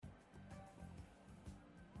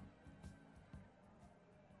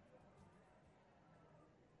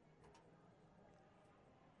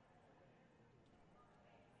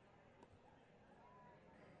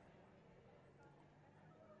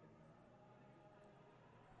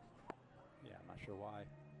sure why.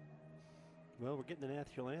 Well, we're getting the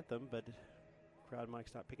national anthem, but crowd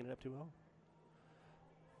mic's not picking it up too well.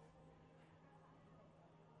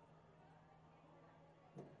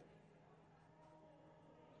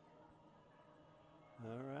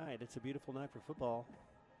 All right, it's a beautiful night for football.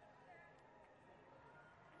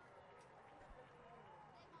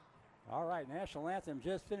 All right, national anthem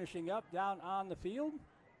just finishing up down on the field.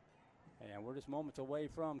 And we're just moments away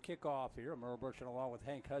from kickoff here. Merle Burchett along with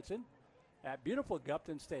Hank Hudson at beautiful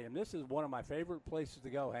Gupton Stadium. This is one of my favorite places to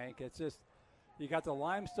go, Hank. It's just, you got the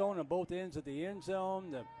limestone on both ends of the end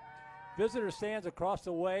zone. The visitor stands across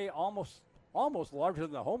the way, almost larger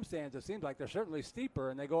than the home stands. It seems like they're certainly steeper,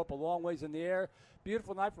 and they go up a long ways in the air.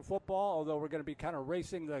 Beautiful night for football, although we're going to be kind of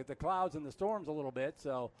racing the clouds and the storms a little bit.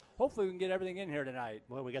 So hopefully we can get everything in here tonight.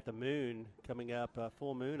 Well, we got the moon coming up,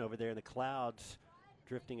 full moon over there, and the clouds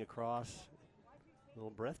drifting across. A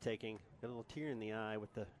little breathtaking. Got a little tear in the eye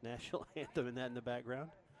with the national anthem and that in the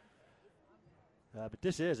background. But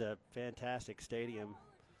this is a fantastic stadium,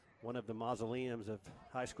 one of the mausoleums of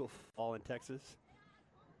high school football in Texas.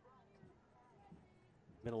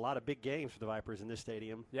 Been a lot of big games for the Vipers in this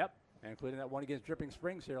stadium. Yep, including that one against Dripping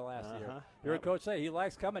Springs here last year. You heard Coach say he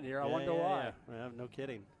likes coming here. I wonder why. Yeah. Well, no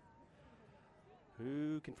kidding.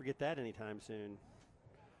 Who can forget that anytime soon?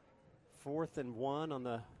 4th and 1 on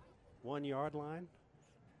the 1 yard line.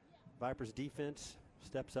 Vipers defense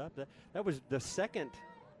steps up. That was the second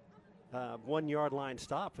 1 yard line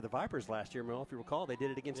stop for the Vipers last year, Merle. If you recall, they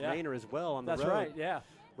did it against Manor as well on the road. That's right, yeah.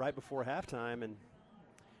 Right before halftime, and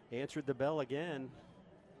answered the bell again.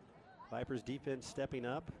 Vipers defense stepping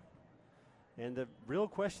up. And the real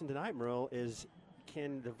question tonight, Merle, is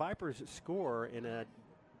can the Vipers score in a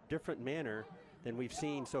different manner than we've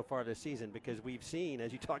seen so far this season? Because we've seen,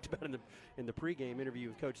 as you talked about in the pregame interview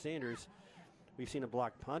with Coach Sanders, we've seen a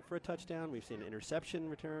blocked punt for a touchdown. We've seen an interception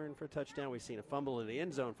return for a touchdown. We've seen a fumble in the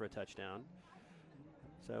end zone for a touchdown.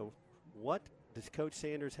 So what does Coach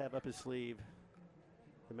Sanders have up his sleeve,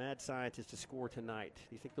 the mad scientist, to score tonight?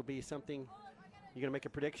 Do you think there'll be something? You going to make a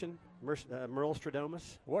prediction, Merle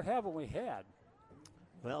Stradamus? What haven't we had?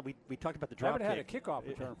 Well, we talked about the drop kick. Haven't had a kickoff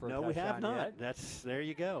return for a touchdown. No, we have not. Yet. There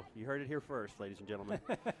you go. You heard it here first, ladies and gentlemen.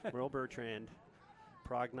 Merle Bertrand,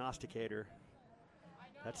 prognosticator.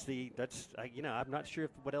 I'm not sure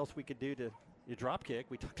what else we could do to your drop kick.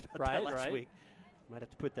 We talked about that last week. Might have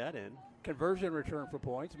to put that in. Conversion return for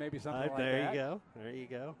points, maybe something like that. There you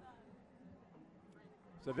go.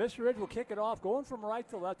 So Vista Ridge will kick it off, going from right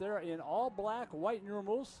to left there in all black, white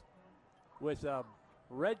numerals with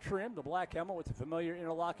red trim, the black helmet with the familiar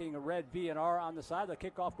interlocking red V and R on the side. The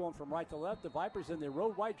kickoff going from right to left. The Vipers in their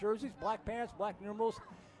road white jerseys, black pants, black numerals,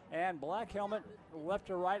 and black helmet left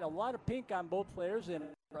to right. A lot of pink on both players in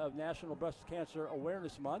National Breast Cancer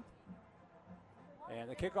Awareness Month. And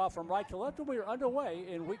the kickoff from right to left, and we are underway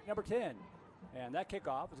in week number 10. And that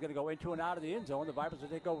kickoff is going to go into and out of the end zone. The Vipers will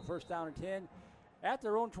take over first down and 10 at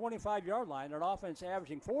their own 25-yard line. An offense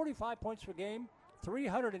averaging 45 points per game,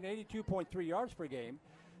 382.3 yards per game.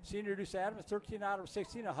 Senior Deuce Adams, 13 out of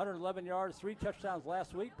 16, 111 yards, 3 touchdowns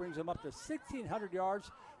last week, brings him up to 1,600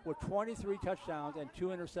 yards with 23 touchdowns and 2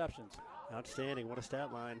 interceptions. Outstanding. What a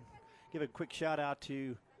stat line. Give a quick shout-out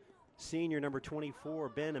to senior number 24,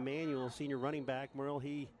 Ben Emanuel, senior running back. Merle,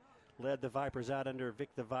 he led the Vipers out under Vic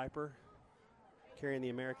the Viper, carrying the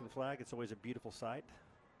American flag. It's always a beautiful sight.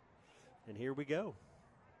 And here we go.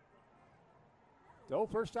 So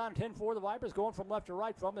first down 10 for the Vipers, going from left to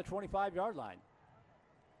right from the 25-yard line.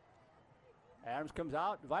 Adams comes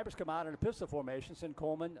out. The Vipers come out in a pistol formation. Send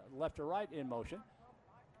Coleman left to right in motion.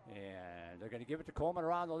 And they're going to give it to Coleman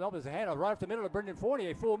around the elbow. There's a handoff right up the middle of Brendan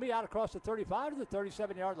Fournier. Fooled me out across the 35 to the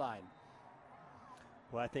 37-yard line.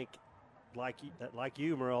 Well, I think, like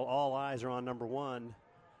you, Merle, all eyes are on number 1,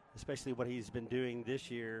 especially what he's been doing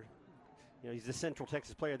this year. You know, he's the Central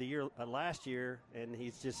Texas Player of the Year last year, and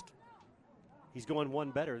he's going one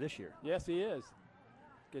better this year. Yes, he is.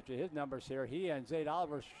 Get you his numbers here. He and Zayd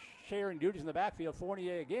Oliver sharing duties in the backfield.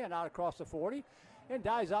 Fournier again out across the 40 and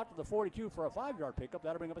dives out to the 42 for a 5-yard pickup.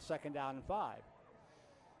 That'll bring up a second down and 5.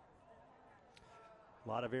 A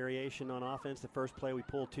lot of variation on offense. The first play we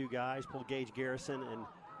pulled 2 guys, pulled Gage Garrison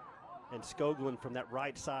and Skoglund from that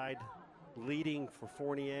right side, leading for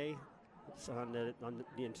Fournier. On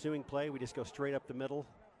the ensuing play, we just go straight up the middle.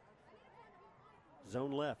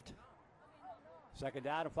 Zone left. Second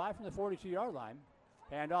down and 5 from the 42-yard line.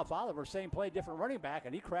 Hand off Oliver, same play, different running back,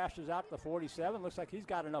 and he crashes out to the 47. Looks like he's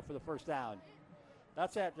got enough for the first down.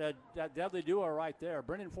 That's that deadly duo right there.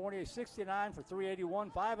 Brendan Fournier, 69 for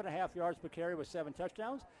 381, 5.5 yards per carry with 7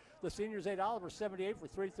 touchdowns. The senior Zayd Oliver, 78 for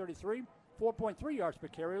 333, 4.3 yards per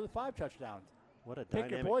carry with 5 touchdowns. What a pick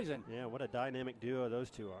your poison. Yeah, what a dynamic duo those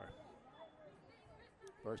two are.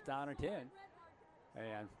 First down and 10.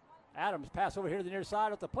 And Adams pass over here to the near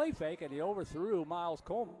side with the play fake, and he overthrew Miles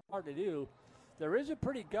Coleman. Hard to do. There is a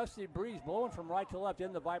pretty gusty breeze blowing from right to left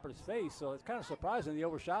in the Vipers' face, so it's kind of surprising they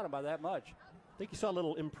overshot him by that much. I think you saw a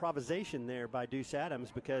little improvisation there by Deuce Adams,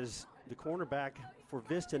 because the cornerback for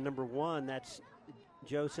Vista, number 1, that's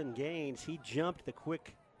Josen Gaines. He jumped the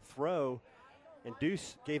quick throw, and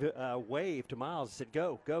Deuce gave a wave to Miles and said,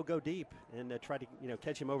 go deep, and tried to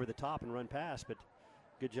catch him over the top and run past. But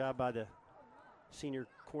good job by the senior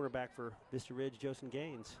cornerback for Vista Ridge, Josen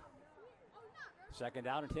Gaines. Second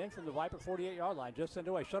down and 10 from the Viper 48-yard line. Just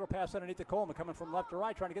underway. Shuttle pass underneath the Coleman, coming from left to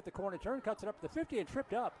right, trying to get the corner turn. Cuts it up to the 50 and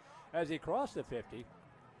tripped up as he crossed the 50.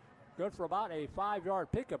 Good for about a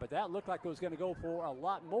 5-yard pickup, but that looked like it was going to go for a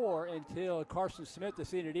lot more until Carson Smith, the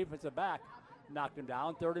senior defensive back, knocked him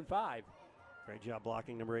down. 3rd and 5. Great job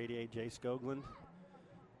blocking, number 88, Jay Skoglund.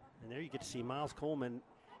 And there you get to see Miles Coleman.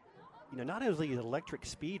 Not only his electric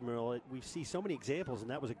speed, Merle, we see so many examples,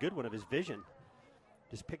 and that was a good one of his vision.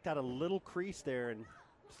 Just picked out a little crease there and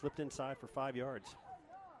slipped inside for 5 yards.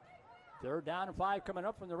 3rd down and 5 coming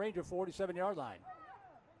up from the Ranger 47-yard line.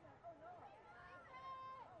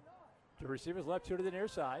 The receivers left, 2 to the near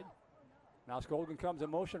side. Now Skoglund comes in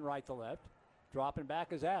motion right to left. Dropping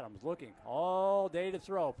back is Adams, looking all day to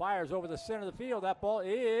throw. Fires over the center of the field. That ball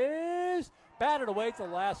is batted away at the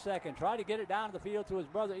last second. Tried to get it down to the field to his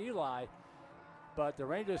brother Eli, but the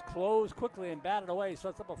Rangers closed quickly and batted away.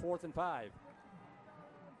 Sets up a 4th and 5.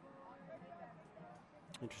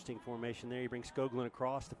 Interesting formation there. He brings Skoglund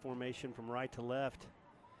across the formation from right to left.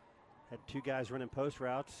 Had 2 guys running post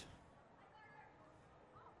routes.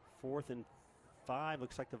 4th and 5.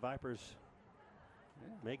 Looks like the Vipers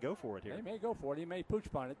may go for it here. They may go for it. He may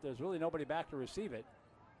pooch punt it. There's really nobody back to receive it.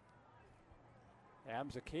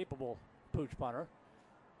 Adams a capable pooch punter.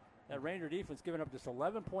 That Ranger defense giving up just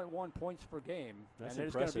 11.1 points per game. That's and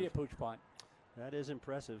there's impressive. going to be a pooch punt. That is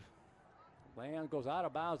impressive. Land goes out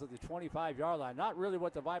of bounds at the 25-yard line. Not really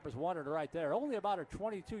what the Vipers wanted right there. Only about a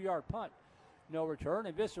 22-yard punt. No return,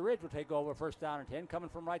 and Vista Ridge will take over 1st down and 10, coming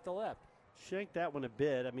from right to left. Shank that one a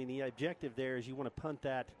bit. I mean, the objective there is you want to punt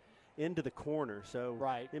that into the corner. So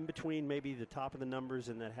right in between maybe the top of the numbers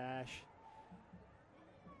and that hash.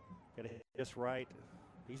 Got to hit just right.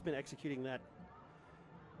 He's been executing that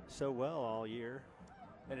so well all year.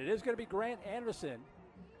 And it is going to be Grant Anderson,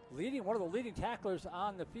 one of the leading tacklers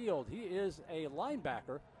on the field. He is a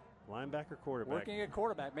linebacker. Linebacker quarterback. Working at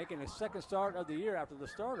quarterback, making his 2nd start of the year after the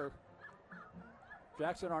starter,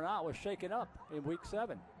 Jackson Arnott, was shaken up in week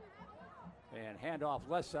 7. And handoff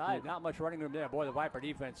left side. Not much running room there. Boy, the Viper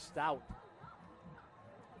defense stout.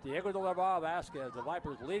 Diego de la Barra Vasquez, the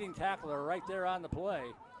Vipers' leading tackler, right there on the play.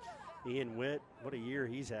 Ian Witt, what a year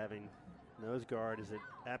he's having. Nose guard is an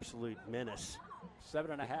absolute menace.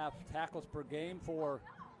 7.5 tackles per game for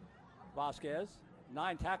Vasquez.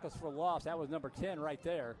 9 tackles for loss. That was number 10 right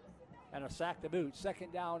there. And a sack to boot.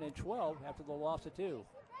 2nd down and 12 after the loss of 2.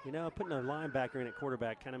 Putting a linebacker in at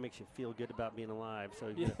quarterback kind of makes you feel good about being alive. So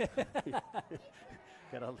you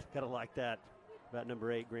gotta like that about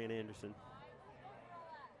number 8, Grant Anderson.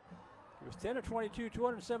 He was 10 of 22,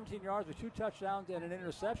 217 yards with 2 touchdowns and an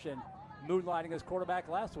interception, moonlighting as quarterback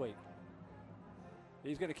last week.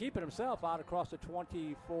 He's going to keep it himself out across the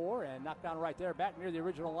 24 and knocked down right there, back near the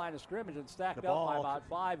original line of scrimmage and stacked up by about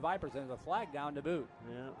 5 Vipers, and the flag down to boot.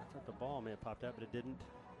 Yeah, I thought the ball may have popped out, but it didn't.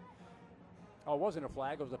 Oh, it wasn't a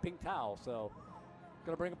flag. It was a pink towel. So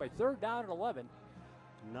going to bring up a 3rd down and 11.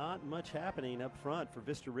 Not much happening up front for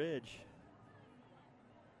Vista Ridge.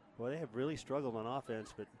 Boy, they have really struggled on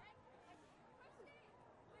offense, but.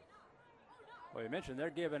 Well, you mentioned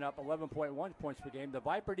they're giving up 11.1 points per game. The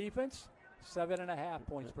Viper defense, 7.5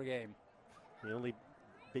 points per game. The only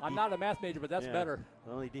I'm not a math major, but that's better.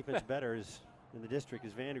 The only defense better is in the district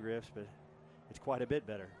is Vandegrift, but it's quite a bit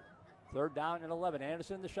better. 3rd down and 11.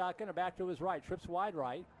 Anderson in the shotgun and back to his right. Trips wide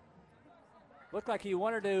right. Looked like he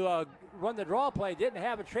wanted to run the draw play. Didn't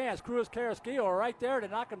have a chance. Cruz Carrasquillo right there to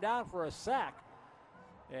knock him down for a sack.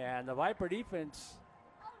 And the Viper defense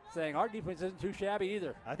saying our defense isn't too shabby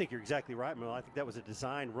either. I think you're exactly right, Mel. I think that was a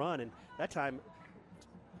design run. And that time,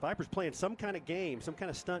 Vipers playing some kind of game, some kind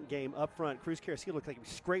of stunt game up front. Cruz Carrasquillo looked like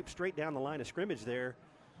he scraped straight down the line of scrimmage there.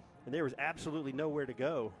 And there was absolutely nowhere to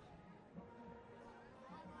go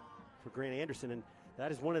for Grant Anderson, and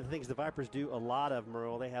that is one of the things the Vipers do a lot of,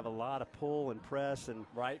 Merle. They have a lot of pull and press and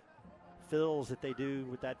fills that they do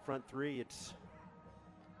with that front 3. It's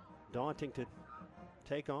daunting to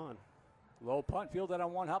take on. Low punt fielded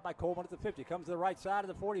on one hop by Coleman at the 50. Comes to the right side of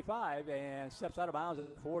the 45 and steps out of bounds at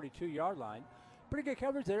the 42-yard line. Pretty good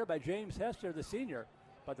coverage there by James Hester, the senior.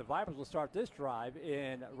 But the Vipers will start this drive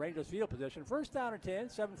in Rangers field position. First down and 10,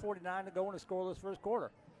 7:49 to go in a scoreless first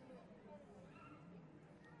quarter.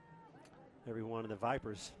 Everyone on the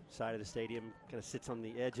Vipers side of the stadium kind of sits on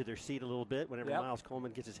the edge of their seat a little bit whenever Miles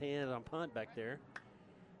Coleman gets his hand on punt back there.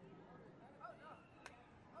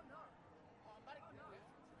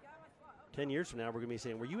 "10 years from now, we're going to be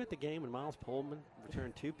saying, were you at the game when Miles Coleman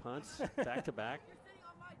returned 2 punts back to back?"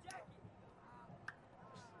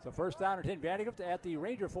 So first down and 10, Vandegrift at the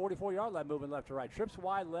Ranger 44-yard line, moving left to right. Trips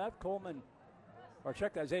wide left, Coleman, or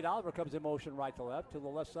check that, Zayde Oliver comes in motion right to left, to the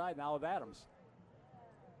left side now of Adams.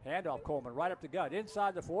 Handoff Coleman right up the gut,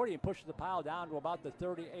 inside the 40 and pushes the pile down to about the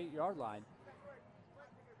 38-yard line.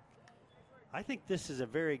 I think this is a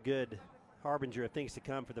very good harbinger of things to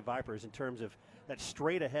come for the Vipers in terms of that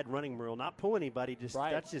straight ahead running rule, not pull anybody, just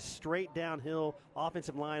that's just straight downhill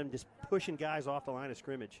offensive line, just pushing guys off the line of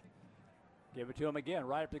scrimmage. Give it to him again,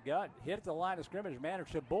 right up the gut. Hit at the line of scrimmage,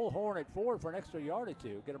 managed to bullhorn it forward for an extra yard or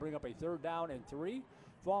two. Going to bring up a third down and 3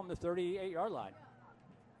 from the 38-yard line.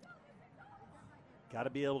 Got to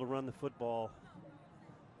be able to run the football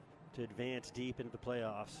to advance deep into the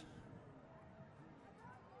playoffs.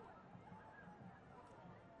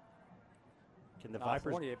 Can the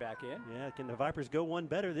Vipers back in? Yeah, can the Vipers go one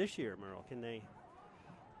better this year, Merle? Can they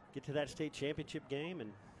get to that state championship game?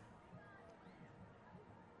 And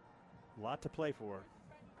a lot to play for.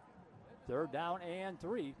 Third down and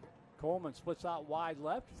 3. Coleman splits out wide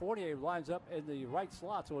left. Fournier lines up in the right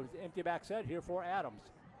slot, so it's empty back set here for Adams.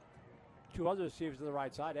 2 other receivers to the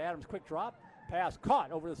right side. Adams, quick drop. Pass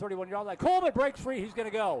caught over the 31-yard line. Coleman breaks free. He's going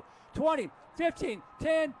to go. 20, 15,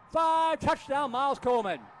 10, 5. Touchdown, Miles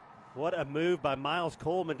Coleman. What a move by Miles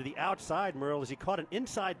Coleman to the outside, Merle, as he caught an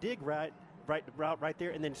inside dig route right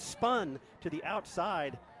there and then spun to the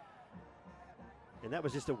outside. And that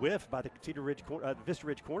was just a whiff by the Vista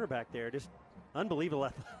Ridge cornerback there. Just unbelievable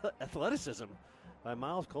athleticism by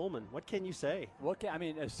Miles Coleman. What can you say? I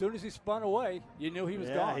mean, as soon as he spun away, you knew he was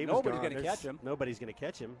gone. Nobody's going to catch him. Nobody's going to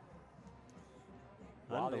catch him.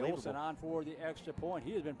 Wally Olsen on for the extra point.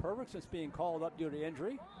 He has been perfect since being called up due to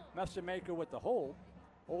injury. Messermaker with the hold.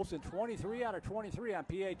 Olsen 23 out of 23 on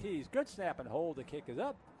PATs. Good snap and hold. The kick is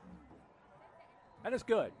up. And it's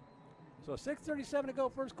good. So 6:37 to go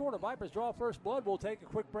first quarter. Vipers draw first blood. We'll take a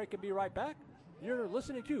quick break and be right back. You're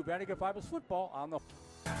listening to Vandegrift Vipers football on the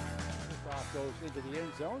kickoff goes into the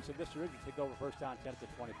end zone. So Vista Ridge will take over first down 10 at the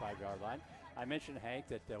 25-yard line. I mentioned, Hank,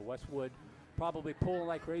 that Westwood probably pulling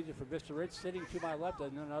like crazy for Vista Ridge. Sitting to my left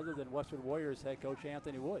is none other than Westwood Warriors head coach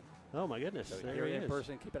Anthony Wood. Oh, my goodness. So there here he in is.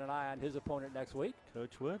 person, keeping an eye on his opponent next week.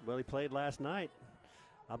 Coach Wood. Well, he played last night.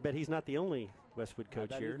 I'll bet he's not the only Westwood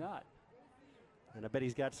coach here. He's not. And I bet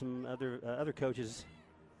he's got some other coaches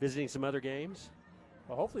visiting some other games.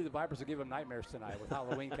 Well, hopefully the Vipers will give him nightmares tonight with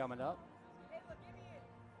Halloween coming up.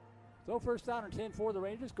 So first down and 10 for the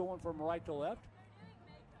Rangers, going from right to left.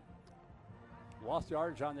 Lost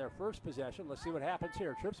yardage on their first possession. Let's see what happens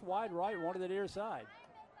here. Trips wide right, one to the near side.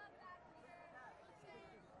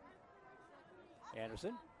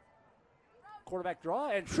 Anderson. Quarterback draw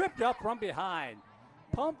and tripped up from behind.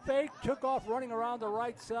 Pump fake, took off running around the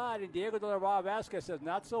right side, and Diego de la Rava Vasquez says,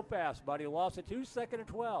 not so fast, buddy. Lost it 2 2nd and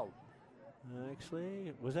 12.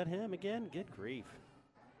 Actually, was that him again? Good grief.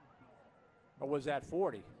 Or was that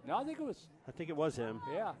 40? No, I think it was him.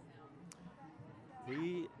 Yeah.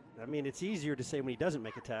 I mean, it's easier to say when he doesn't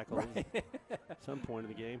make a tackle at some point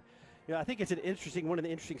in the game. Yeah, I think it's one of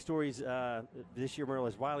the interesting stories this year, Merle,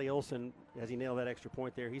 is Wiley Olsen, as he nailed that extra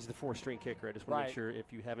point there. He's the 4th-string kicker. I just want to make sure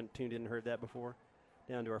if you haven't tuned in and heard that before,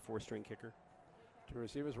 down to our 4th-string kicker. 2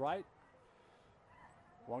 receivers right.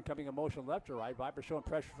 One coming in motion left to right. Vipers showing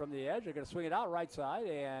pressure from the edge. They're going to swing it out right side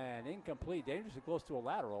and incomplete. Dangerously close to a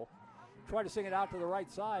lateral. Tried to swing it out to the right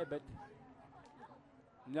side, but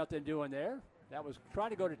nothing doing there. That was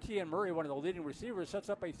trying to go to T.N. Murray, one of the leading receivers, sets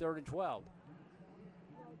up a 3rd and 12.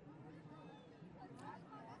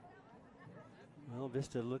 Well,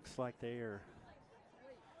 Vista looks like they are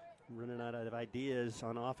running out of ideas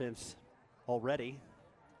on offense already.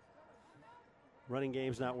 Running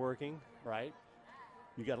game's not working. Right.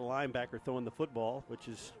 You got a linebacker throwing the football, which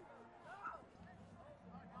is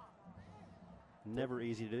never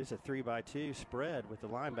easy to do. It's a 3-by-2 spread with the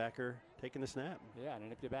linebacker taking the snap. Yeah, and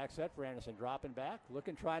an empty back set for Anderson. Dropping back,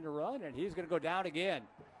 trying to run, and he's going to go down again.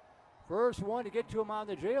 First one to get to him on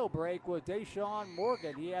the jailbreak was Deshaun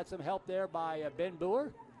Morgan. He had some help there by Ben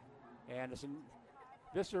Boer. Anderson,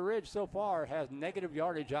 Vista Ridge so far has negative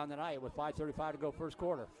yardage on the night with 5:35 to go first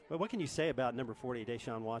quarter. Well, what can you say about number 40,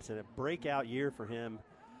 Deshaun Watson? A breakout year for him,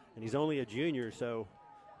 and he's only a junior, so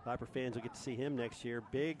Viper fans will get to see him next year.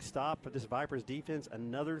 Big stop for this Vipers defense.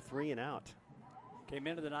 Another 3 and out. Came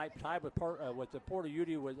into the night tied with the Parker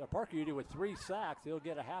Udy with 3 sacks. He'll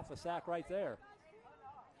get a half a sack right there.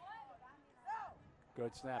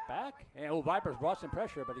 Good snap back. And Vipers brought some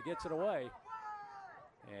pressure, but he gets it away.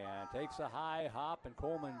 And takes a high hop, and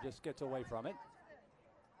Coleman just gets away from it.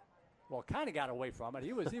 Well, kind of got away from it.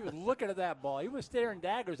 He was looking at that ball. He was staring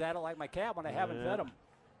daggers at it like my cat when I haven't fed him.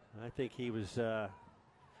 I think he was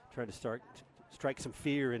trying to strike some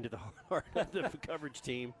fear into the heart of the coverage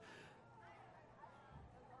team.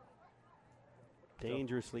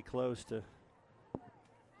 Dangerously close to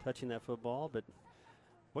touching that football, but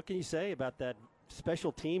what can you say about that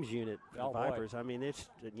special teams unit for the Vipers? Boy. I mean, it's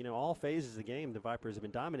all phases of the game the Vipers have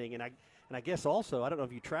been dominating, and I guess also I don't know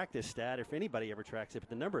if you track this stat, if anybody ever tracks it, but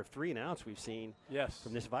the number of 3 and outs we've seen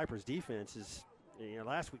from this Vipers defense is,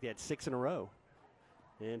 last week they had 6 in a row,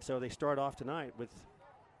 and so they start off tonight with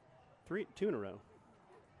 2 in a row.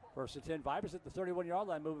 First and 10 Vipers at the 31-yard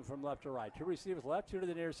line, moving from left to right. 2 receivers left, 2 to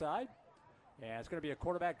the near side. And it's going to be a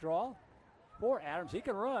quarterback draw for Adams. He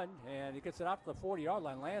can run, and he gets it out to the 40-yard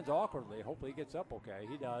line. Lands awkwardly. Hopefully he gets up okay.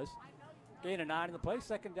 He does. Gain of 9 in the play.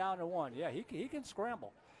 Second down to 1. Yeah, he can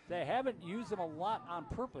scramble. They haven't used him a lot on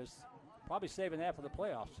purpose. Probably saving that for the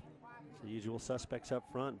playoffs. The usual suspects up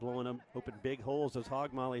front, blowing them open big holes. Those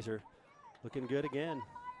hog mollies are looking good again.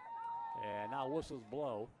 And now whistles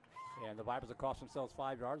blow. And the Vipers have cost themselves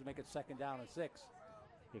 5 yards, make it second down and 6.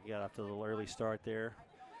 He got off to a little early start there.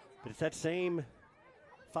 But it's that same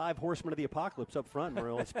 5 horsemen of the apocalypse up front,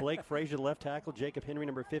 Merle. It's Blake Frazier, the left tackle, Jacob Henry,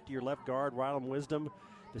 number 50, your left guard, Ryland Wisdom,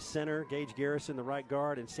 the center, Gage Garrison, the right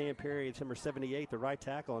guard, and Sam Perry, it's number 78, the right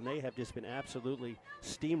tackle, and they have just been absolutely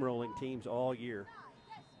steamrolling teams all year.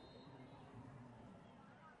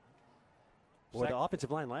 Boy, the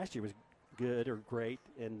offensive line last year was good or great,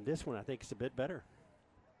 and this one I think is a bit better.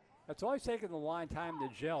 It's always taken the line time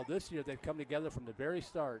to gel. This year they've come together from the very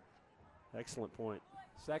start. Excellent point.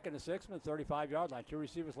 Second and 6 from the 35-yard line. 2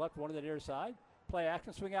 receivers left, 1 to the near side. Play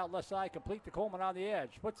action, swing out left side, complete to Coleman on the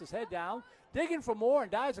edge. Puts his head down, digging for more,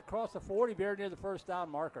 and dives across the 40, buried near the first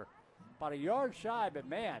down marker. About a yard shy, but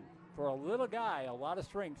man, for a little guy, a lot of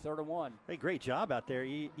strength, 3rd and 1. Hey, great job out there.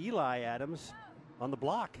 Eli Adams on the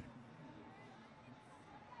block.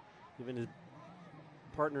 Giving his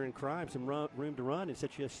partner in crime some room to run and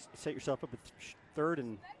set yourself up at 3rd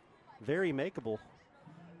and very makeable.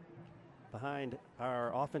 Behind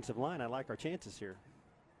our offensive line, I like our chances here.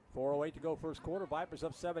 4:08 to go first quarter. Vipers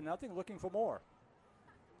up 7-0, looking for more.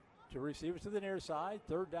 2 receivers to the near side.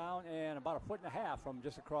 3rd down and about 1.5 feet from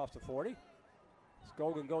just across the 40.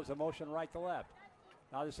 Scogan goes in motion right to left.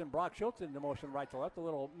 Now this in Brock Schultz in the motion right to left. A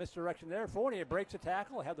little misdirection there. Fournier breaks a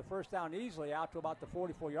tackle. Had the first down easily out to about the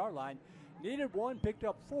 44-yard line. Needed 1, picked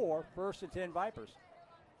up 4. 1st and 10 Vipers.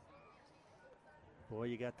 Boy,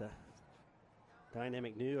 you got the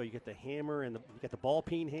dynamic duo. You get the hammer and you got the ball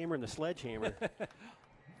peen hammer and the sledgehammer.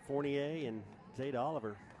 Fournier and Zade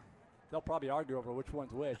Oliver. They'll probably argue over which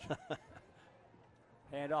one's which.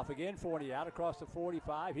 Hand off again, Fournier out across the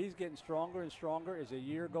 45. He's getting stronger and stronger as the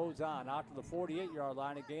year goes on. Out to the 48-yard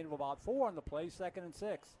line, a gain of about 4 on the play, 2nd and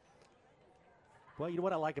 6. Well, you know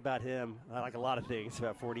what I like about him? I like a lot of things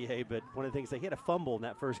about Fournier, but one of the things, he had a fumble in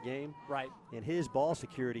that first game. Right. And his ball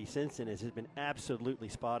security since then has been absolutely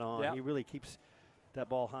spot on. Yep. He really keeps that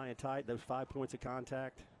ball high and tight, those 5 points of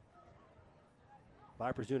contact.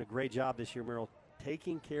 Vipers doing a great job this year, Merrill,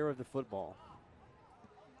 taking care of the football.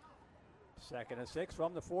 2nd and 6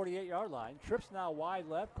 from the 48-yard line. Trips now wide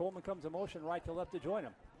left. Coleman comes in motion right to left to join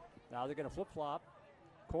him. Now they're going to flip-flop.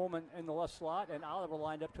 Coleman in the left slot and Oliver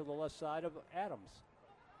lined up to the left side of Adams.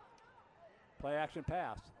 Play action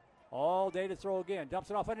pass. All day to throw again. Dumps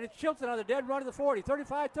it off and it's Schultz on the dead run to the 40,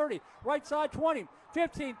 35-30. Right side 20,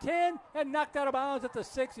 15-10, and knocked out of bounds at the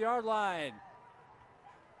 6-yard line.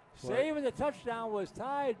 What? Saving the touchdown was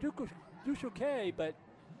Ty Duchouquet, but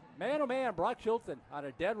man, oh man, Brock Schultz on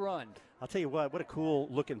a dead run. I'll tell you what a cool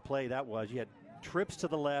looking play that was. You had trips to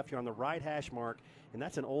the left, you're on the right hash mark, and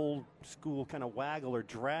that's an old school kind of waggle or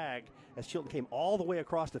drag as Chilton came all the way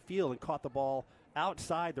across the field and caught the ball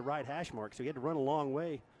outside the right hash mark. So he had to run a long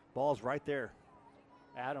way. Ball's right there.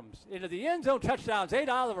 Adams into the end zone, touchdown. Zade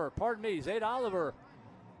Oliver, Zade Oliver,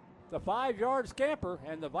 the 5-yard scamper,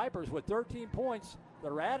 and the Vipers with 13 points.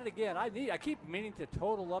 They're at it again. I keep meaning to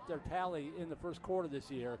total up their tally in the first quarter this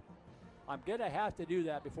year. I'm going to have to do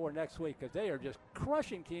that before next week because they are just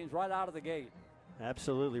crushing teams right out of the gate.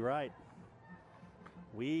 Absolutely right.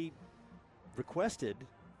 We requested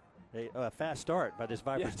a fast start by this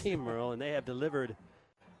Vipers team, Merle, and they have delivered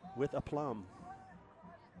with aplomb.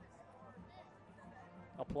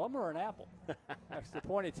 a plum or an apple. Extra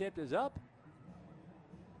point attempt is up.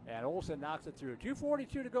 And Olsen knocks it through.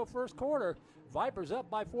 2:42 to go first quarter. Vipers up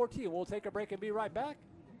by 14. We'll take a break and be right back.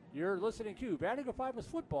 You're listening to Vandegrift Vipers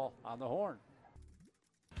football on the Horn.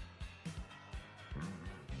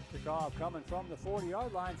 Kickoff coming from the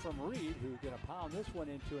 40-yard line from Reed, who's going to pound this one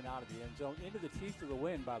into and out of the end zone, into the teeth of the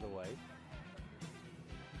wind, by the way.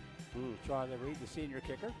 Charlie Reed, the senior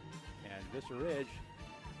kicker. And Vista Ridge,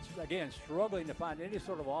 again, struggling to find any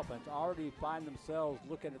sort of offense, already find themselves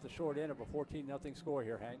looking at the short end of a 14-0 score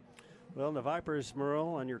here, Hank. Well, the Vipers,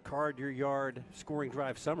 Merle, on your card, your yard scoring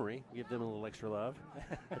drive summary, give them a little extra love.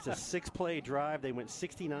 It's a 6-play drive. They went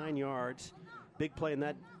 69 yards. Big play in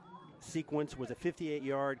that sequence was a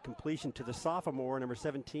 58-yard completion to the sophomore, number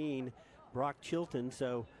 17, Brock Chilton.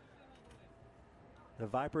 So the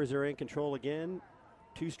Vipers are in control again.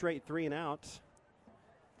 2 straight 3-and-outs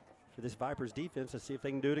for this Vipers defense. Let's see if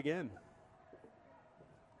they can do it again.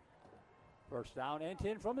 First down and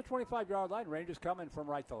 10 from the 25-yard line. Rangers coming from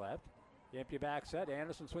right to left. The empty back set.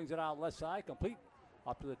 Anderson swings it out left side, complete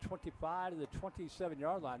up to the 25 to the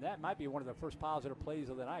 27-yard line. That might be one of the first positive plays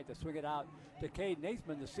of the night, to swing it out to Cade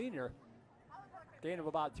Naismith, the senior. Gain of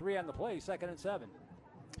about 3 on the play, 2nd and 7.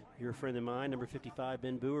 Your friend of mine, number 55,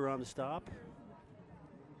 Ben Boer, on the stop.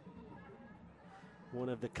 One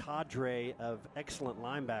of the cadre of excellent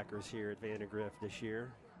linebackers here at Vandegrift this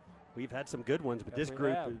year. We've had some good ones, but this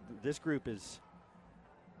group is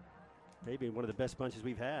maybe one of the best bunches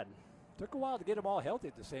we've had. Took a while to get them all healthy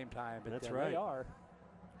at the same time, but that's right. They are.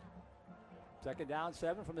 2nd down,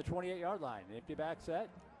 7 from the 28-yard line. Empty back set.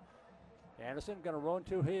 Anderson going to run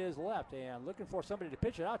to his left and looking for somebody to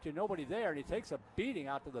pitch it out to. Nobody there, and he takes a beating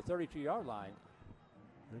out to the 32-yard line.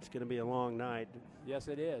 It's going to be a long night. Yes,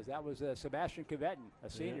 it is. That was Sebastian Kvetten, a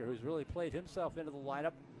senior who's really played himself into the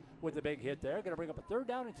lineup with the big hit there. Going to bring up a 3rd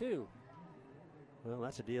down and 2. Well,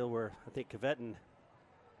 that's a deal where I think Kvetten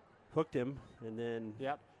hooked him, and then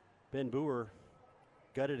Ben Boer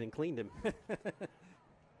gutted and cleaned him.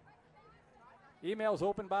 Email's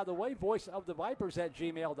open, by the way,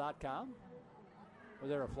 voiceofthevipers@gmail.com. Was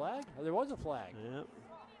there a flag? Oh, there was a flag. Yep.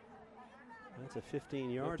 That's a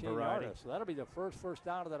 15-yard variety. So that'll be the first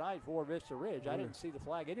down of the night for Vista Ridge. I didn't see the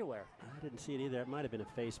flag anywhere. I didn't see it either. It might have been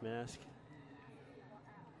a face mask.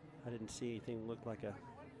 I didn't see anything look like a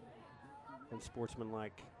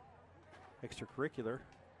unsportsmanlike extracurricular.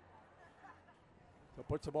 So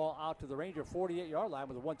puts the ball out to the Ranger 48-yard line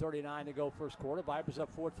with a 1:39 to go first quarter. Vipers up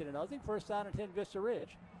 14-0. 1st down and 10, Vista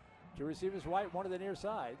Ridge. 2 receivers right, 1 to the near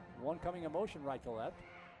side. 1 coming in motion right to left.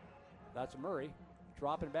 That's Murray.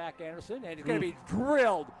 Dropping back Anderson, and he's going to be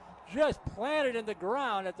drilled, just planted in the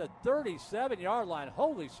ground at the 37-yard line.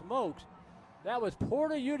 Holy smokes. That was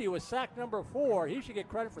Porter Udy with sack number 4. He should get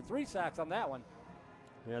credit for 3 sacks on that one.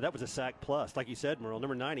 Yeah, that was a sack plus. Like you said, Merle,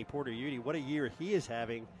 number 90, Porter Udy. What a year he is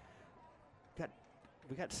having.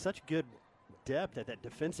 We got such good depth at that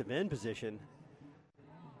defensive end position.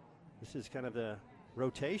 This is kind of the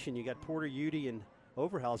rotation. You got Porter Udy and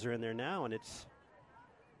Overhauser in there now, and it's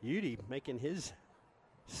Udy making his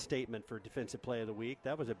statement for defensive play of the week.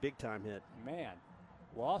 That was a big time hit. Man,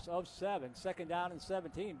 loss of 7, 2nd down and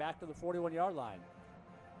 17, back to the 41-yard line.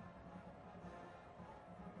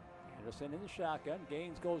 Anderson in the shotgun.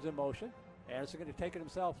 Gaines goes in motion. Anderson going to take it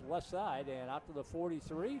himself left side and out to the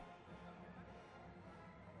 43.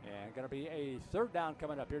 And going to be a 3rd down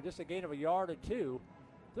coming up here. Just a gain of a yard or 2.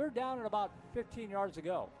 3rd down and about 15 yards to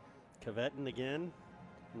go. Kvetten again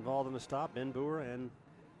involved in the stop. Ben Boer and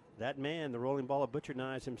that man, the rolling ball of butcher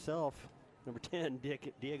knives himself, number 10,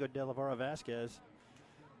 Diego De La Vara Vasquez.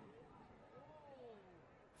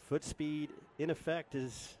 Foot speed in effect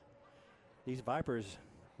is these Vipers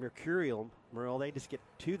mercurial. Merle, they just get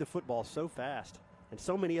to the football so fast, and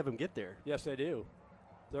so many of them get there. Yes, they do.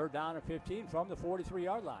 3rd down and 15 from the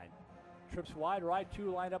 43-yard line. Trips wide right,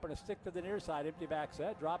 2 lined up and a stick to the near side. Empty back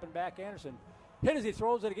set, dropping back Anderson. Hit as he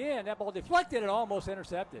throws it again. That ball deflected and almost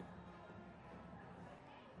intercepted.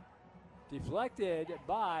 Deflected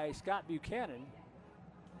by Scott Buchanan.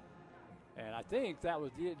 And I think that was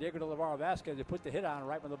Diego De La Vara Vasquez that put the hit on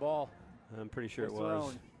right when the ball I'm pretty sure it was.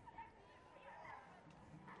 Thrown.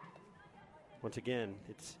 Once again,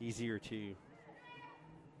 it's easier to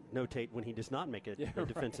notate when he does not make a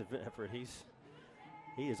defensive effort.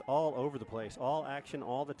 He is all over the place. All action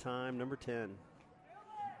all the time. Number 10,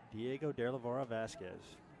 Diego De La Vara Vasquez.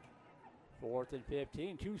 4th and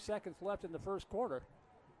 15. 2 seconds left in the first quarter.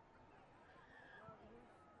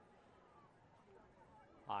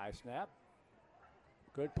 High snap.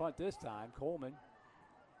 Good punt this time. Coleman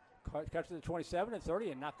catches the 27 and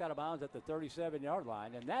 30 and knocked out of bounds at the 37-yard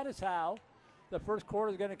line. And that is how the first quarter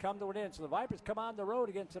is going to come to an end. So the Vipers come on the road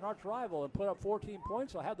against an arch rival and put up 14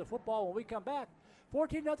 points. They'll have the football when we come back.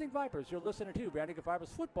 14-0 Vipers. You're listening to Vandegrift Vipers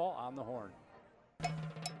football on the Horn.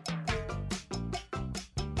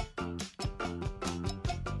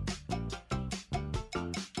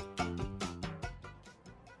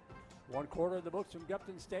 One quarter of the books from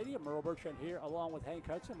Gupton Stadium. Merle Bertrand here along with Hank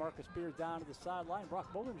Hudson. Marcus Spears down to the sideline.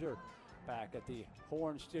 Brock Bollinger back at the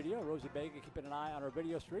Horn studio. Rosie Vega keeping an eye on our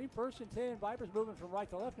video stream. 1st and 10. Vipers moving from right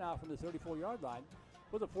to left now from the 34-yard line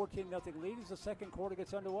with a 14-0 lead as the second quarter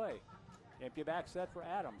gets underway. Empty back set for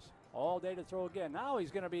Adams. All day to throw again. Now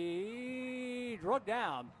he's going to be drugged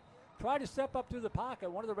down. Tried to step up through the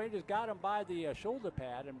pocket. One of the Rangers got him by the shoulder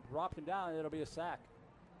pad and dropped him down. It'll be a sack.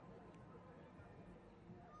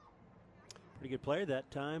 Pretty good play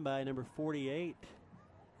that time by number 48,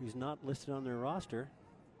 who's not listed on their roster.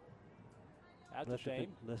 That's a shame.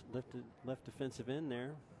 Left defensive end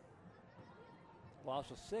there.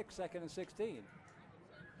 Loss of 6, 2nd and 16.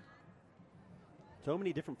 So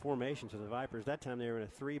many different formations for the Vipers. That time they were in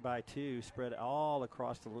a 3-by-2 spread all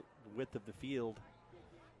across the width of the field.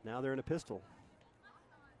 Now they're in a pistol.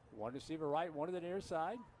 One receiver right, one to the near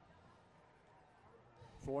side.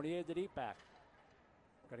 Fournier the deep back.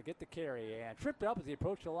 Going to get the carry and tripped up as he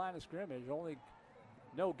approached the line of scrimmage. Only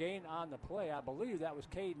no gain on the play. I believe that was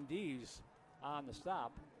Caden Dees on the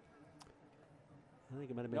stop. I think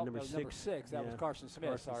it might have been number 6. Number 6. That was Carson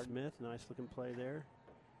Smith. Carson Smith, nice looking play there.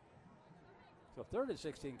 So 3rd and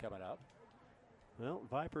 16 coming up. Well,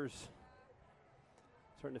 Vipers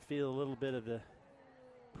starting to feel a little bit of the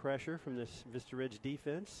pressure from this Vista Ridge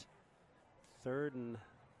defense. 3rd and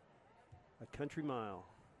a country mile.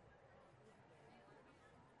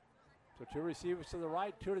 So 2 receivers to the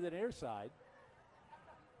right, 2 to the near side.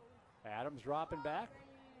 Adams dropping back.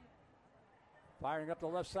 Firing up the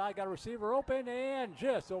left side, got a receiver open and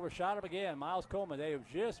just overshot him again. Miles Coleman, they have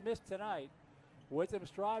just missed tonight. With him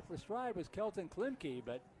stride for stride was Kelton Klimke,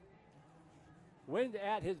 but wind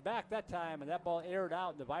at his back that time, and that ball aired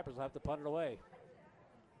out, and the Vipers will have to punt it away.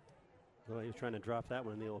 Well, he was trying to drop that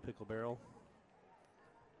one in the old pickle barrel.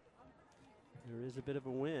 There is a bit of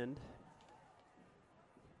a wind.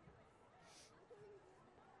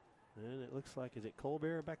 And it looks like, is it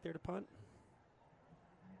Colbert back there to punt?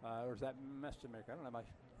 Or is that Mesterick? I don't know. I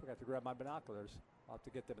forgot to grab my binoculars. I'll have to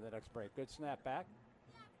get them in the next break. Good snap back.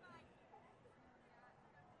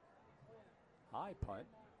 High punt.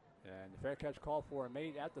 And the fair catch call for a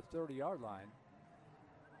made at the 30-yard line.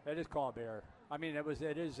 It is Colbert. I mean,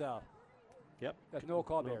 it is. Yep. That's Noel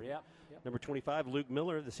Colbert, yep. Number 25, Luke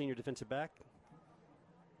Miller, the senior defensive back.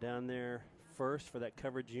 Down there first for that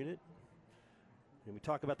coverage unit. And we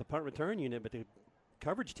talk about the punt return unit, but the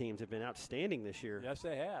coverage teams have been outstanding this year. Yes,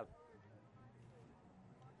 they have.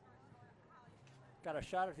 Got a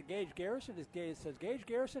shot at the Gage Garrison. It says, Gage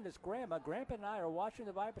Garrison, it's Grandma. Grandpa and I are watching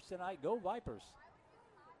the Vipers tonight. Go Vipers.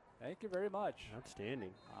 Thank you very much.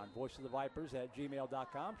 Outstanding. On voiceofthevipers at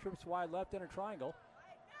gmail.com. Trips wide left in a triangle.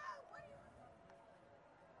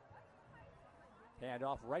 Hand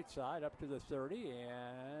off right side up to the 30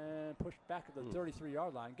 and pushed back at the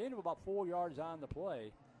 33-yard line. Gain of about 4 yards on the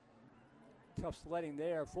play. Tough sledding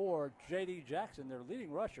there for J.D. Jackson, their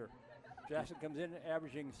leading rusher. Jackson comes in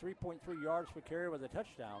averaging 3.3 yards per carry with a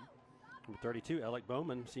touchdown. Number 32, Alec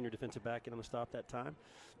Bowman, senior defensive back, in on the stop that time.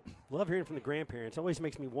 Love hearing from the grandparents. Always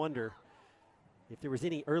makes me wonder if there was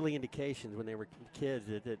any early indications when they were kids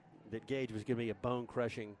that Gage was going to be a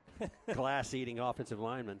bone-crushing, glass-eating offensive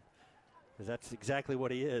lineman. Because that's exactly what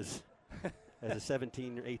he is as a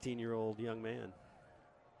 17 or 18-year-old young man.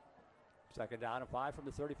 2nd down and 5 from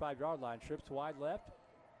the 35-yard line. Trips wide left.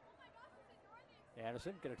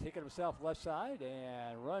 Anderson going to take it himself left side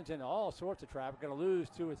and runs into all sorts of traffic. Going to lose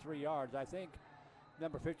 2 or 3 yards. I think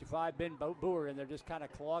number 55, Ben Boer, and they're just kind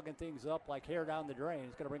of clogging things up like hair down the drain.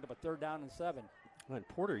 It's going to bring up a 3rd down and 7.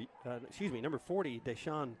 And number 40,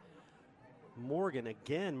 Deshaun Morgan,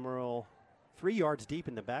 again, Merle, 3 yards deep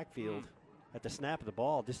in the backfield at the snap of the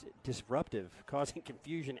ball. Just disruptive, causing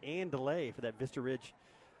confusion and delay for that Vista Ridge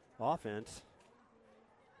offense.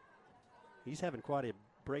 He's having quite a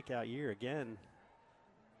breakout year again.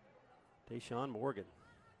 Deshaun Morgan.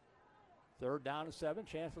 3rd down and 7.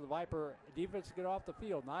 Chance for the Viper defense to get off the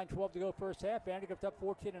field. 9:12 to go first half. Vandegrift up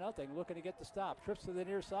 14-0. Looking to get the stop. Trips to the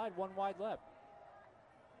near side. 1 wide left.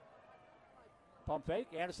 Pump fake.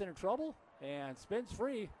 Anderson in trouble. And spins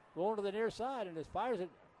free. Rolling to the near side. And just fires it.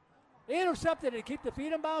 Intercepted and keep the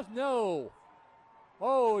feet in bounds? No.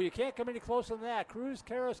 Oh, you can't come any closer than that. Cruz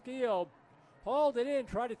Carrasquillo hauled it in.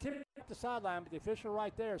 Tried to tip the sideline. But the official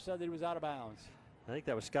right there said that he was out of bounds. I think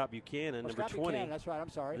that was Scott Buchanan, number 20. Buchanan, that's right, I'm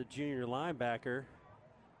sorry. The junior linebacker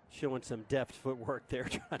showing some deft footwork there,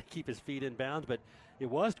 trying to keep his feet in bounds. But it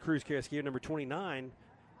was Cruz Carrasquillo, number 29,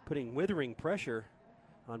 putting withering pressure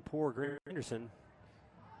on poor Granderson,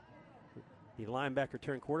 the linebacker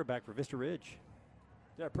turned quarterback for Vista Ridge.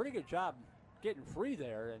 Did a pretty good job getting free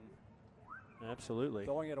there and absolutely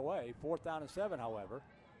throwing it away. 4th down and 7, however.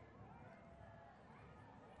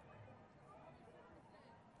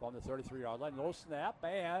 On the 33-yard line, no snap,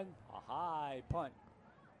 and a high punt.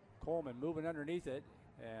 Coleman moving underneath it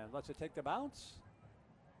and lets it take the bounce.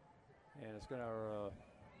 And it's going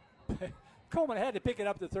to Coleman had to pick it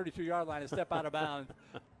up to the 32-yard line and step out of bounds.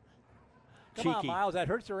 Come on, Miles, that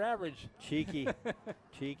hurts your average. Cheeky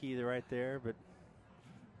right there, but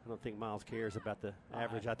I don't think Miles cares about the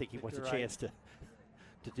average. I think he wants a chance to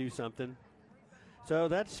do something. So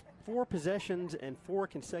that's 4 possessions and 4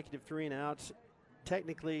 consecutive 3-and-outs.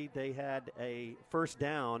 Technically, they had a first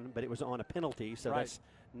down, but it was on a penalty, so that's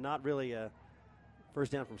not really a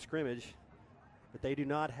first down from scrimmage. But they do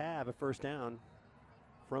not have a first down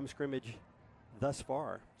from scrimmage thus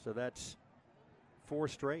far, so that's 4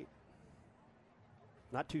 straight.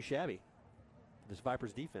 Not too shabby, this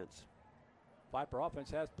Vipers defense. Viper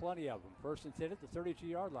offense has plenty of them. 1st and 10 at the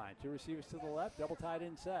 32-yard line. 2 receivers to the left, double tight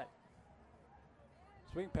end set.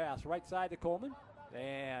 Swing pass right side to Coleman.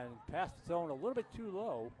 And pass thrown a little bit too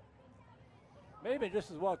low. Maybe just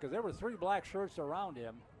as well because there were 3 black shirts around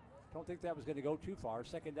him. Don't think that was going to go too far.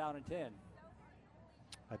 2nd down and 10.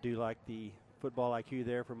 I do like the football IQ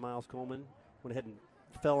there from Miles Coleman. Went ahead and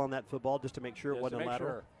fell on that football just to make sure it wasn't a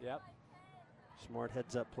lateral. Sure. Yep. Smart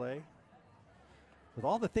heads-up play. With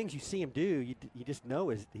all the things you see him do, you just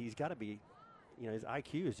know he's got to be, his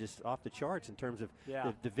IQ is just off the charts in terms of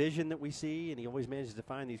the vision that we see, and he always manages to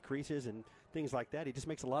find these creases and things like that. He just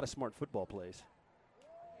makes a lot of smart football plays.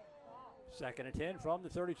 2nd and 10 from the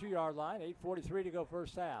 32-yard line. 8:43 to go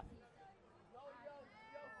first half.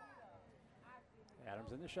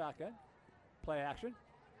 Adams in the shotgun. Play action.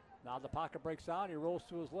 Now the pocket breaks down. He rolls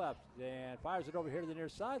to his left and fires it over here to the near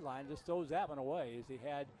sideline. Just throws that one away as he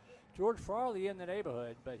had George Farley in the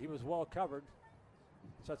neighborhood, but he was well covered.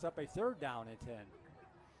 Sets up a 3rd down and 10.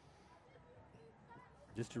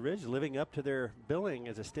 Vista Ridge living up to their billing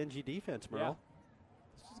as a stingy defense, Merle. Yeah.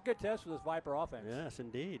 This is a good test for this Viper offense. Yes,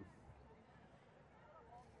 indeed.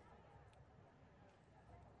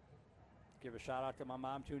 Give a shout out to my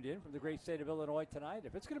mom tuned in from the great state of Illinois tonight.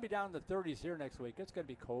 If it's going to be down in the 30s here next week, it's going to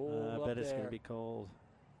be cold. I bet it's going to be cold.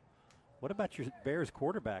 What about your Bears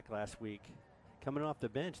quarterback last week? Coming off the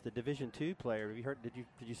bench, the Division II player. Have you heard? Did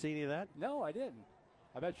you see any of that? No, I didn't.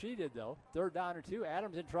 I bet she did though. 3rd down and 2.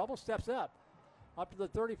 Adams in trouble. Steps up to the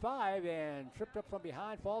 35 and tripped up from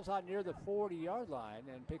behind. Falls out near the 40-yard line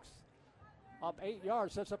and picks up 8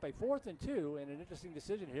 yards. Sets up a 4th and 2 and an interesting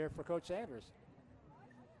decision here for Coach Sanders.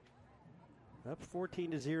 Up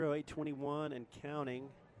 14-0, 8:21 and counting.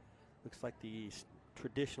 Looks like the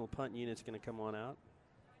traditional punt unit's going to come on out.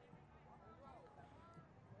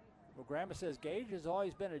 Well, Grandma says Gage has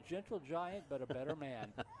always been a gentle giant, but a better man.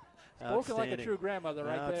 Spoken like a true grandmother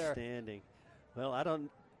right there. Outstanding. Well, I don't,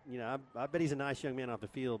 I bet he's a nice young man off the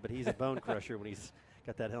field, but he's a bone crusher when he's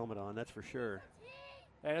got that helmet on, that's for sure.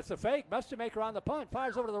 And it's a fake. Maker on the punt.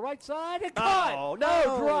 Fires over to the right side and caught. Oh,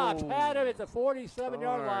 no. Dropped. Had him at the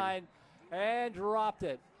 47-yard line and dropped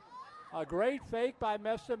it. A great fake by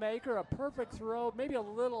Maker. A perfect throw, maybe a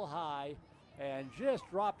little high, and just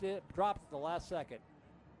dropped it at the last second.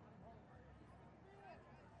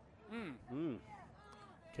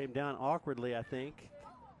 Came down awkwardly, I think.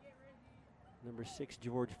 Number 6,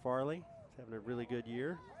 George Farley. He's having a really good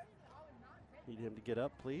year. Need him to get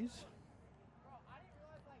up, please.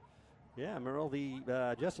 Yeah, Merle,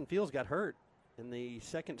 the Justin Fields got hurt, and the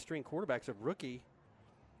 2nd-string quarterback's a rookie.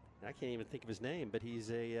 I can't even think of his name, but he's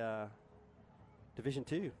a Division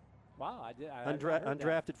II. Wow,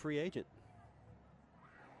 undrafted free agent.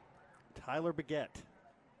 Tyler Baguette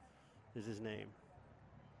is his name.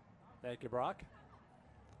 Thank you, Brock.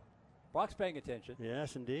 Brock's paying attention.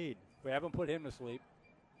 Yes, indeed. We haven't put him to sleep.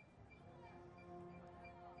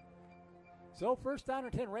 So 1st down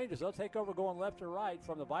and 10 Rangers. They'll take over going left or right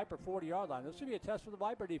from the Viper 40-yard line. This should be a test for the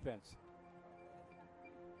Viper defense.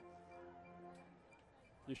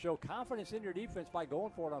 You show confidence in your defense by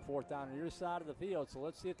going for it on 4th down on your side of the field. So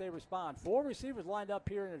let's see if they respond. 4 receivers lined up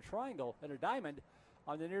here in a triangle, in a diamond,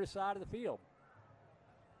 on the near side of the field.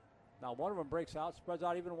 Now one of them breaks out, spreads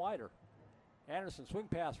out even wider. Anderson swing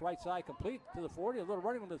pass right side complete to the 40. A little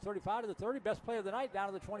running from the 35 to the 30. Best play of the night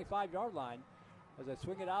down to the 25-yard line as they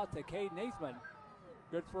swing it out to Cade Nathman.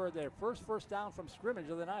 Good for their first down from scrimmage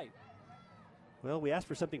of the night. Well, we asked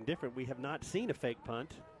for something different. We have not seen a fake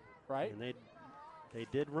punt. Right. And they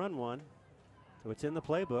did run one. So it's in the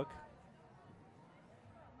playbook.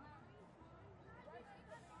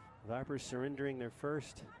 Vipers surrendering their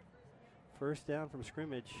first down from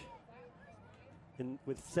scrimmage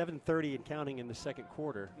with 7:30 and counting in the second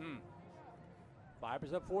quarter.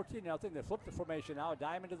 Vipers up 14-0. They flip the formation now. A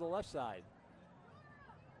diamond to the left side.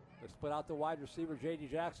 They split out the wide receiver, J.D.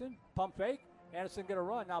 Jackson. Pump fake. Anderson going to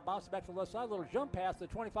run. Now bounce back to the left side. Little jump past the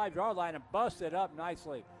 25-yard line and bust it up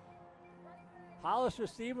nicely. Hollister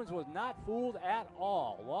Stevens was not fooled at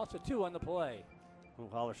all. Loss of 2 on the play. Oh,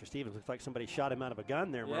 Hollister Stevens looks like somebody shot him out of a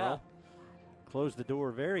gun there, Yeah. Merle. Closed the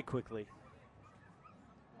door very quickly.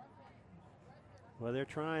 Well, they're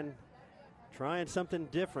trying something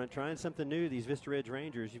different, trying something new, these Vista Ridge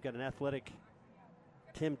Rangers. You've got an athletic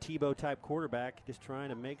Tim Tebow type quarterback just trying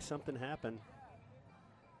to make something happen.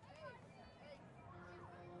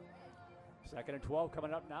 2nd and 12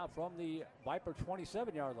 coming up now from the Viper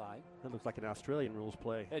 27-yard line. That looks like an Australian rules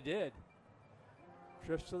play. It did.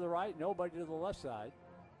 Trips to the right, nobody to the left side.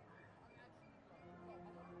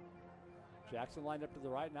 Jackson lined up to the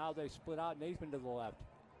right. Now they split out. Naismith to the left.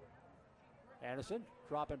 Anderson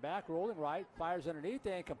dropping back, rolling right, fires underneath,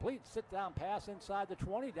 and complete sit-down pass inside the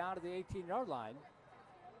 20 down to the 18-yard line.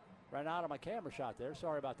 Ran out of my camera shot there.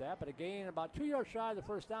 Sorry about that. But a gain about 2 yards shy of the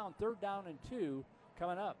first down. 3rd down and 2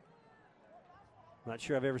 coming up. Not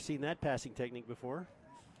sure I've ever seen that passing technique before.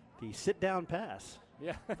 The sit-down pass.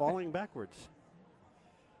 Yeah. Falling backwards.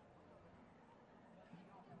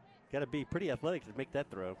 Got to be pretty athletic to make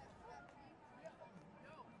that throw.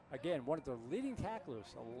 Again, one of the leading tacklers,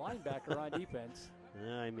 a linebacker on defense.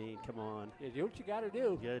 I mean, come on. You do what you got to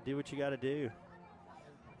do. You got to do what you got to do.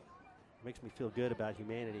 Makes me feel good about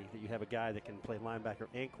humanity that you have a guy that can play linebacker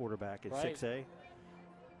and quarterback at Right. 6A.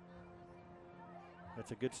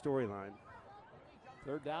 That's a good storyline.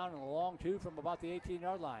 3rd down and a long 2 from about the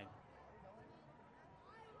 18-yard line.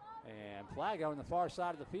 And flag on the far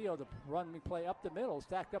side of the field. The run play up the middle,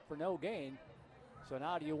 stacked up for no gain. So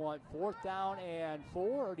now do you want 4th down and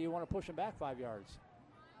 4, or do you want to push them back 5 yards?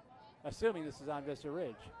 Assuming this is on Vista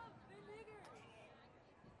Ridge.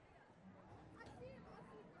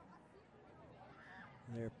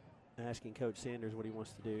 They're asking Coach Sanders what he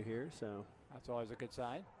wants to do here, so. That's always a good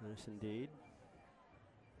sign. Yes, indeed.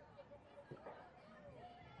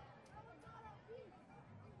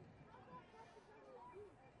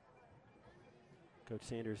 Coach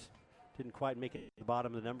Sanders didn't quite make it to the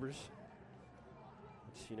bottom of the numbers.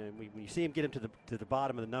 It's, you know, when you see him get him to the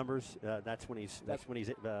bottom of the numbers, that's when he's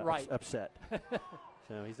right. upset.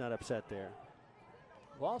 So he's not upset there.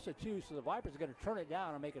 Loss of 2, so the Vipers are going to turn it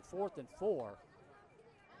down and make it 4th and 4.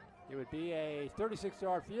 It would be a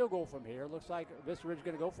 36-yard field goal from here. Looks like Vista Ridge is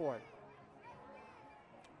going to go for it.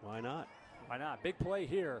 Why not? Why not? Big play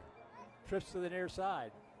here. Trips to the near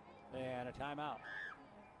side. And a timeout.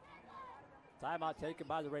 Timeout taken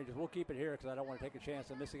by the Rangers. We'll keep it here because I don't want to take a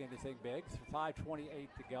chance of missing anything big. 5:28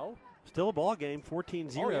 to go. Still a ball game,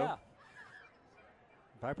 14-0. Oh, yeah.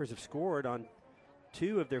 Vipers have scored on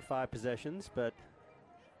 2 of their 5 possessions, but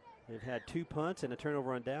they've had 2 punts and a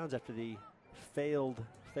turnover on downs after the failed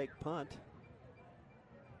fake punt.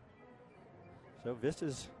 So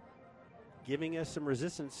Vista's giving us some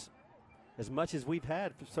resistance as much as we've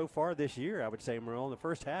had so far this year, I would say, Merle. The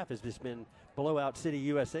first half has just been blowout city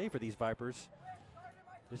USA for these Vipers.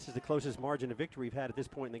 This is the closest margin of victory we've had at this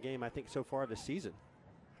point in the game, I think, so far this season.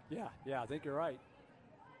 Yeah, I think you're right.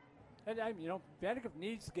 And, you know, Vandegrift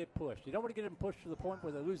needs to get pushed. You don't want to get them pushed to the point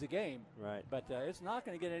where they lose the game. Right. But it's not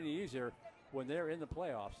going to get any easier when they're in the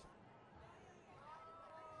playoffs.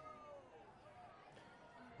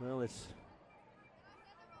 Well, it's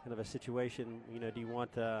kind of a situation, you know, do you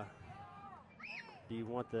want the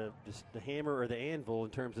hammer or the anvil in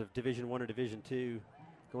terms of Division I or Division II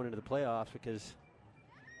going into the playoffs, because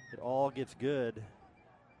it all gets good.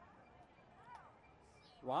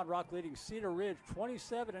 Round Rock leading Cedar Ridge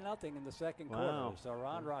 27-0 in the second quarter. So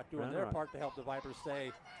Round Rock doing their part to help the Vipers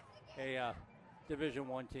stay a Division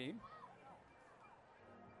I team.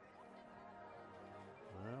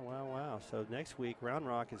 Wow. So next week, Round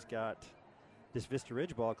Rock has got this Vista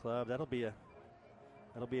Ridge Ball Club. That'll be a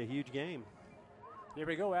huge game. Here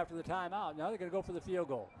we go after the timeout. Now they're going to go for the field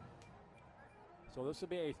goal. So this will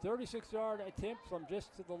be a 36-yard attempt from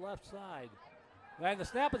just to the left side. And the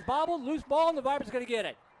snap is bobbled, loose ball, and the Vipers are going to get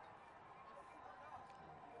it.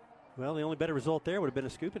 Well, the only better result there would have been a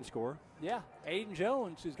scoop and score. Yeah, Aiden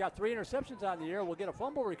Jones, who's got 3 interceptions on the year, will get a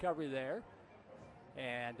fumble recovery there.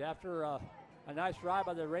 And after a nice drive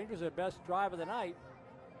by the Rangers, their best drive of the night,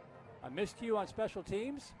 a miscue on special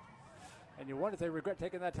teams, and you wonder if they regret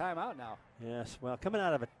taking that timeout now. Yes, well, coming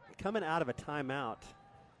out of a timeout,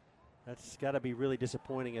 that's got to be really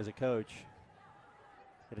disappointing as a coach.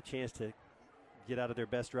 had a chance to get out of their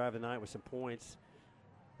best drive of the night with some points.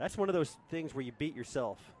 That's one of those things where you beat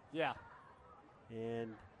yourself. Yeah.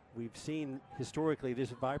 And we've seen historically this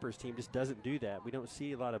Vipers team just doesn't do that. We don't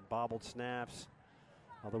see a lot of bobbled snaps,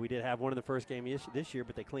 although we did have one in the first game this year,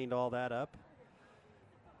 but they cleaned all that up.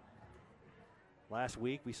 Last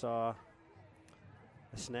week we saw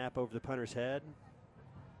a snap over the punter's head.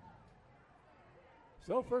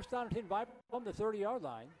 So first down and 10 Vipers from the 30-yard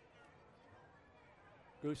line.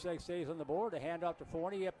 Goose Egg stays on the board. A handoff to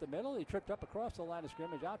Forney up the middle. He tripped up across the line of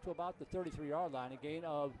scrimmage out to about the 33-yard line. A gain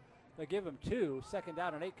of, they give him 2. Second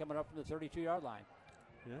down and 8 coming up from the 32-yard line.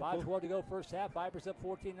 Yeah, 5:12 to go first half. Vipers up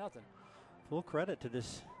 14-0. Full credit to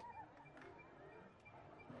this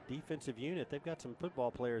defensive unit. They've got some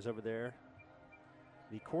football players over there.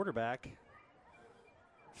 The quarterback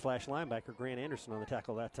 / linebacker, Grant Anderson, on the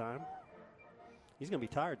tackle that time. He's going to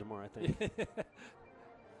be tired tomorrow, I think.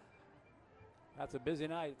 That's a busy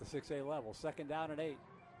night at the 6A level. Second down and 8.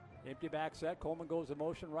 Empty back set. Coleman goes in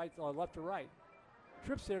motion left to right.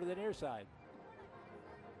 Trips there to the near side.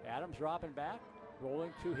 Adams dropping back,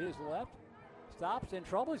 rolling to his left. Stops in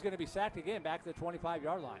trouble. He's going to be sacked again back to the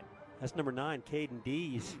 25-yard line. That's number 9, Caden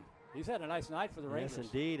Dees. He's had a nice night for the Rangers. Yes,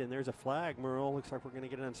 indeed. And there's a flag, Merle. Looks like we're going to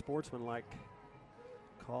get an unsportsmanlike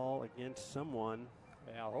call against someone.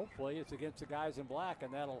 Yeah, hopefully it's against the guys in black,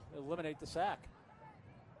 and that'll eliminate the sack.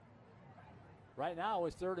 Right now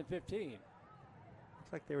it's 3rd and 15. Looks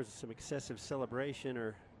like there was some excessive celebration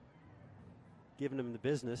or giving them the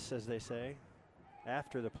business, as they say,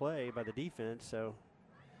 after the play by the defense. So,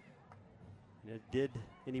 did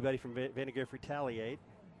anybody from Vandegrift retaliate?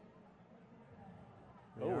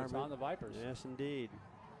 It's on the Vipers. Yes, indeed.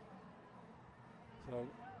 So,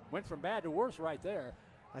 went from bad to worse right there.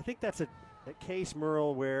 I think that's a case,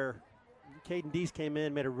 Merle, where Caden Dees came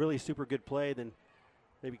in, made a really super good play, then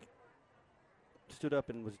maybe stood up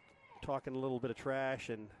and was talking a little bit of trash,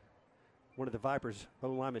 and one of the Vipers'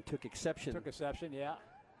 linemen took exception. Yeah.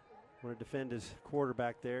 Want to defend his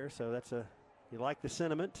quarterback there, so you like the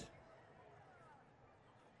sentiment.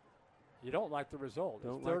 You don't like the result.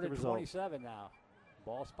 It's 3rd and 27 now.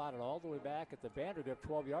 Ball spotted all the way back at the Vandegrift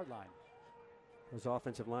 12-yard line. Those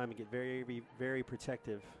offensive linemen get very, very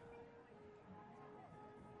protective.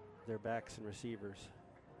 Their backs and receivers.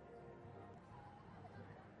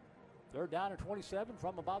 3rd down and 27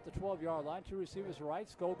 from about the 12-yard line. 2 receivers right,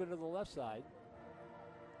 Scogan to the left side.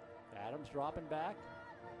 Adams dropping back.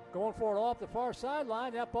 Going for it off the far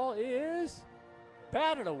sideline. That ball is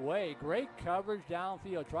batted away. Great coverage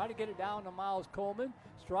downfield. Try to get it down to Miles Coleman.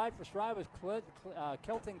 Stride for stride with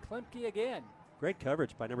Kelton Klimke again. Great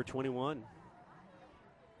coverage by number 21,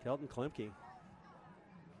 Kelton Klimke.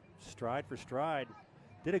 Stride for stride.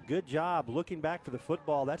 Did a good job looking back for the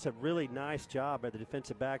football. That's a really nice job by the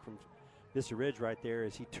defensive back from Vista Ridge right there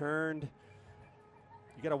as he turned.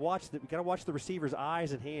 You got to watch the receiver's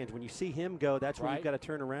eyes and hands. When you see him go, that's when you've got to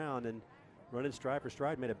turn around and run in stride for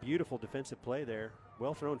stride. Made a beautiful defensive play there.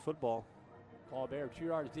 Well thrown football. Paul Bear 2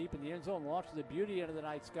 yards deep in the end zone, launches the beauty into the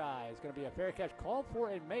night sky. It's going to be a fair catch called for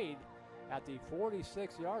and made at the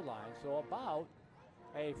 46-yard line. So about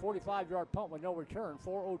a 45-yard punt with no return.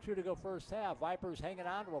 4:02 to go first half. Vipers hanging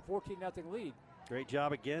on to a 14-0 lead. Great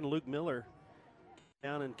job again, Luke Miller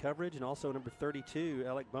down in coverage, and also number 32,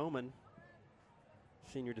 Alec Bowman,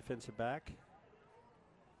 senior defensive back,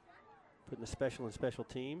 putting the special in special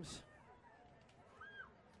teams.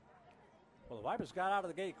 Well, the Vipers got out of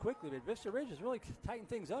the gate quickly, but Vista Ridge has really tightened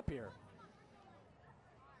things up here.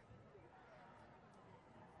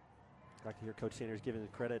 I'd like to hear Coach Sanders giving the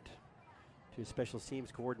credit to his special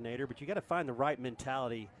teams coordinator, but you got to find the right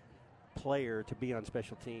mentality player to be on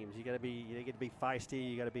special teams. You got to be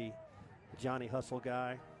feisty. You got to be a Johnny Hustle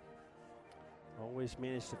guy. Always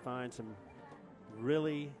manage to find some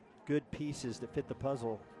really good pieces that fit the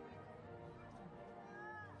puzzle.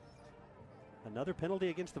 Another penalty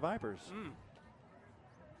against the Vipers.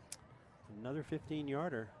 Another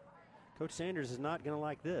 15-yarder. Coach Sanders is not going to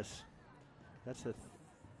like this. That's the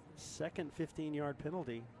second 15-yard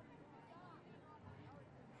penalty.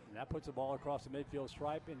 And that puts the ball across the midfield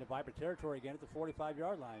stripe into Viper territory again at the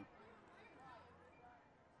 45-yard line.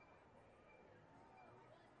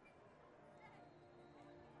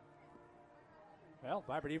 Well,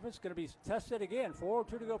 Viper defense going to be tested again.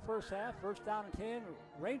 4:02 to go first half. First down and 10.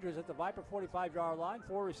 Rangers at the Viper 45-yard line.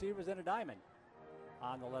 4 receivers and a diamond.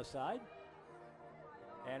 On the left side,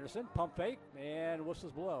 Anderson, pump fake, and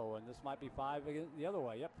whistles blow. And this might be 5 the other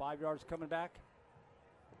way. Yep, 5 yards coming back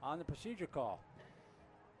on the procedure call.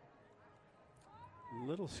 A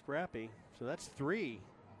little scrappy. So that's 3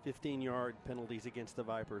 15-yard penalties against the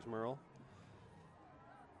Vipers, Merle.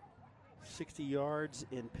 60 yards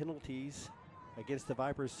in penalties against the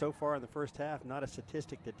Vipers so far in the first half. Not a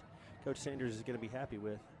statistic that Coach Sanders is going to be happy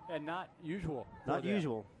with. And not usual. Not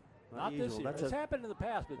usual. Not this year. It's happened in the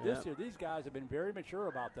past, but this year these guys have been very mature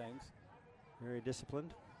about things. Very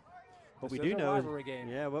disciplined. What This we is do a know is, rivalry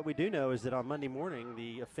game. what we do know is that on Monday morning,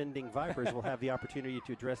 the offending Vipers will have the opportunity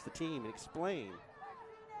to address the team and explain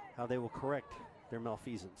how they will correct their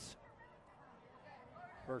malfeasance.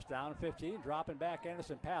 First down and 15, dropping back.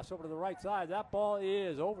 Anderson pass over to the right side. That ball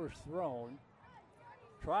is overthrown.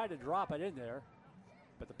 Tried to drop it in there,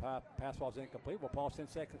 but the pass ball is incomplete. We'll pause 10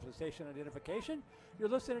 seconds for station identification. You're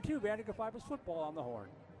listening to Vandegrift Vipers football on the horn.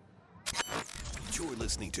 You're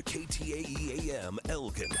listening to KTAE AM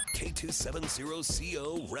Elgin,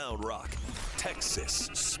 K270CO Round Rock, Texas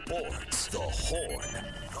Sports, The Horn.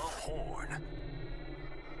 The Horn.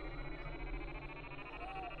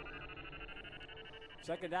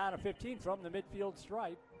 Second down and 15 from the midfield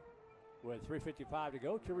stripe with 3:55 to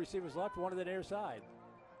go. Two receivers left, one to the near side.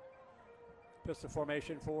 Pistol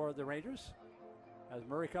formation for the Rangers as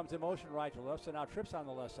Murray comes in motion right to left, so now trips on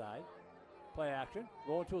the left side. Play action.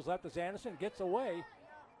 Rolling to his left is Anderson. Gets away.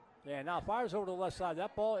 And now fires over to the left side.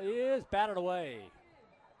 That ball is batted away.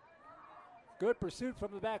 Good pursuit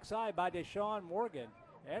from the backside by Deshaun Morgan.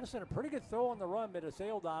 Anderson, a pretty good throw on the run, but it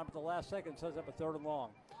sailed on at the last second, sets up a 3rd and long.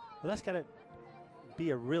 Well, that's got to be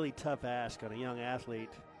a really tough ask on a young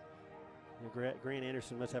athlete. Grant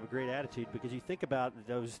Anderson must have a great attitude, because you think about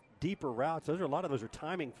those deeper routes. A lot of those are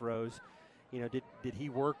timing throws. Did he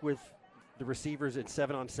work with the receivers at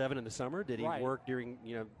 7-on-7 in the summer? Did he work during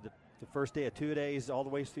the first day of 2-a-days all the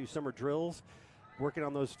way through summer drills, working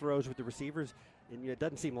on those throws with the receivers? And it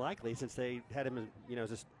doesn't seem likely, since they had him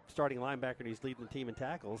as a starting linebacker and he's leading the team in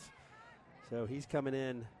tackles. So he's coming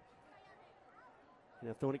in,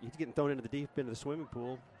 he's getting thrown into the deep end of the swimming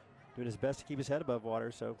pool, doing his best to keep his head above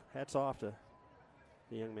water. So hats off to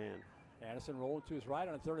the young man. Anderson rolled to his right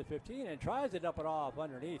on a 3rd and 15 and tries to dump it off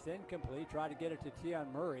underneath. Incomplete. Tried to get it to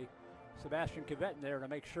Tion Murray. Sebastian Cavett in there to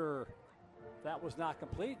make sure that was not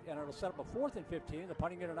complete, and it'll set up a 4th and 15. The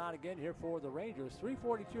punting it or not again here for the Rangers.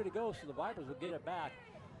 3:42 to go, so the Vipers will get it back.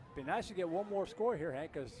 Be nice to get one more score here,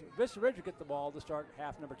 Hank, because Vista Ridge will get the ball to start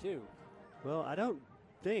half number 2. Well, I don't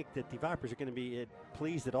think that the Vipers are going to be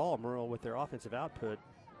pleased at all, Merle, with their offensive output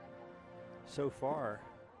so far.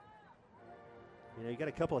 You got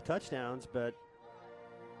a couple of touchdowns, but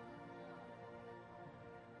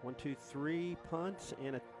 1, 2, 3 punts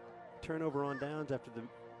and a turnover on downs after the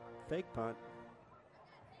fake punt.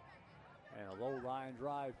 And a low line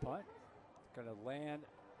drive punt. Going to land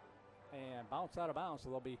and bounce out of bounds. So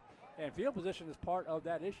they'll be, and field position is part of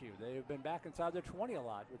that issue. They've been back inside their 20 a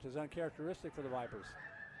lot, which is uncharacteristic for the Vipers.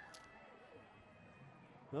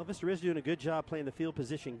 Well, Vista is doing a good job playing the field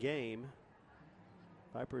position game.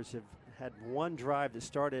 Vipers have had one drive that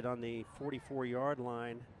started on the 44-yard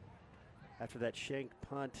line after that shank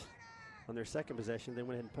punt on their second possession. They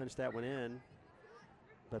went ahead and punched that one in.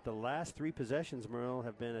 But the last 3 possessions, Merle,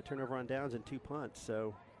 have been a turnover on downs and 2 punts.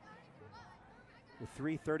 So with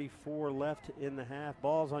 3:34 left in the half,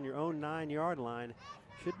 balls on your own 9-yard line.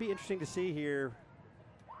 Should be interesting to see here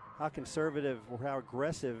how conservative or how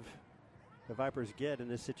aggressive the Vipers get in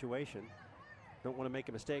this situation. Don't want to make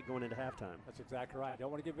a mistake going into halftime. That's exactly right. Don't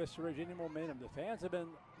want to give Vista Ridge any momentum. The fans have been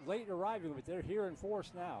late arriving, but they're here in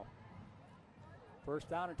force now. First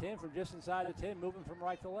down and 10 from just inside the 10, moving from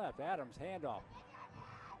right to left. Adams, handoff.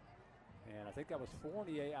 And I think that was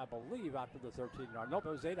Fournier, I believe, after the 13-yard. Nope, it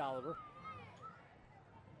was 8 Oliver.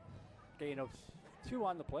 Gain of 2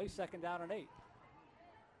 on the play, second down and 8.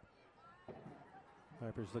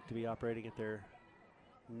 Vipers look to be operating at their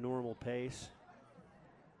normal pace.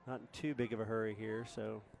 Not in too big of a hurry here,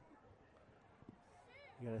 so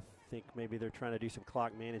you got to think maybe they're trying to do some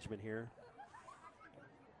clock management here.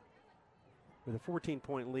 With a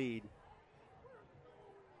 14-point lead,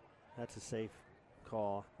 that's a safe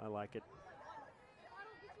call. I like it.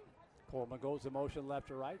 Coleman goes in motion left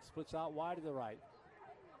to right, splits out wide to the right.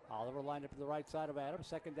 Oliver lined up to the right side of Adams,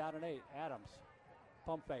 second down and 8. Adams,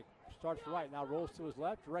 pump fake, starts right, now rolls to his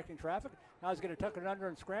left, directing traffic. Now he's going to tuck it under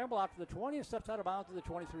and scramble out to the 20 and steps out of bounds to the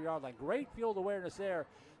 23-yard line. Great field awareness there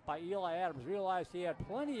by Eli Adams. Realized he had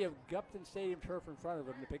plenty of Gupton Stadium turf in front of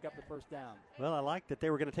him to pick up the first down. Well, I like that they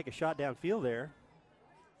were going to take a shot downfield there.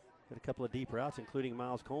 Got a couple of deep routes, including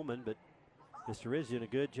Miles Coleman, but Vista Ridge doing a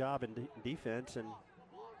good job in defense, and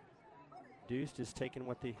Deuce is taking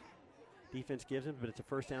what the defense gives him, but it's a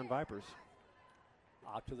first down Vipers.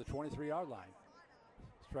 Out to the 23-yard line.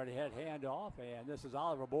 Straight ahead handoff, and this is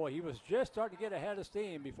Oliver. Boy, he was just starting to get ahead of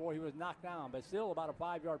steam before he was knocked down, but still about a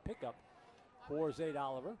 5-yard pickup for Zayd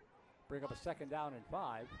Oliver. Bring up a second down and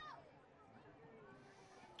 5.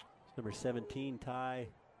 Number 17, Ty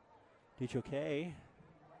Duchoquet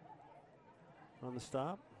on the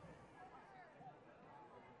stop.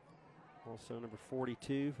 Also number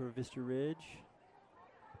 42 for Vista Ridge.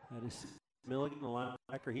 That is Milligan, the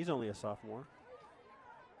linebacker. He's only a sophomore.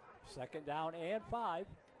 2nd down and 5.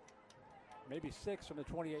 Maybe 6 from the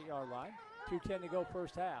 28-yard line. 2:10 to go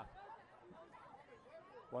first half.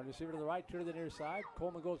 One receiver to the right, 2 to the near side.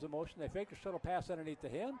 Coleman goes in motion. They fake a shuttle pass underneath to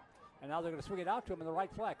him. And now they're going to swing it out to him in the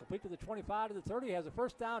right flat. Complete to the 25 to the 30. Has a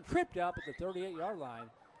first down, tripped up at the 38-yard line.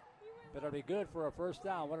 But it'll be good for a first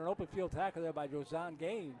down. What an open field tackle there by Josian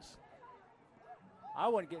Gaines. I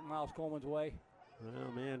wouldn't get in Miles Coleman's way.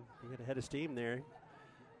 Oh, man, he had a head of steam there.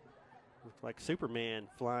 Looked like Superman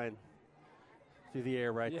flying through the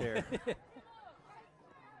air right there.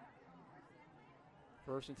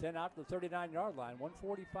 1st and 10 out to the 39-yard line.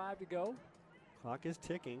 1:45 to go. Clock is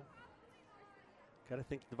ticking. Got to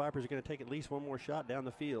think the Vipers are going to take at least one more shot down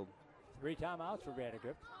the field. 3 timeouts for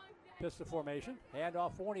Vandegrift. Pistol formation.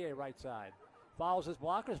 Handoff Fournier right side. Follows his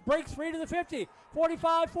blockers. Breaks free to the 50.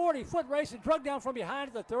 45-40. Foot race and drug down from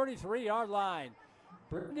behind at the 33-yard line.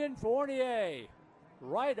 Brendan Fournier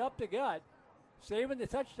right up the gut. Saving the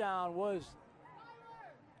touchdown was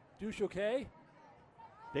Duchoquet.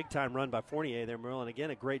 Big time run by Fournier there, Merle. And again,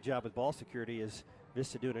 a great job with ball security as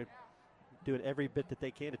Vista doing every bit that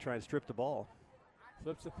they can to try and strip the ball.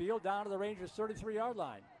 Flips the field down to the Rangers' 33-yard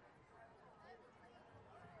line.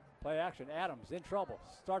 Play action. Adams in trouble.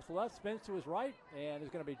 Starts left, spins to his right, and is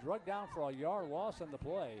going to be drugged down for a yard loss on the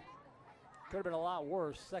play. Could have been a lot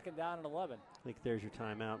worse. 2nd down and 11. I think there's your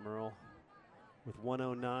timeout, Merle. With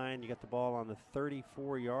 1:09, you got the ball on the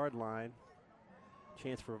 34-yard line.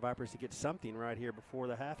 Chance for Vipers to get something right here before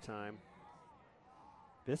the halftime.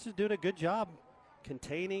 This is doing a good job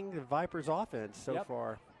containing the Vipers' offense so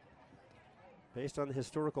far. Based on the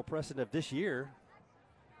historical precedent of this year,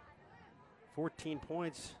 14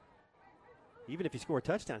 points. Even if you score a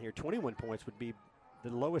touchdown here, 21 points would be the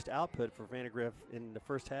lowest output for Vandegrift in the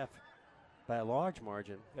first half by a large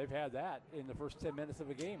margin. They've had that in the first 10 minutes of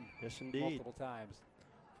a game. Yes, indeed. Multiple times.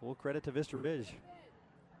 Full credit to Vista Ridge.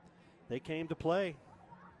 They came to play.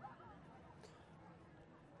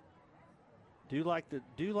 Do like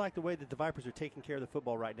the way that the Vipers are taking care of the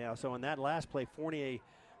football right now. So on that last play, Fournier,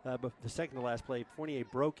 the second to last play, Fournier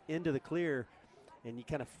broke into the clear, and you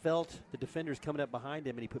kind of felt the defenders coming up behind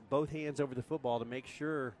him, and he put both hands over the football to make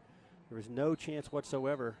sure there was no chance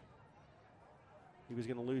whatsoever he was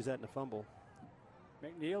going to lose that in a fumble.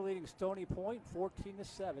 McNeil leading Stony Point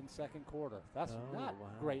 14-7 second quarter. That's not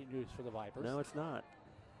great news for the Vipers. No, it's not.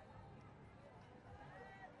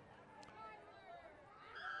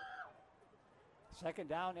 Second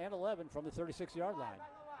down and 11 from the 36-yard line.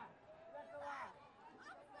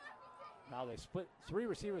 Now they split 3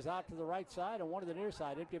 receivers out to the right side and 1 to the near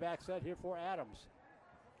side. Empty back set here for Adams.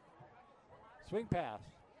 Swing pass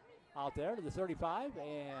out there to the 35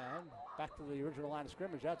 and back to the original line of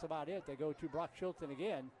scrimmage. That's about it. They go to Brock Chilton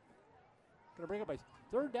again. Going to bring up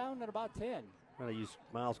a 3rd down at about 10. Going to use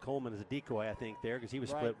Miles Coleman as a decoy, I think, there, because he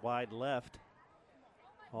was split wide left.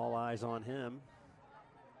 All eyes on him.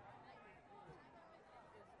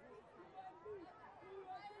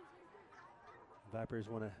 Vipers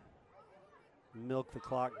want to milk the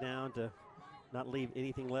clock down to not leave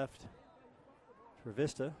anything left for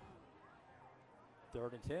Vista.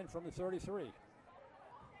 3rd and 10 from the 33.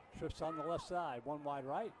 Trips on the left side, 1 wide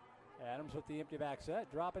right. Adams with the empty back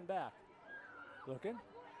set, dropping back. Looking,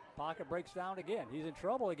 pocket breaks down again. He's in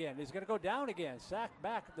trouble again. He's going to go down again. Sacked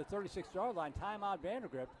back at the 36-yard line. Timeout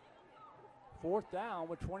Vandegrift. 4th down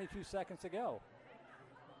with 22 seconds to go.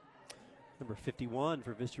 Number 51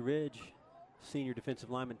 for Vista Ridge, senior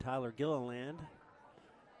defensive lineman Tyler Gilliland.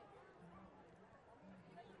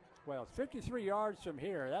 Well, it's 53 yards from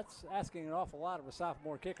here. That's asking an awful lot of a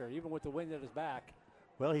sophomore kicker, even with the wind at his back.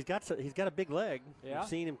 Well, he's got a big leg. Yeah. We've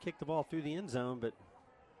seen him kick the ball through the end zone, but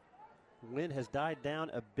the wind has died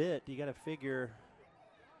down a bit. You got to figure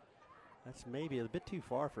that's maybe a bit too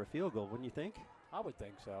far for a field goal, wouldn't you think? I would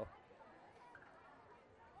think so.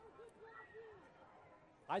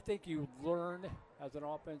 I think you learn as an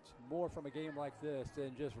offense more from a game like this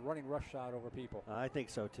than just running roughshod over people. I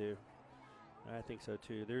think so too.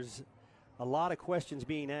 There's a lot of questions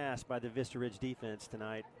being asked by the Vista Ridge defense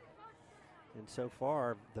tonight. And so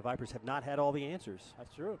far, the Vipers have not had all the answers.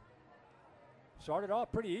 That's true. Started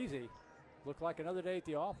off pretty easy. Looked like another day at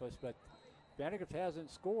the office, but Vandegrift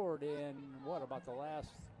hasn't scored in, about the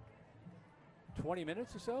last 20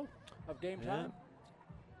 minutes or so of game time?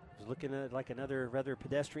 It was looking at like another rather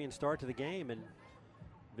pedestrian start to the game, and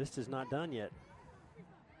Vista's not done yet.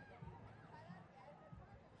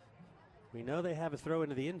 We know they have a throw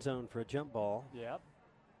into the end zone for a jump ball. Yep.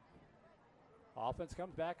 Offense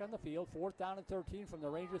comes back on the field. 4th down and 13 from the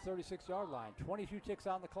Ranger 36-yard line. 22 ticks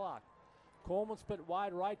on the clock. Coleman split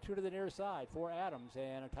wide right, 2 to the near side for Adams,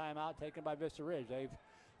 and a timeout taken by Vista Ridge. They've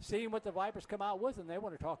seen what the Vipers come out with, and they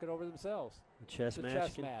want to talk it over themselves. The chess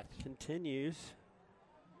match continues.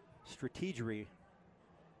 Strategery.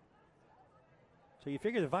 So you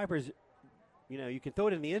figure the Vipers, you can throw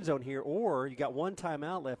it in the end zone here, or you got one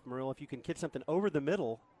timeout left, Merle. If you can get something over the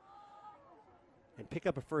middle and pick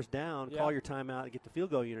up a first down, call your timeout and get the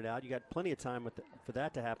field goal unit out. You got plenty of time for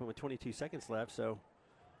that to happen with 22 seconds left. So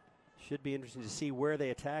should be interesting to see where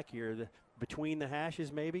they attack here. Between the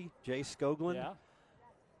hashes, maybe. Jay Skoglund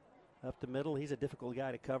up the middle. He's a difficult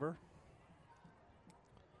guy to cover.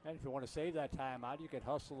 And if you want to save that timeout, you can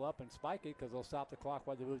hustle up and spike it because they'll stop the clock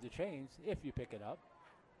while they move the chains if you pick it up.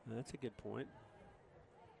 That's a good point.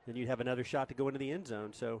 Then you'd have another shot to go into the end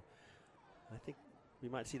zone. So I think we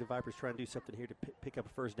might see the Vipers try and do something here to pick up a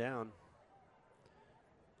first down.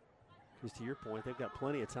 Because to your point, they've got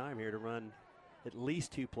plenty of time here to run at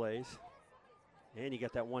least 2 plays. And you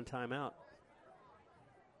got that one timeout.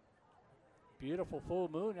 Beautiful full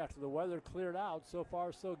moon after the weather cleared out. So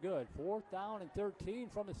far, so good. 4th down and 13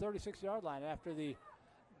 from the 36-yard line after the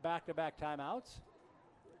back-to-back timeouts.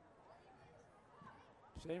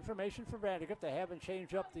 Same information for Vandegrift. They haven't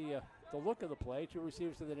changed up the look of the play. 2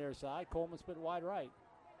 receivers to the near side. Coleman split wide right.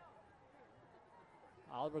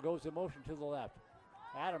 Oliver goes in motion to the left.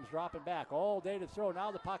 Adams dropping back all day to throw.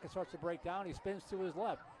 Now the pocket starts to break down. He spins to his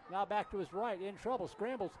left. Now back to his right. In trouble.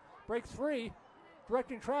 Scrambles. Breaks free.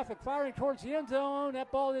 Directing traffic. Firing towards the end zone.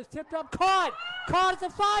 That ball is tipped up. Caught! Caught at the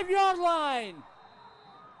 5-yard line!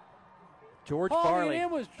 George Farley. Hauling it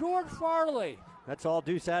in was George Farley. That's all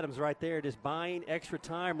Deuce Adams right there. Just buying extra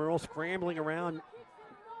time. Earl scrambling around.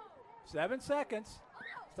 7 seconds.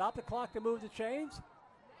 Stop the clock to move the chains.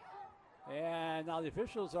 And now the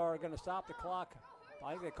officials are going to stop the clock.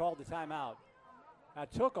 I think they called the timeout.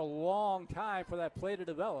 It took a long time for that play to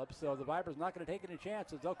develop, so the Vipers not going to take any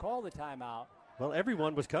chances. They'll call the timeout. Well,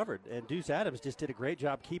 everyone was covered, and Deuce Adams just did a great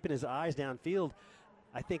job keeping his eyes downfield.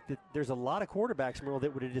 I think that there's a lot of quarterbacks, Merle,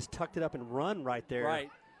 that would have just tucked it up and run right there. Right.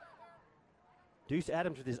 Deuce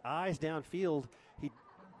Adams with his eyes downfield. He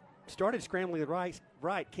started scrambling the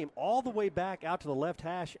right, came all the way back out to the left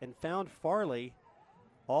hash and found Farley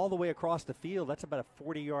all the way across the field. That's about a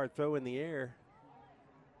 40-yard throw in the air.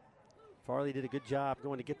 Farley did a good job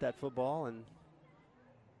going to get that football, and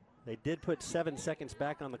they did put 7 seconds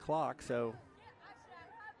back on the clock, so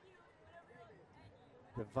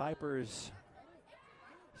the Vipers.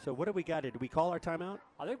 So what do we got? Did we call our timeout?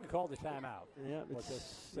 I think we called the timeout. Yeah,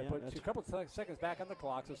 they put a couple of seconds back on the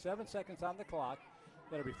clock, so 7 seconds on the clock.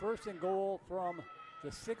 That'll be 1st and goal from the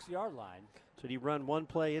 6-yard line. So do you run one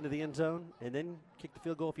play into the end zone and then kick the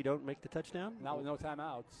field goal if you don't make the touchdown? Not with no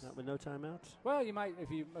timeouts. Not with no timeouts? Well, you might,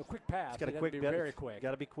 if you, a quick pass. It's got to be very quick.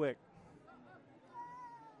 Got to be quick.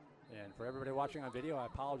 And for everybody watching on video, I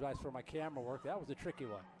apologize for my camera work. That was a tricky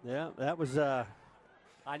one. Yeah, that was.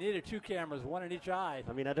 I needed 2 cameras, one in each eye.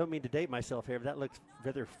 I mean, I don't mean to date myself here, but that looks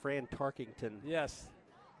rather Fran Tarkington. Yes.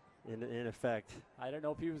 In effect. I don't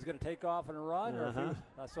know if he was going to take off and run, or if he was,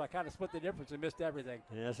 so I kind of split the difference and missed everything.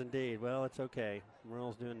 Yes, indeed. Well, it's okay.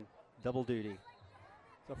 Merle's doing double duty.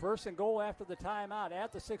 So 1st and goal after the timeout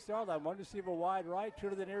at the 6-yard line. 1 receiver wide right,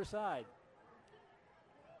 2 to the near side.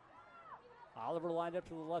 Oliver lined up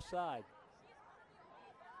to the left side.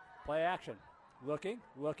 Play action. Looking.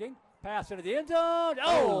 Pass into the end zone.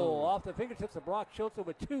 Oh, off the fingertips of Brock Chilton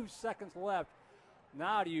with 2 seconds left.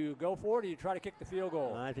 Now, do you go for it or do you try to kick the field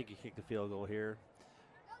goal? I think you kick the field goal here.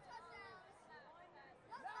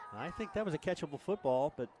 I think that was a catchable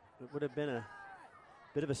football, but it would have been a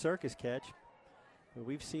bit of a circus catch. But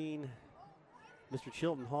we've seen Mr.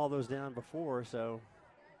 Chilton haul those down before, so.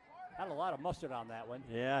 Had a lot of mustard on that one.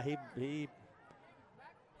 Yeah, he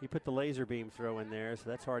put the laser beam throw in there, so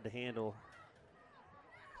that's hard to handle.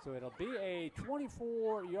 So it'll be a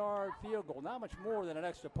 24-yard field goal, not much more than an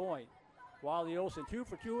extra point. Wiley Olsen 2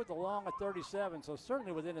 for 2 with the long at 37, so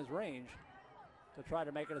certainly within his range to try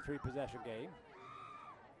to make it a 3-possession game.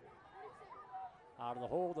 Out of the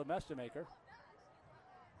hole, the Mestamaker.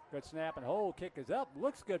 Good snap and hold. Kick is up.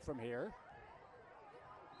 Looks good from here.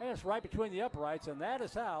 And it's right between the uprights, and that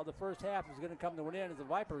is how the first half is going to come to an end as the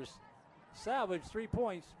Vipers salvage 3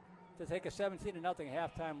 points to take a 17-0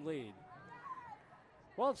 halftime lead.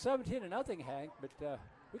 Well, it's 17-0, Hank, but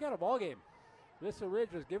we got a ball game. Vista Ridge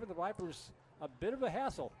has given the Vipers a bit of a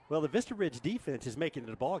hassle. Well, the Vista Ridge defense is making it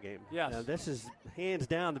a ball game. Yes. This is hands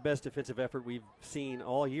down the best defensive effort we've seen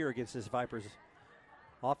all year against this Vipers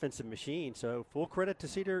offensive machine. So full credit to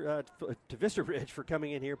to Vista Ridge for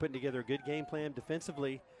coming in here, putting together a good game plan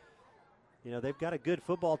defensively. You know, they've got a good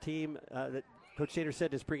football team. That Coach Sanders said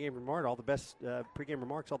in his pregame remarks, all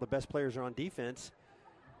the best players are on defense,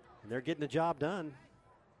 and they're getting the job done.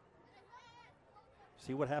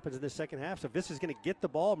 See what happens in the second half. So Vista's going to get the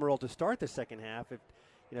ball, Merle, to start the second half. If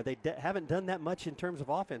you know, they haven't done that much in terms of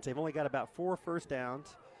offense. They've only got about 4 first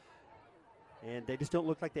downs, and they just don't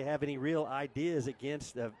look like they have any real ideas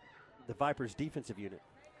against the Vipers' defensive unit.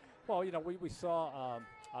 Well, you know, we saw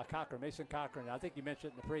Mason Cochran. I think you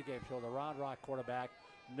mentioned it in the pregame show, the Round Rock quarterback,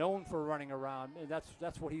 known for running around, and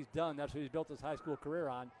that's what he's done. That's what he's built his high school career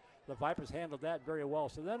on. The Vipers handled that very well,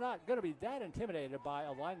 so they're not going to be that intimidated by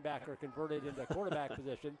a linebacker converted into quarterback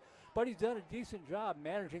position, but he's done a decent job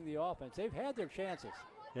managing the offense. They've had their chances.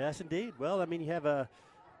 Yes, indeed. Well, I mean, you have a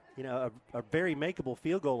very makeable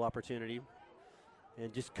field goal opportunity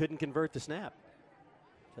and just couldn't convert the snap.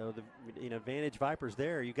 So the Vantage Vipers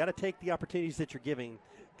there. You got to take the opportunities that you're giving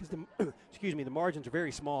because the margins are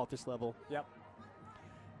very small at this level. Yep.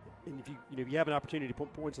 And if you have an opportunity to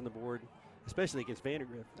put points on the board, especially against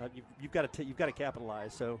Vandegrift, you've got to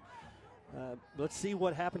capitalize. So let's see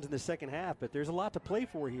what happens in the second half. But there's a lot to play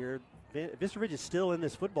for here. Vista Ridge is still in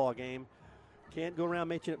this football game. Can't go around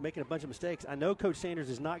making a bunch of mistakes. I know Coach Sanders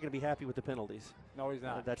is not going to be happy with the penalties. No, he's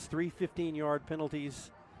not. That's 3 15-yard penalties.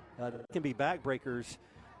 That can be backbreakers.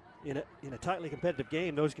 In a tightly competitive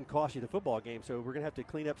game, those can cost you the football game. So we're going to have to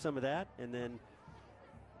clean up some of that and then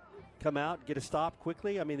come out, get a stop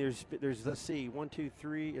quickly. I mean, there's let's see, 1, 2,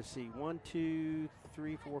 3. Let's see, 1, 2,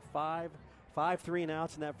 3, 4, 5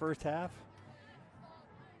 3-and-outs in that first half.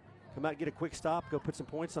 Come out, get a quick stop, go put some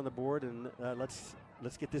points on the board, and let's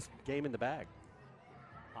get this game in the bag.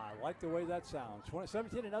 I like the way that sounds.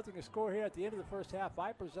 17-0 a score here at the end of the first half.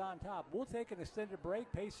 Vipers on top. We'll take an extended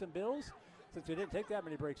break, pay some bills, since we didn't take that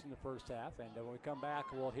many breaks in the first half. And when we come back,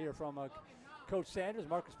 we'll hear from Coach Sanders.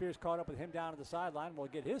 Marcus Spears caught up with him down at the sideline. We'll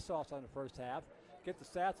get his thoughts on the first half, get the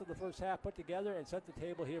stats of the first half put together, and set the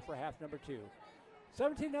table here for half number 2.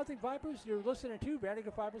 17-0 Vipers. You're listening to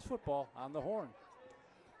Vandegrift Vipers football on the Horn.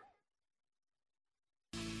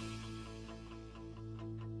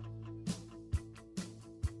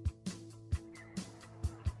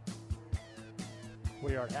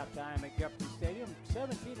 We are at halftime at Guthrie Stadium.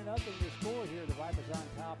 17-0 the score here. The Vipers on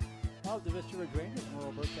top of the Vista Ridge Rangers.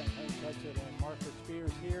 Merle Burkhead, Hank Hudson, and Marcus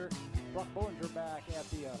Spears here. Brock Bollinger back at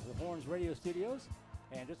the Horns radio studios.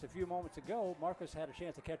 And just a few moments ago, Marcus had a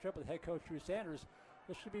chance to catch up with head coach Drew Sanders.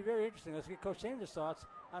 This should be very interesting. Let's get Coach Sanders' thoughts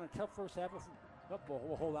on a tough first half.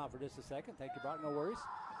 We'll hold on for just a second. Thank you, Brock. No worries.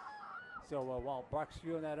 So while Brock's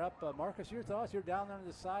queuing that up, Marcus, your thoughts? You're down there on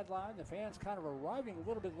the sideline. The fans kind of arriving a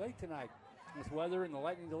little bit late tonight with weather and the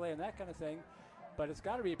lightning delay and that kind of thing. But it's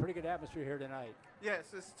got to be a pretty good atmosphere here tonight.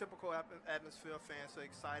 Yes, it's typical atmosphere. Fans are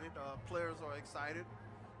excited. Players are excited.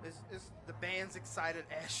 It's the band's excited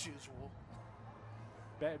as usual.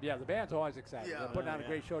 Yeah, the band's always excited. Yeah. They're putting on a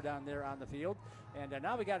great show down there on the field. And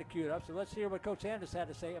now we got it queued up. So let's hear what Coach Sanders had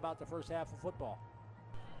to say about the first half of football.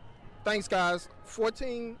 Thanks, guys.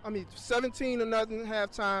 17-0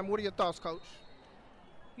 halftime. What are your thoughts, Coach?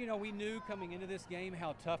 You know, we knew coming into this game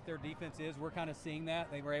how tough their defense is. We're kind of seeing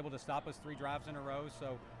that. They were able to stop us 3 drives in a row,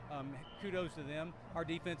 so kudos to them. Our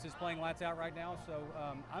defense is playing lights out right now, so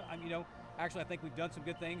actually I think we've done some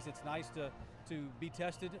good things. It's nice to be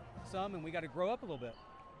tested some, and we got to grow up a little bit.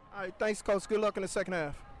 All right, thanks, Coach. Good luck in the second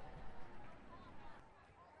half.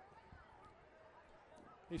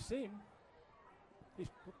 He's turning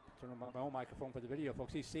on my own microphone for the video,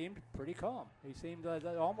 folks. He seemed pretty calm. He seemed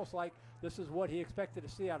almost like this is what he expected to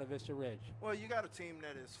see out of Vista Ridge. Well, you got a team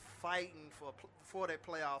that is fighting for their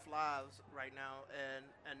playoff lives right now,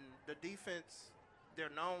 and the defense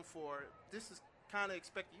they're known for. This is kind of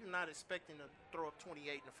expected. You're not expecting to throw up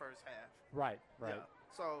 28 in the first half. Right. Yeah.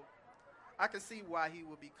 So I can see why he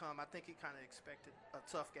would become. I think he kind of expected a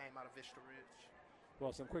tough game out of Vista Ridge.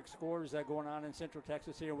 Well, some quick scores going on in Central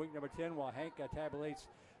Texas here in week number 10 while Hank tabulates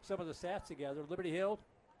some of the stats together. Liberty Hill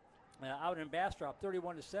out in Bastrop,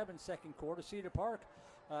 31-7 second quarter. Cedar Park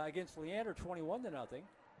against Leander, 21-0.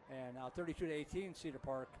 And now 32-18 Cedar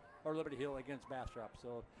Park, or Liberty Hill against Bastrop.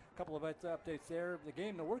 So a couple of updates there. The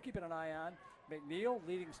game that we're keeping an eye on, McNeil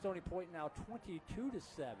leading Stony Point now 22-7.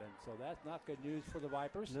 So that's not good news for the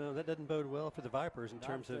Vipers. No, that doesn't bode well for the Vipers in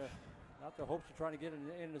terms of... Not the hopes of trying to get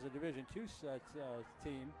in as a Division II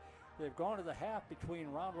team. They've gone to the half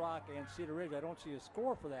between Round Rock and Cedar Ridge. I don't see a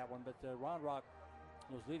score for that one, but Round Rock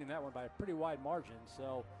was leading that one by a pretty wide margin.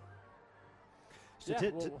 So,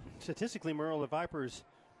 statistically, Merle, the Vipers,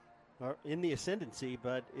 are in the ascendancy,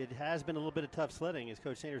 but it has been a little bit of tough sledding. As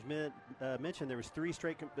Coach Sanders mentioned, there was 3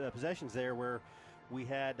 straight possessions there where we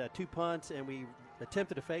had 2 punts and we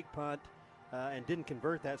attempted a fake punt and didn't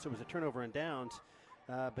convert that, so it was a turnover and downs.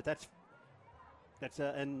 But that's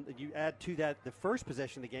and you add to that the first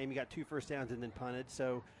possession of the game, you got 2 first downs and then punted.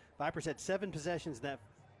 So Vipers had 7 possessions in that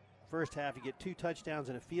first half. You get 2 touchdowns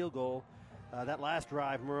and a field goal. That last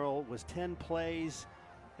drive, Merle, was 10 plays,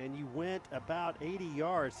 and you went about 80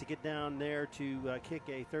 yards to get down there to kick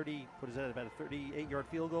a 38-yard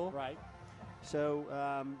field goal. Right.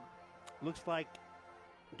 So looks like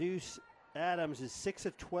Deuce Adams is 6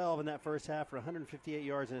 of 12 in that first half for 158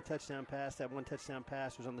 yards and a touchdown pass. That 1 touchdown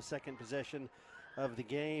pass was on the second possession of the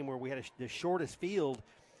game where we had the shortest field.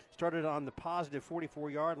 Started on the positive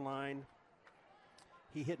 44-yard line.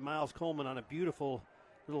 He hit Miles Coleman on a beautiful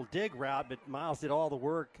little dig route, but Miles did all the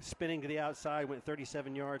work, spinning to the outside, went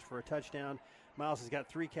 37 yards for a touchdown. Miles has got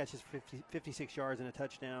 3 catches for 56 yards and a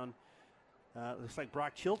touchdown. Looks like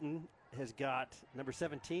Brock Chilton has got, number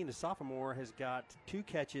 17, the sophomore, has got 2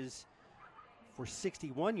 catches for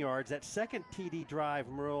 61 yards. That second TD drive,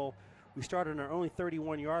 Merle, we started on our only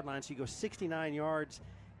 31-yard line, so you go 69 yards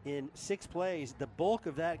in 6 plays. The bulk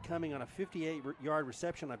of that coming on a 58-yard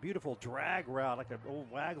reception, a beautiful drag route, like an old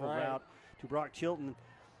waggle route to Brock Chilton.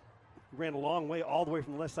 He ran a long way, all the way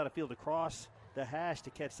from the left side of the field across the hash to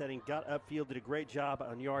catch that and got upfield, did a great job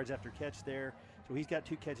on yards after catch there. So he's got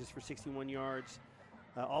 2 catches for 61 yards.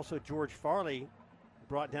 Also, George Farley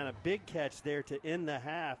brought down a big catch there to end the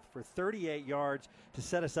half for 38 yards to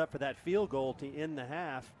set us up for that field goal to end the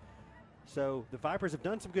half. So the Vipers have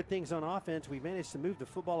done some good things on offense. We managed to move the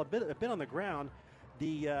football a bit on the ground.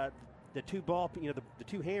 The 2 the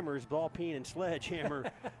 2 hammers, ball peen and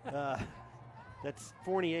sledgehammer. That's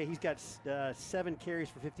Fournier. He's got 7 carries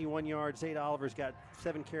for 51 yards. Zayde Oliver's got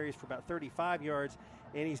 7 carries for about 35 yards,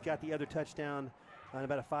 and he's got the other touchdown on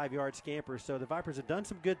about a 5-yard scamper. So the Vipers have done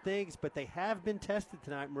some good things, but they have been tested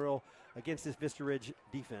tonight, Merle, against this Vista Ridge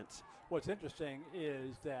defense. What's interesting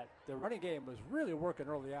is that the running game was really working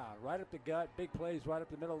early on, right up the gut, big plays right up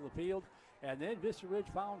the middle of the field, and then Vista Ridge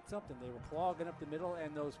found something. They were clogging up the middle,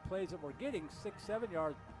 and those plays that were getting 6-7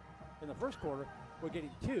 yards in the first quarter were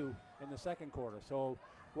getting 2 in the second quarter. So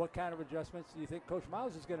what kind of adjustments do you think Coach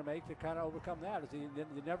Miles is going to make to kind of overcome that as the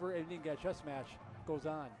never-ending chess match goes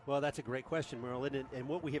on? Well, that's a great question, Merle. And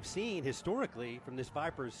what we have seen historically from this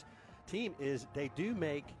Vipers team is they do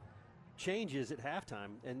make changes at halftime.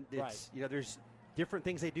 And it's, there's different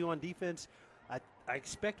things they do on defense. I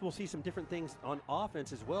expect we'll see some different things on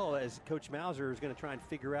offense as well, as Coach Mauser is going to try and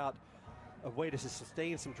figure out a way to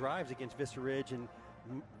sustain some drives against Vista Ridge and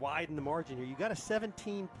widen the margin here. You got a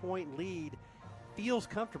 17-point lead. Feels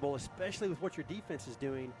comfortable, especially with what your defense is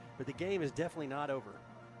doing, but the game is definitely not over.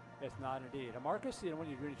 It's not indeed. And Marcus, when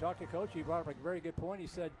you talk to Coach, he brought up a very good point. He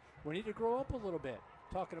said, we need to grow up a little bit.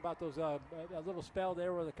 Talking about those a little spell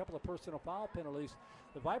there with a couple of personal foul penalties.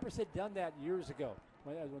 The Vipers had done that years ago.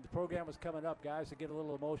 When the program was coming up, guys would get a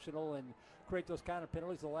little emotional and create those kind of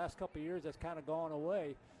penalties. The last couple of years, that's kind of gone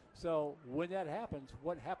away. So when that happens,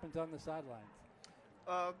 what happens on the sidelines?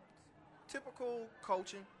 Typical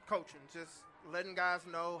coaching, just letting guys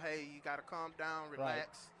know, hey, you got to calm down,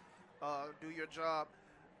 relax, do your job.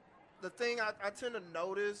 The thing I tend to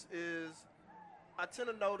notice is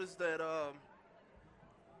that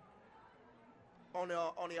on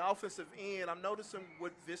the offensive end, I'm noticing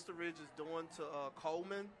what Vista Ridge is doing to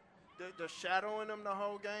Coleman. They're shadowing him the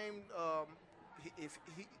whole game.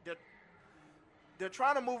 They're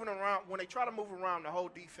trying to move him around. When they try to move around, the whole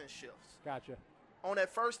defense shifts. Gotcha. On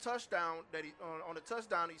that first touchdown on the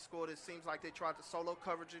touchdown he scored, it seems like they tried to solo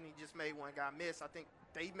coverage and he just made one guy miss. I think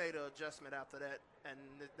they made an adjustment after that, and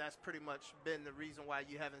that's pretty much been the reason why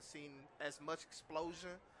you haven't seen as much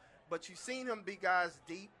explosion. But you've seen him beat guys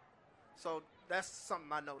deep, so that's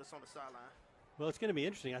something I noticed on the sideline. Well, it's going to be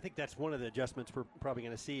interesting. I think that's one of the adjustments we're probably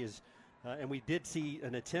going to see is, and we did see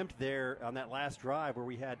an attempt there on that last drive where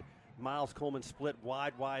we had Miles Coleman split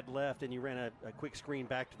wide left, and you ran a quick screen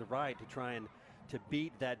back to the right to try and to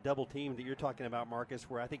beat that double team that you're talking about, Marcus,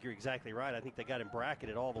 where I think you're exactly right. I think they got him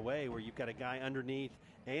bracketed all the way where you've got a guy underneath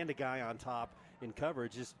and a guy on top in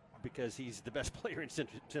coverage just because he's the best player in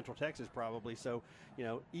Central Texas probably. So,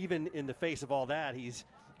 even in the face of all that, he's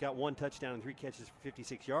got 1 touchdown and 3 catches for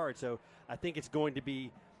 56 yards. So I think it's going to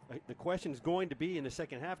be the question is going to be in the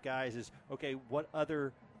second half, guys, is, okay, what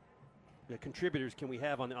other contributors can we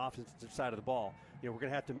have on the offensive side of the ball? We're going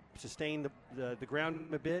to have to sustain the ground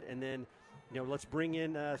a bit and then let's bring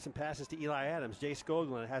in some passes to Eli Adams. Jay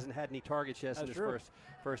Skoglund hasn't had any targets yet in this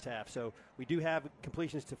first half. So we do have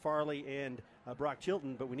completions to Farley and Brock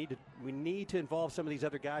Chilton, but we need to involve some of these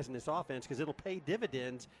other guys in this offense because it'll pay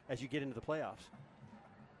dividends as you get into the playoffs.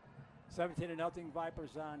 17-0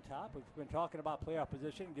 Vipers on top. We've been talking about playoff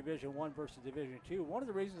position, Division I versus Division II. One of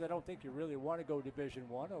the reasons I don't think you really want to go Division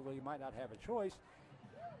I, although you might not have a choice,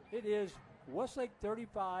 it is Westlake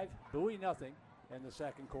 35, Bowie nothing in the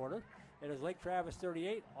second quarter. It is Lake Travis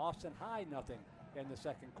 38, Austin High nothing in the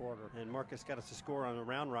second quarter. And Marcus got us a score on the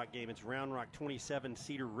Round Rock game. It's Round Rock 27,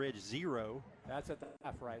 Cedar Ridge 0. That's at the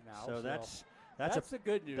half right now. So that's the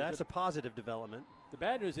good news. That's a positive development. The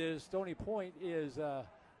bad news is Stony Point is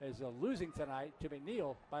losing tonight to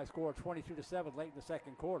McNeil by a score of 22-7 late in the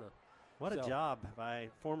second quarter. What a job by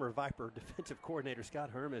former Viper defensive coordinator Scott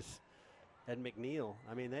Hermes at McNeil.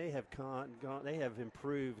 I mean, they have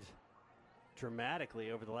improved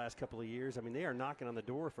dramatically over the last couple of years. I mean, they are knocking on the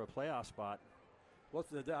door for a playoff spot. Well,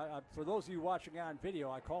 for those of you watching on video,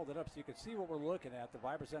 I called it up so you can see what we're looking at. The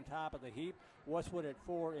Vipers on top of the heap, Westwood at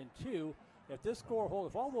 4-2. If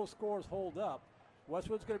all those scores hold up,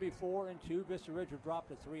 Westwood's going to be 4-2. Vista Ridge will drop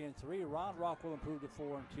to 3-3. Round Rock will improve to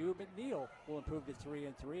 4-2. McNeil will improve to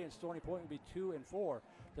 3-3, and Stony Point will be 2-4.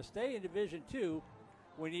 To stay in Division II,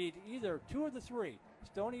 we need either two of the three: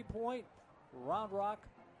 Stony Point, Round Rock,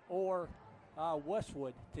 or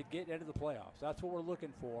Westwood to get into the playoffs. That's what we're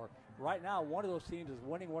looking for. Right now, one of those teams is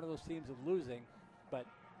winning, one of those teams is losing, but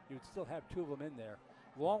you'd still have two of them in there.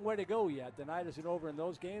 Long way to go yet. The night isn't over in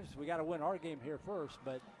those games. We got to win our game here first,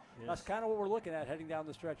 but that's kind of what we're looking at heading down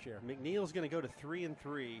the stretch here. McNeil's going to go to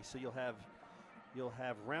 3-3, so you'll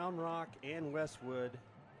have Round Rock and Westwood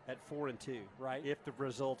at 4-2, right? If the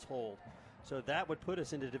results hold. So that would put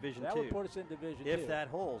us into Division II. That would put us in Division II. If that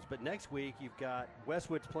holds. But next week you've got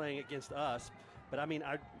Westwood's playing against us. But I mean,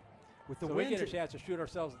 with the wins, we get a chance to shoot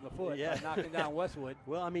ourselves in the foot by knocking down Westwood.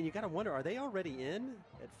 Well, I mean, you got to wonder: are they already in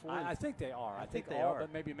at 4? I think they are. I think they are,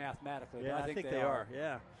 but maybe mathematically. Yeah, but I think they are.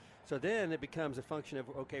 Yeah. So then it becomes a function of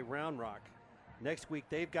Round Rock. Next week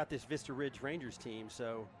they've got this Vista Ridge Rangers team.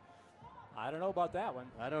 So I don't know about that one.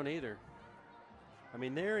 I don't either. I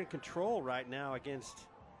mean, they're in control right now against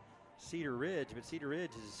Cedar Ridge, but Cedar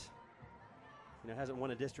Ridge hasn't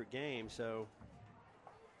won a district game, so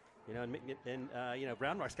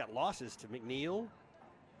Round Rock's got losses to McNeil.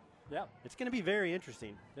 Yep, it's going to be very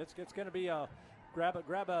interesting. It's going to be grab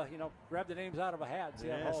the names out of a hat. And see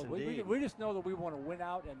yes, we just know that we want to win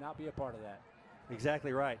out and not be a part of that.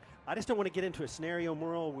 Exactly right. I just don't want to get into a scenario,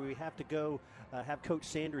 Merle, where we have to go have Coach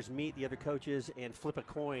Sanders meet the other coaches and flip a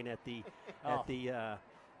coin at the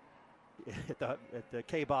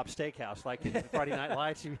K-Bob Steakhouse, like in Friday Night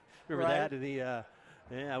Lights. You remember that?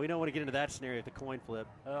 We don't want to get into that scenario with the coin flip.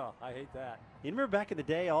 Oh, I hate that. You remember back in the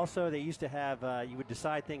day also they used to have, you would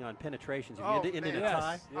decide thing on penetrations. If you ended a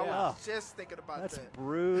tie. I was just thinking about that. That's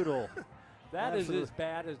brutal. That is as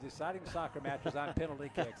bad as deciding soccer matches on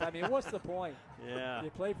penalty kicks. I mean, what's the point? Yeah. You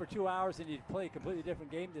play for 2 hours and you play a completely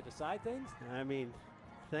different game to decide things? I mean,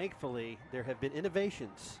 thankfully, there have been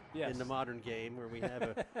innovations in the modern game where we have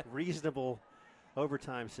a reasonable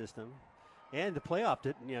overtime system and the playoff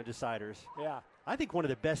deciders. Yeah. I think one of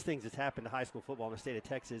the best things that's happened to high school football in the state of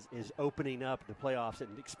Texas is opening up the playoffs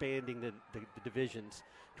and expanding the divisions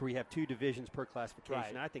to where you have 2 divisions per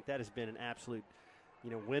classification. Right. I think that has been an absolute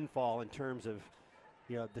windfall in terms of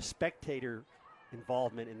the spectator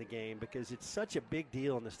involvement in the game because it's such a big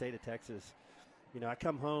deal in the state of Texas. I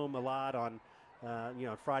come home a lot on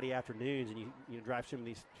on Friday afternoons and you drive some of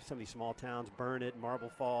these small towns, Burnett, Marble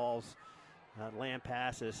Falls,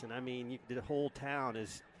 Lampasas, and I mean the whole town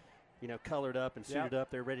is colored up and suited up.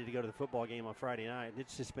 They're ready to go to the football game on Friday night.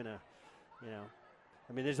 It's just been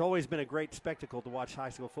there's always been a great spectacle to watch high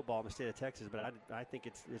school football in the state of Texas, but I think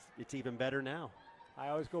it's even better now. I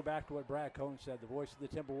always go back to what Brad Cohn said, the voice of the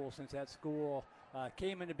Timberwolves since that school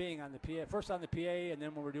came into being on the PA, first on the PA, and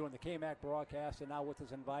then when we're doing the KMAC broadcast, and now with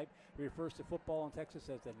us in Vipe, he refers to football in Texas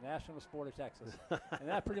as the national sport of Texas. And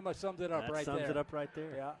that pretty much sums it up right there. Sums it up right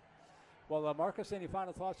there. Yeah. Well, Marcus, any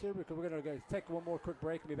final thoughts here? Because we're going to take one more quick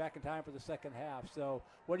break and be back in time for the second half. So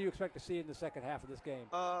what do you expect to see in the second half of this game?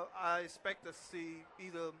 I expect to see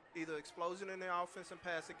either explosion in the offense and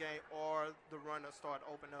passing game or the runner start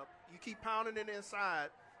opening up. You keep pounding it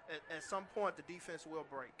inside, at some point the defense will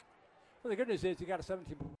break. Well, the good news is you got a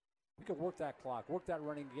 17. You can work that clock, work that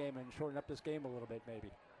running game, and shorten up this game a little bit maybe.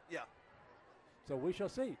 Yeah. So we shall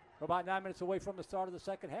see. We're about 9 minutes away from the start of the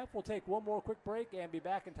second half. We'll take one more quick break and be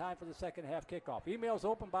back in time for the second half kickoff. Email's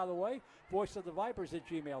open, by the way,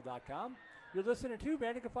 voiceofthevipers@gmail.com. You're listening to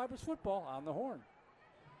Vandegrift Vipers Football on the Horn.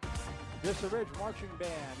 Vista Ridge Marching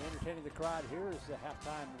Band entertaining the crowd here as the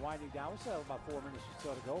halftime winding down. We still have about 4 minutes or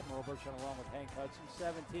so to go. Merle Bertrand along with Hank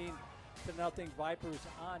Hudson, 17-0. Vipers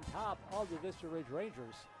on top of the Vista Ridge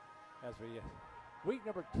Rangers as we week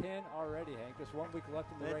number 10 already, Hank. Just 1 week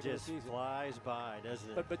left in the regular season. That just flies by,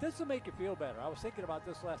 doesn't it? But this will make you feel better. I was thinking about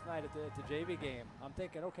this last night at the JV game. I'm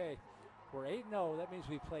thinking, okay, we're 8-0. That means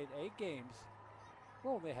we played 8 games.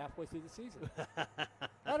 We're only halfway through the season.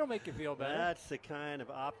 That'll make you feel better. That's the kind of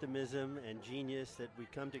optimism and genius that we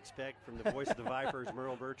come to expect from the voice of the Vipers,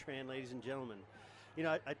 Merle Bertrand, ladies and gentlemen. You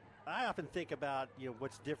know, I often think about, you know,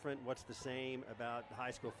 what's different, what's the same about high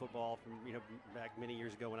school football from, you know, back many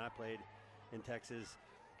years ago when I played in Texas.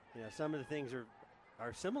 You know, some of the things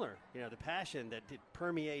are similar. You know, the passion that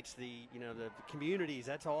permeates the communities,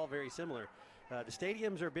 that's all very similar. The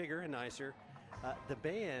stadiums are bigger and nicer. The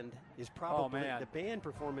band is probably the band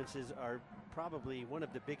performances are probably one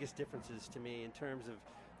of the biggest differences to me in terms of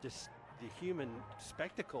just the human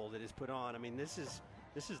spectacle that is put on. I mean, this is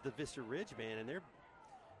the Vista Ridge band, and they're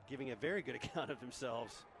giving a very good account of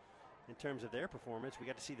themselves in terms of their performance. We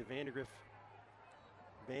got to see the Vandegrift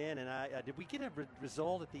band, and did we get a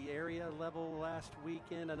result at the area level last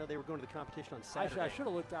weekend? I know they were going to the competition on Saturday. I should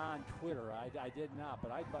have looked on Twitter. I did not,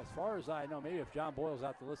 but as far as I know, maybe if John Boyle's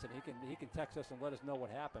out to listen, he can text us and let us know what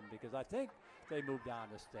happened, because I think they moved on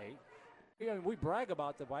to state. You know, we brag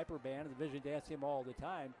about the Viper band and the Vision Dance Team all the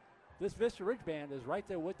time. This Vista Ridge band is right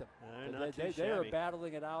there with them. They are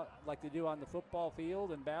battling it out like they do on the football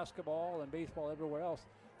field and basketball and baseball everywhere else.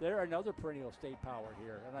 They're another perennial state power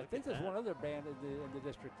here. And I think there's one other band in the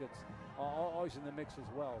district that's always in the mix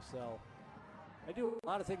as well. So I do a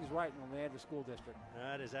lot of things right in the Leander School District.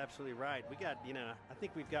 That is absolutely right. We got, I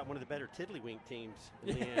think we've got one of the better tiddlywink teams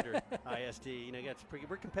in Leander ISD.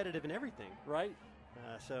 We're competitive in everything. Right.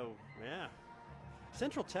 So, yeah.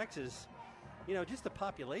 Central Texas, just the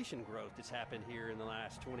population growth that's happened here in the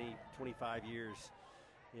last 20, 25 years.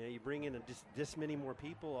 You bring in just this many more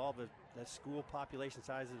people, all the school population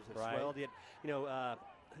sizes have swelled. Yet,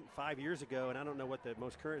 5 years ago, and I don't know what the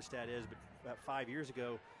most current stat is, but about 5 years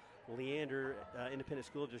ago, Leander Independent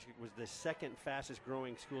School District was the second fastest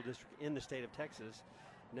growing school district in the state of Texas,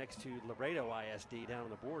 next to Laredo ISD down on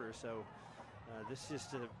the border. So this is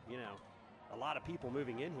just a lot of people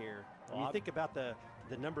moving in here. When you think about the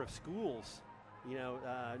number of schools,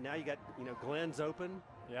 now you got Glenn's open.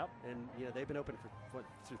 Yep. And they've been open for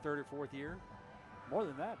through third or fourth year. More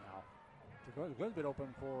than that now. Glenn's been open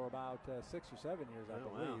for about 6 or 7 years, I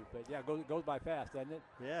believe. Wow. But yeah, it goes by fast, doesn't it?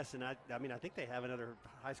 Yes, and I think they have another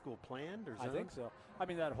high school planned or something. I think so. I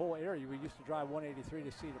mean, that whole area, we used to drive 183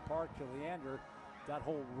 to Cedar Park to Leander. That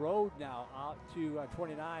whole road now out to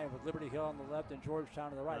 29 with Liberty Hill on the left and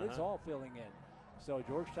Georgetown on the right. It's all filling in. So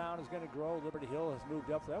Georgetown is going to grow. Liberty Hill has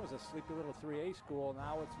moved up. That was a sleepy little 3A school.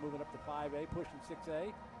 Now it's moving up to 5A, pushing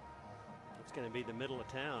 6A. It's going to be the middle of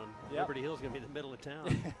town. Yep. Liberty Hill is going to be the middle of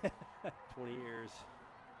town. 20 years.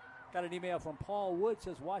 Got an email from Paul Wood,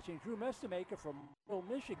 says, watching Drew Mestamaker from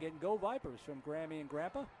Michigan. Go Vipers, from Grammy and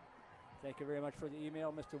Grandpa. Thank you very much for the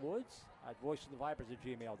email, Mr. Woods, at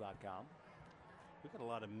voiceofthevipers@gmail.com. We've got a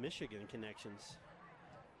lot of Michigan connections.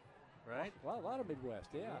 Right? Well, a lot of Midwest,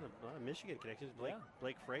 yeah. A lot of Michigan connections.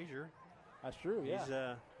 Blake Frazier. That's true,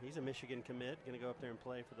 yeah. He's a Michigan commit. Going to go up there and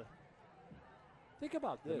play for the Think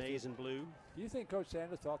about this. Maize and Blue. Do you think Coach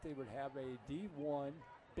Sanders thought they would have a D1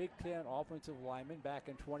 Big Ten offensive lineman back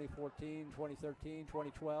in 2014, 2013,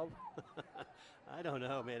 2012? I don't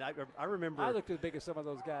know, man. I remember. I looked as big as some of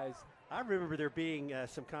those guys. I remember there being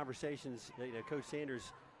some conversations, Coach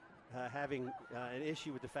Sanders having an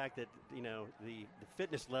issue with the fact that, the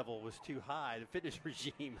fitness level was too high, the fitness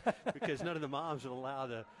regime, because none of the moms would allow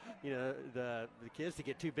the kids to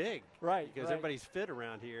get too big. Right. Because everybody's fit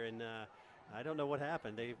around here. And I don't know what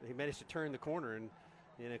happened. They managed to turn the corner and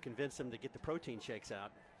convince them to get the protein shakes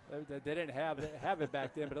out. They didn't have it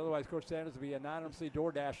back then, but otherwise Coach Sanders would be anonymously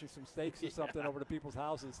door dashing some steaks or something over to people's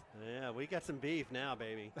houses. Yeah, we got some beef now,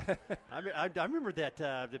 baby. I remember that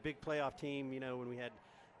the big playoff team. When we had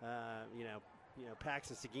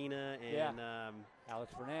Paxton Sagina and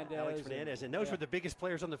Alex Fernandez, and those were the biggest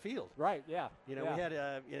players on the field. Right. Yeah. We had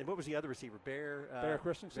what was the other receiver? Bear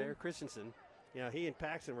Christensen. Bear Christensen. He and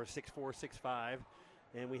Paxton were 6'4", 6'5",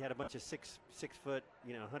 and we had a bunch of 6 foot,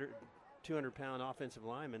 200-pound offensive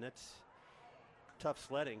linemen. That's tough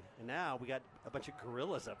sledding. And now we got a bunch of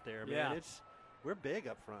gorillas up there, man. Yeah. We're big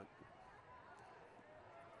up front.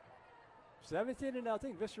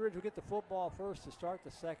 17-0. Vista Ridge will get the football first to start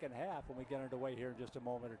the second half when we get underway here in just a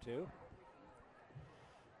moment or two.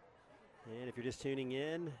 And if you're just tuning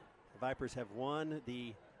in, the Vipers have won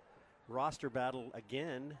the roster battle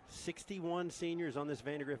again. 61 seniors on this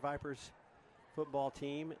Vandegrift Vipers football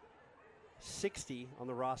team. 60 on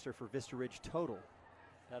the roster for Vista Ridge total.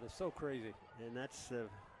 That is so crazy. And that's the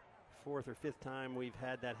 4th or 5th time we've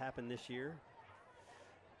had that happen this year.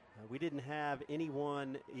 We didn't have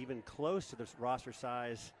anyone even close to this roster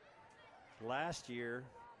size last year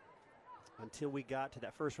until we got to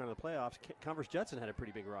that first round of the playoffs. Converse Judson had a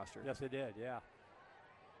pretty big roster. Yes, they did, yeah.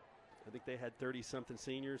 I think they had 30-something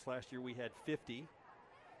seniors. Last year we had 50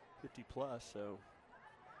 plus. So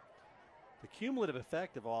the cumulative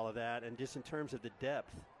effect of all of that, and just in terms of the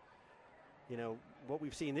depth, you know, what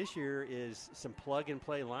we've seen this year is some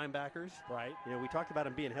plug-and-play linebackers. Right. You know, we talked about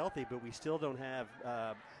him being healthy, but we still don't have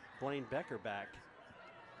Blaine Becker back.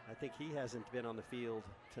 I think he hasn't been on the field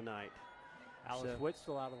tonight. Alice Witt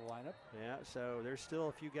still out of the lineup. Yeah, so there's still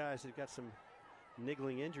a few guys that got some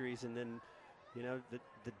niggling injuries, and then, you know,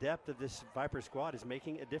 the depth of this Viper squad is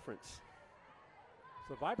making a difference.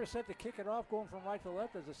 So Viper set to kick it off, going from right to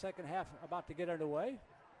left as the second half about to get underway.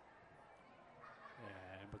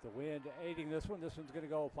 And with the wind aiding this one's going to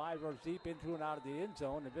go 5 yards deep into and out of the end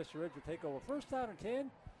zone, and Vista Ridge will take over first down and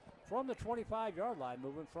 10 from the 25-yard line,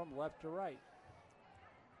 moving from left to right.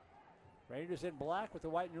 Rangers in black with the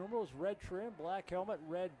white numerals, red trim, black helmet,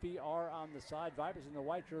 red VR on the side. Vipers in the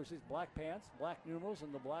white jerseys, black pants, black numerals,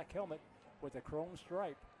 and the black helmet with a chrome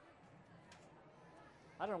stripe.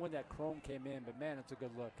 I don't know when that chrome came in, but man, it's a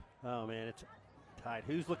good look. Oh man, it's tight.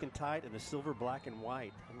 Who's looking tight in the silver, black, and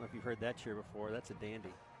white? I don't know if you've heard that cheer before. That's a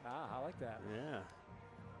dandy. Ah, I like that. Yeah.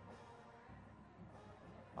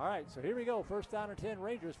 All right, so here we go. First down and 10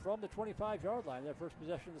 Rangers from the 25-yard line. Their first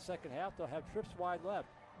possession of the second half. They'll have trips wide left.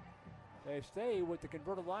 They stay with the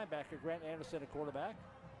converted linebacker, Grant Anderson, at quarterback.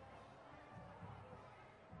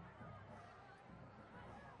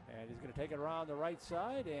 And he's going to take it around the right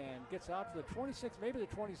side and gets out to the 26, maybe the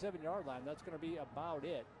 27-yard line. That's going to be about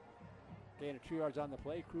it. Gain of 2 yards on the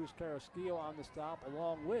play. Cruz Carrasquillo on the stop,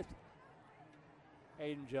 along with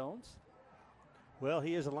Aiden Jones. Well,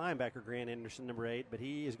 he is a linebacker, Grant Anderson, number 8, but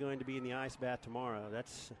he is going to be in the ice bath tomorrow.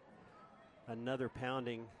 That's another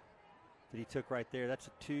pounding that he took right there. That's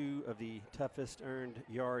 2 of the toughest earned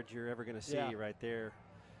yards you're ever going to see right there.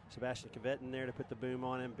 Sebastian Cavett in there to put the boom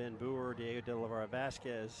on him. Ben Boer, Diego de la Vara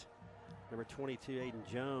Vasquez, number 22,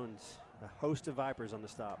 Aiden Jones. A host of Vipers on the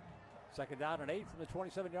stop. Second down and 8 from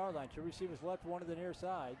the 27-yard line. 2 receivers left, 1 to the near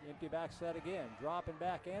side. Empty back set again. Dropping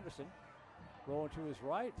back Anderson. Rolling to his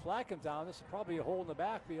right. Flag comes down. This is probably a hole in the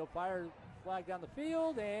backfield. Flag down the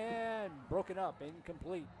field and broken up.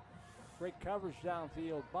 Incomplete. Great coverage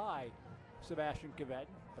downfield by Sebastian Cavett.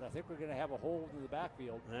 But I think we're going to have a hold in the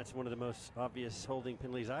backfield. That's one of the most obvious holding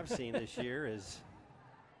penalties I've seen this year is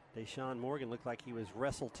Deshaun Morgan looked like he was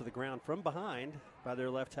wrestled to the ground from behind by their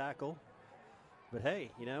left tackle. But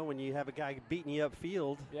hey, you know, when you have a guy beating you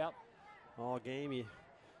upfield all game, you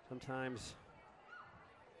sometimes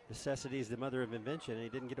necessity is the mother of invention, and he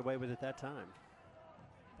didn't get away with it that time.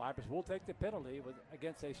 Vipers will take the penalty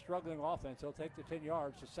against a struggling offense. He'll take the 10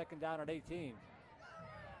 yards to second down and 18.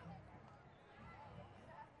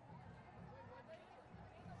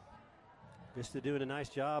 Vista doing a nice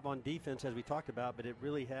job on defense, as we talked about, but it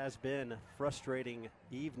really has been a frustrating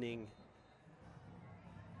evening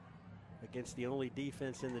against the only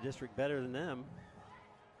defense in the district better than them.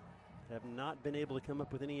 Have not been able to come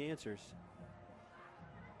up with any answers.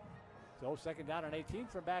 So second down and 18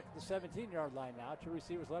 from back at the 17-yard line now. 2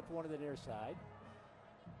 receivers left, 1 to the near side.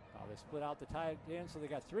 They split out the tight end, so they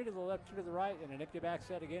got 3 to the left, 2 to the right, and an empty back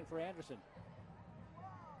set again for Anderson.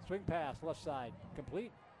 Swing pass, left side,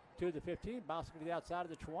 complete. To the 15, bouncing to the outside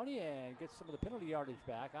of the 20 and gets some of the penalty yardage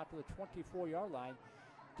back out to the 24-yard line.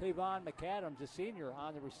 Tavon McAdams, a senior,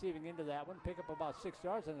 on the receiving end of that one. Pick up about 6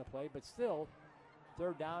 yards on the play, but still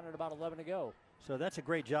third down and about 11 to go. So that's a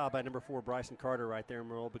great job by number 4, Bryson Carter, right there,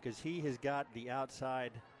 Merle, because he has got the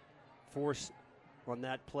outside force on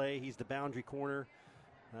that play. He's the boundary corner.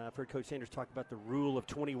 I've heard Coach Sanders talk about the rule of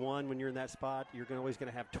 21 when you're in that spot. You're always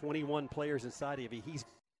going to have 21 players inside of you. He's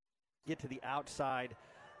get to the outside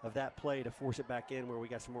of that play to force it back in where we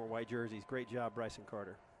got some more white jerseys. Great job, Bryson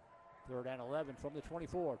Carter. Third and 11 from the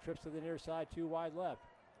 24. Trips to the near side, 2 wide left.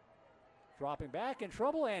 Dropping back in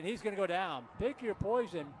trouble, and he's going to go down. Pick your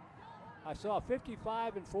poison. I saw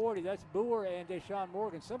 55 and 40. That's Boer and Deshaun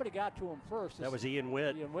Morgan. Somebody got to him first. That was Ian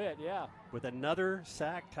Witt. Ian Witt, yeah. With another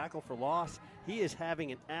sack, tackle for loss. He is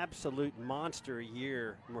having an absolute monster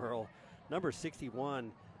year, Merle. Number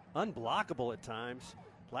 61, unblockable at times.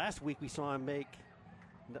 Last week we saw him make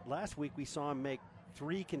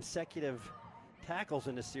 3 consecutive tackles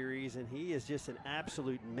in the series, and he is just an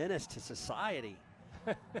absolute menace to society.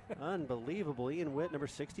 Unbelievable. Ian Witt, number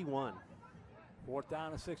 61. 4th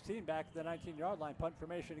down and 16, back to the 19-yard line. Punt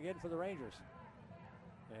formation again for the Rangers.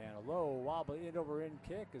 And a low, wobbly end-over-end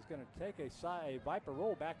kick is going to take a Viper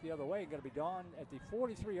roll back the other way. Going to be done at the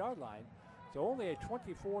 43-yard line. So only a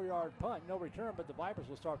 24-yard punt, no return, but the Vipers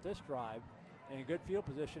will start this drive in good field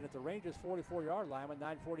position at the Rangers' 44-yard line with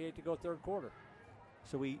 9:48 to go, third quarter.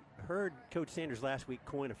 So we heard Coach Sanders last week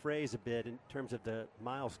coin a phrase a bit in terms of the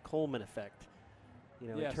Miles Coleman effect. You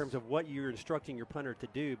know, yes. In terms of what you're instructing your punter to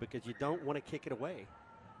do, because you don't want to kick it away.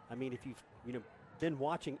 I mean, if you've been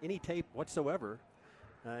watching any tape whatsoever,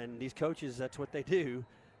 and these coaches, that's what they do.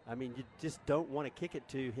 I mean, you just don't want to kick it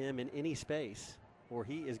to him in any space, or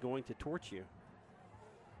he is going to torch you.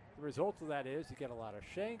 The result of that is you get a lot of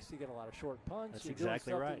shanks, you get a lot of short punts. That's you're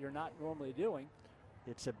exactly doing stuff right. that you're not normally doing.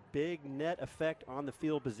 It's a big net effect on the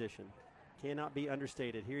field position. Cannot be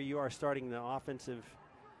understated. Here you are starting the offensive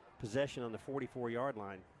possession on the 44-yard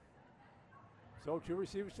line. So 2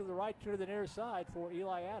 receivers to the right, 2 to the near side for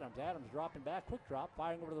Eli Adams. Adams dropping back, quick drop,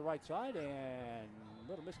 firing over to the right side, and a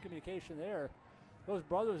little miscommunication there. Those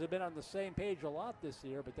brothers have been on the same page a lot this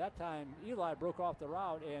year, but that time Eli broke off the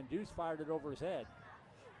route and Deuce fired it over his head.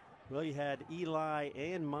 Well, you had Eli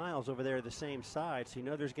and Miles over there the same side, so you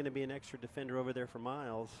know there's going to be an extra defender over there for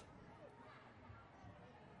Miles.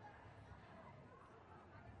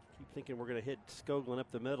 Keep thinking we're going to hit Skoglund up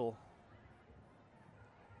the middle.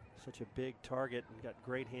 Such a big target and got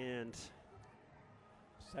great hands.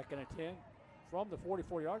 2nd and 10 from the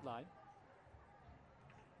 44-yard line.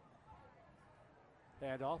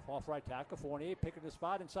 Handoff, off right tackle, Fournier picking the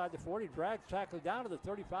spot inside the 40, drags tackle down to the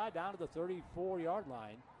 35, down to the 34-yard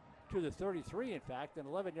line, to the 33, in fact, an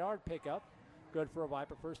 11-yard pickup. Good for a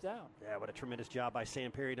Viper first down. Yeah, what a tremendous job by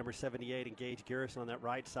Sam Perry, number 78, and Gage Garrison on that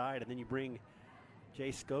right side. And then you bring Jay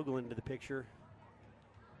Skoglund into the picture.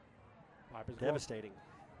 Vipers devastating.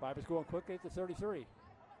 Vipers going quickly at the 33.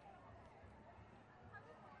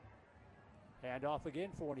 Handoff again,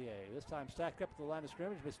 Fournier. This time stacked up at the line of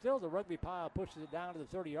scrimmage, but still the rugby pile pushes it down to the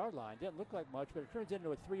 30-yard line. Didn't look like much, but it turns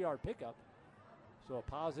into a 3-yard pickup. So a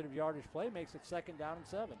positive yardage play makes it 2nd down and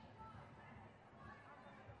 7.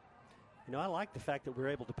 You know, I like the fact that we're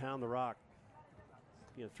able to pound the rock.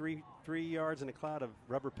 You know, three yards in a cloud of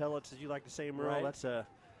rubber pellets, as you like to say, Merle. Right.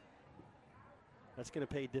 That's going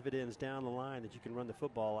to pay dividends down the line, that you can run the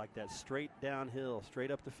football like that, straight downhill,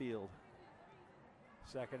 straight up the field.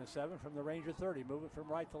 2nd and 7 from the Ranger 30, moving from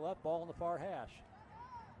right to left, ball in the far hash.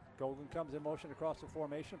 Golden comes in motion across the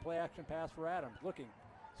formation, play action pass for Adams, looking,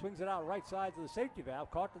 swings it out right side to the safety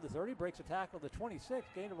valve, caught to the 30, breaks a tackle to the 26,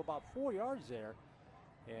 gain of about 4 yards there.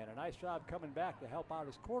 And a nice job coming back to help out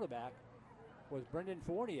his quarterback was Brendan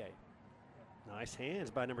Fournier. Nice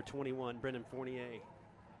hands by number 21, Brendan Fournier.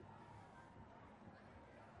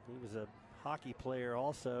 He was a hockey player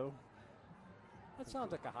also. That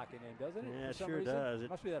sounds like a hockey name, doesn't it? Yeah, For it some sure reason? does. It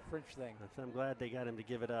Must be that French thing. I'm glad they got him to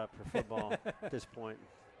give it up for football at this point.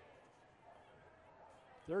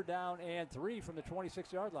 3rd down and 3 from the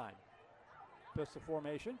 26-yard line. Pistol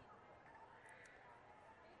formation.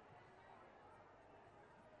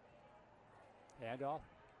 Handoff.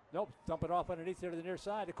 Nope, dump it off underneath there to the near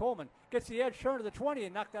side to Coleman. Gets the edge, turn to the 20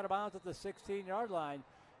 and knocked out of bounds at the 16-yard line.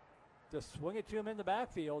 To swing it to him in the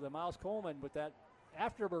backfield, and Miles Coleman with that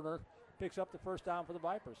afterburner picks up the first down for the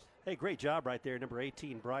Vipers. Hey, great job right there, number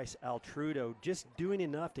 18, Bryce Altrudo, just doing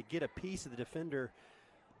enough to get a piece of the defender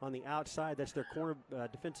on the outside. That's their corner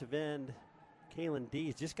defensive end, Kalen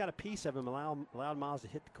Dees. Just got a piece of him, allowed Miles to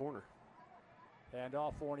hit the corner.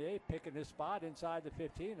 Handoff, Fournier picking his spot inside the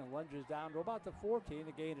 15 and lunges down to about the 14,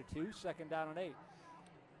 a gain of 2, 2nd down and 8.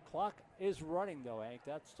 Clock is running, though, Hank.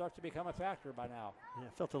 That starts to become a factor by now. Yeah,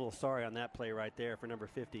 I felt a little sorry on that play right there for number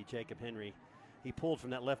 50, Jacob Henry. He pulled from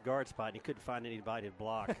that left guard spot, and he couldn't find anybody to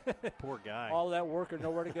block. Poor guy. All that work and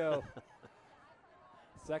nowhere to go.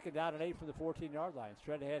 2nd down and 8 from the 14-yard line.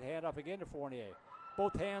 Straight ahead handoff again to Fournier.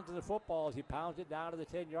 Both hands on the football as he pounds it down to the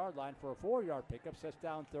 10-yard line for a 4-yard pickup. Sets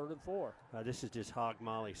down 3rd and 4. This is just hog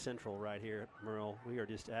molly central right here, Merle. We are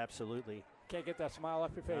just absolutely. Can't get that smile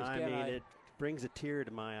off your face, I can mean, I? it brings a tear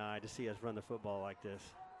to my eye to see us run the football like this.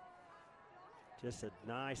 Just a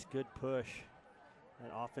nice, good push.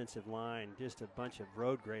 That offensive line, just a bunch of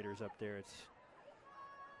road graders up there. It's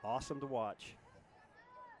awesome to watch.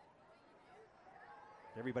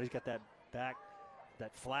 Everybody's got that back,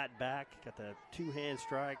 that flat back, got the two-hand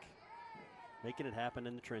strike, making it happen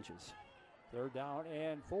in the trenches. 3rd down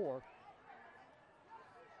and 4.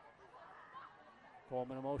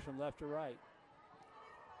 Coleman in motion left to right.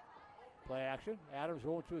 Play action. Adams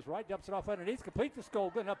rolling to his right, dumps it off underneath, complete to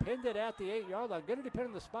Skoglund, up pinned it at the 8-yard line. Going to depend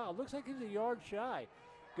on the spot. Looks like he's a yard shy.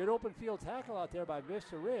 Good open field tackle out there by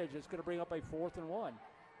Vista Ridge. It's going to bring up a 4th and 1.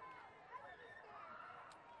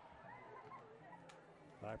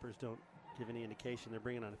 Vipers don't give any indication they're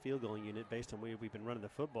bringing on a field goal unit based on the way we've been running the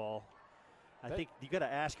football. I think you got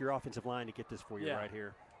to ask your offensive line to get this for you right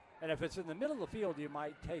here. And if it's in the middle of the field, you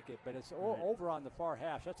might take it, but it's over on the far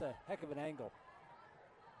hash. That's a heck of an angle.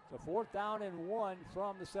 So 4th down and 1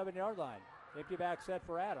 from the 7-yard line. Empty back set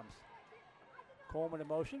for Adams. Coleman in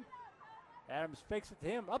motion. Adams fakes it to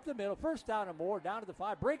him up the middle. 1st down and more, down to the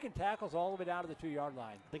 5. Breaking tackles all the way down to the 2-yard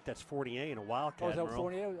line. I think that's 48 and a Wildcat. Oh,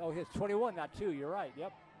 48? Oh, it's 21, not 2. You're right.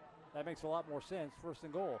 Yep. That makes a lot more sense. 1st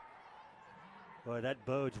and goal. Boy, that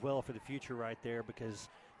bodes well for the future right there because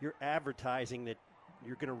you're advertising that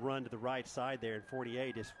you're going to run to the right side there, and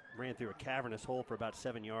 48 just ran through a cavernous hole for about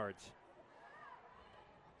 7 yards.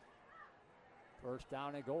 1st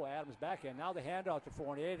down and goal. Adams back in. Now the handoff to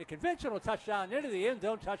 48. A conventional touchdown into the end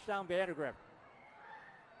zone. Touchdown, Vandegrift.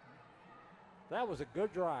 That was a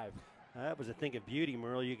good drive. That was a thing of beauty,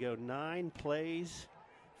 Merle. You go 9 plays,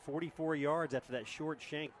 44 yards after that short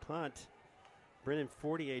shank punt. Brennan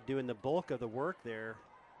Fortier doing the bulk of the work there.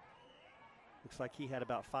 Looks like he had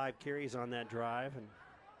about 5 carries on that drive, and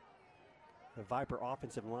the Viper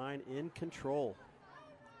offensive line in control.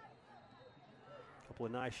 Couple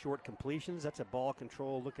of nice short completions. That's a ball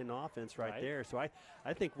control looking offense right there. So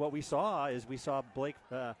I think what we saw is we saw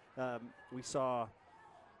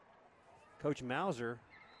Coach Mauser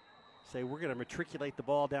say we're going to matriculate the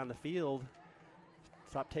ball down the field,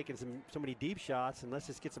 stop taking so many deep shots, and let's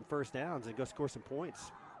just get some 1st downs and go score some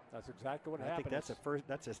points. That's exactly what happened. I think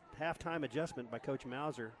that's a halftime adjustment by Coach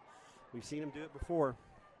Mauser. We've seen him do it before.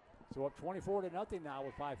 So up 24-0 now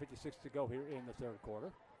with 5:56 to go here in the 3rd quarter.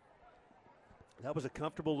 That was a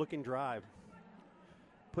comfortable looking drive.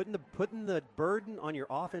 Putting the burden on your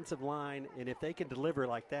offensive line, and if they can deliver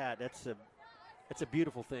like that, that's a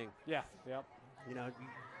beautiful thing. Yeah, yep. You know,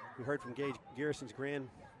 we heard from Gage Garrison's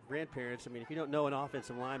grandparents. I mean, if you don't know an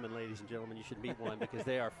offensive lineman, ladies and gentlemen, you should meet one because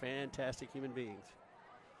they are fantastic human beings.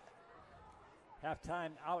 Halftime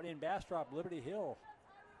out in Bastrop, Liberty Hill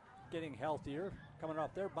getting healthier, coming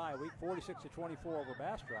off their bye week, 46-24 over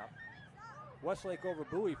Bastrop. Westlake over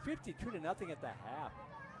Bowie, 52-0 at the half.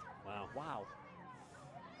 Wow.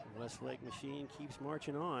 The Westlake machine keeps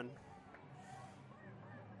marching on.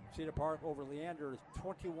 Cedar Park over Leander is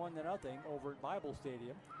 21-0 over at Bible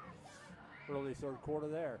Stadium. Early 3rd quarter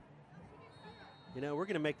there. You know, we're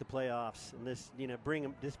going to make the playoffs, and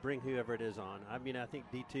bring whoever it is on. I mean, I think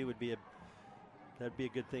D2 would be a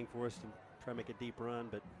good thing for us to try to make a deep run,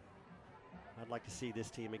 but I'd like to see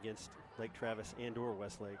this team against Lake Travis and/or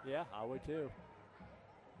Westlake. Yeah, I would too.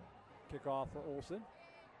 Kickoff for Olson.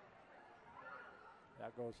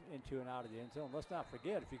 That goes into and out of the end zone. Let's not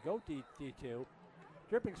forget, if you go D2,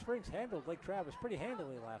 Dripping Springs handled Lake Travis pretty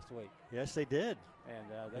handily last week. Yes, they did. And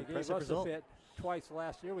they gave us a fit twice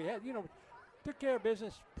last year. We had, took care of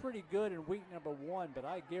business pretty good in week number 1, but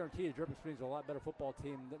I guarantee you Dripping Springs is a lot better football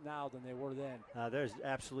team now than they were then. There's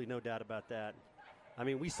absolutely no doubt about that. I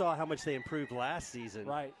mean, we saw how much they improved last season.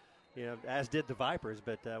 Right. As did the Vipers,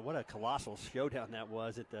 but what a colossal showdown that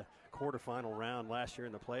was at the quarterfinal round last year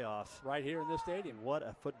in the playoffs. Right here in this stadium. What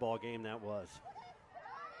a football game that was.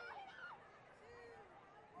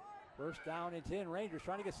 1st down and 10. Rangers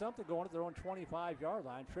trying to get something going at their own 25-yard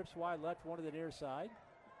line. Trips wide left, one to the near side.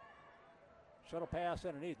 Shuttle pass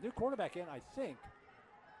underneath. New quarterback in, I think.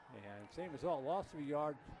 And same result, lost 3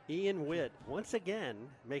 yards. Ian Witt, once again,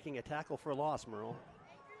 making a tackle for a loss, Merle.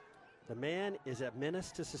 The man is a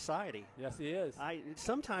menace to society. Yes, he is.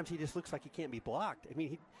 Sometimes he just looks like he can't be blocked. I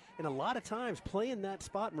mean, and a lot of times playing that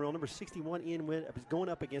spot, Merle, number 61, Ian Witt, is going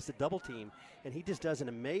up against a double team, and he just does an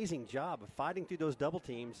amazing job of fighting through those double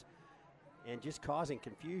teams and just causing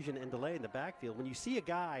confusion and delay in the backfield. When you see a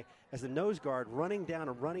guy as the nose guard running down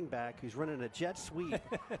a running back who's running a jet sweep,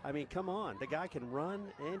 I mean, come on. The guy can run,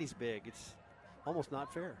 and he's big. It's almost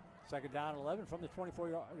not fair. 2nd down, 11 from the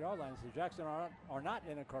 24-yard line. So Jackson are not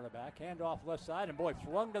in a quarterback. Handoff left side, and boy,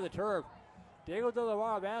 flung to the turf. Diego De La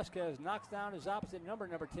Barra Vasquez knocks down his opposite number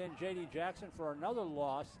 10, J.D. Jackson, for another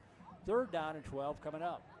loss. 3rd down and 12 coming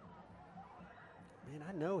up. Man,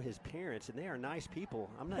 I know his parents, and they are nice people.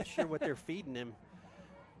 I'm not sure what they're feeding him,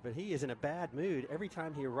 but he is in a bad mood every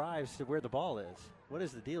time he arrives to where the ball is. What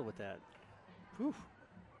is the deal with that? Whew.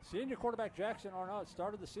 Senior quarterback Jackson Arnott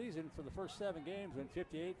started the season for the first 7 games, went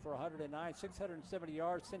 58 for 109, 670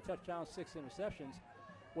 yards, 10 touchdowns, 6 interceptions.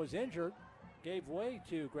 Was injured, gave way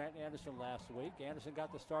to Grant Anderson last week. Anderson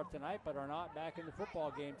got the start tonight, but Arnott back in the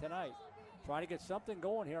football game tonight. Trying to get something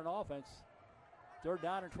going here on offense. 3rd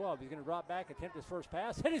down and 12. He's going to drop back, attempt his first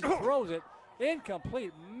pass, and he throws it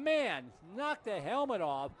Incomplete. Man, knocked the helmet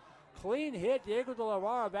off. Clean hit. Diego de la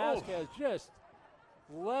Vara Vasquez just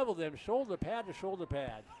leveled him shoulder pad to shoulder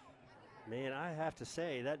pad. Man, I have to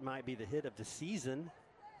say, that might be the hit of the season.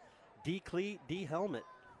 D-cleat, D-helmet.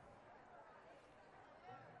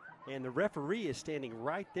 And the referee is standing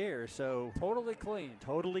right there, so. Totally clean.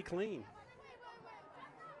 Totally clean.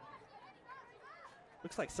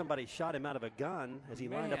 Looks like somebody shot him out of a gun as he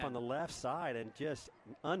lined up on the left side and just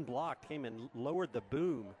unblocked, came and lowered the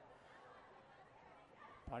boom.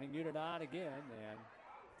 Punting unit on again, and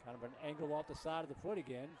kind of an angle off the side of the foot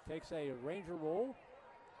again. Takes a Ranger roll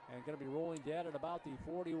and going to be rolling dead at about the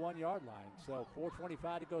 41-yard line. So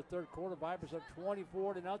 4:25 to go third quarter. Vipers up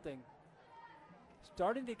 24-0.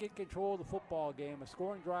 Starting to get control of the football game. A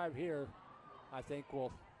scoring drive here, I think,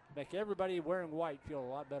 will make everybody wearing white feel a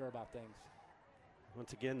lot better about things.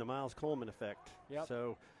 Once again, the Miles Coleman effect. Yep.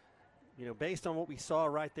 So, you know, based on what we saw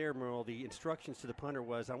right there, Merle, the instructions to the punter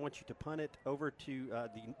was, I want you to punt it over to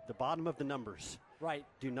the bottom of the numbers. Right.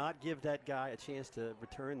 Do not give that guy a chance to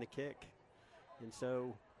return the kick. And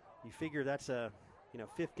so you figure that's a,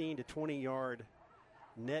 15 to 20-yard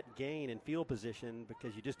net gain in field position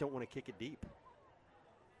because you just don't want to kick it deep.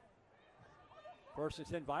 First and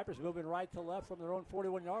 10 Vipers moving right to left from their own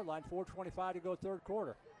 41-yard line. 4:25 to go third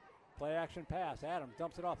quarter. Play action pass. Adams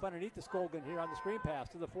dumps it off underneath the Skolgan here on the screen pass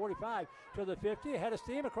to the 45, to the 50, ahead of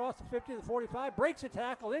steam across the 50 to the 45, breaks a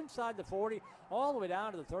tackle inside the 40, all the way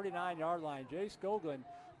down to the 39-yard line. Jay Skolgan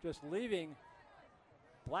just leaving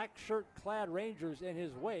black shirt-clad Rangers in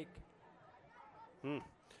his wake.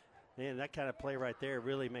 Man, that kind of play right there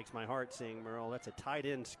really makes my heart sing, Merle. That's a tight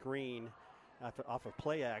end screen off of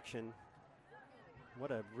play action. What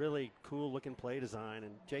a really cool-looking play design.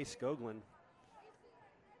 And Jay Skolgan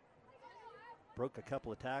broke a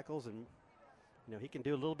couple of tackles, and he can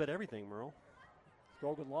do a little bit of everything, Merle.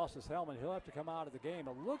 Skolgan lost his helmet. He'll have to come out of the game.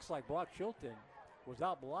 It looks like Brock Chilton was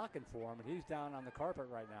out blocking for him, and he's down on the carpet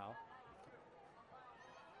right now.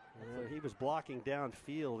 Well, he was blocking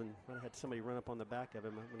downfield, and I had somebody run up on the back of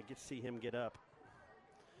him. I'm going to see him get up.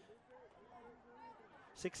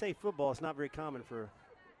 6A football is not very common for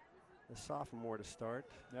a sophomore to start.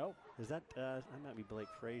 No. Is that might be Blake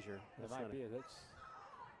Frazier. That might be it.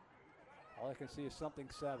 All I can see is something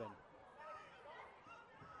 7.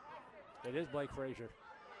 It is Blake Frazier.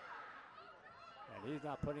 And he's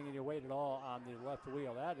not putting any weight at all on the left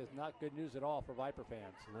wheel. That is not good news at all for Viper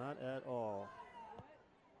fans. Not at all.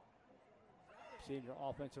 Senior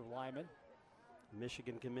offensive lineman.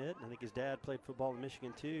 Michigan commit. I think his dad played football in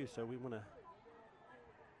Michigan too, so we want to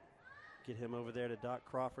get him over there to Doc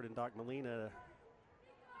Crawford and Doc Molina.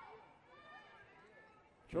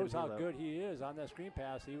 Shows how good he is on that screen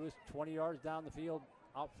pass. He was 20 yards down the field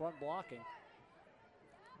out front blocking.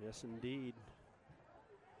 Yes, indeed.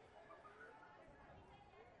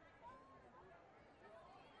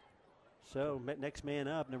 So next man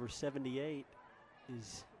up, number 78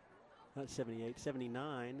 is not 78,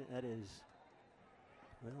 79. That is,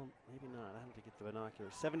 well, maybe not. I have to get the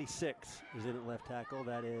binoculars. 76 is in at left tackle.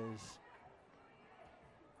 That is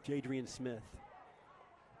Jadrian Smith.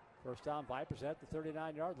 First down, Vipers at the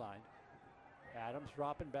 39-yard line. Adams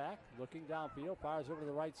dropping back, looking downfield, fires over to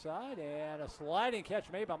the right side, and a sliding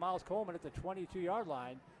catch made by Miles Coleman at the 22-yard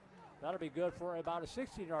line. That'll be good for about a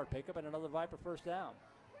 16-yard pickup and another Viper first down.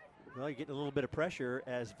 Well, you're getting a little bit of pressure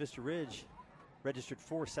as Vista Ridge registered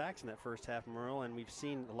 4 sacks in that first half, Merle, and we've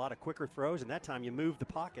seen a lot of quicker throws, and that time you move the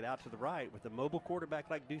pocket out to the right with a mobile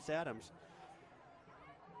quarterback like Deuce Adams.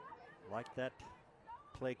 Like that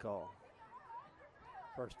play call.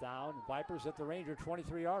 First down, Vipers at the Ranger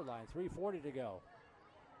 23-yard line, 3:40 to go.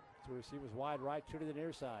 Two receivers wide right, 2 to the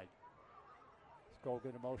near side.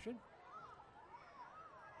 Skolgan in motion.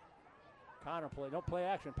 Connor play, no play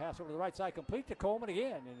action, pass over to the right side, complete to Coleman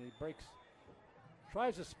again, and he breaks,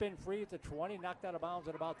 tries to spin free at the 20, knocked out of bounds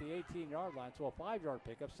at about the 18-yard line, so a 5-yard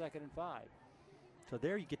pickup, 2nd and 5. So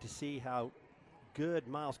there you get to see how good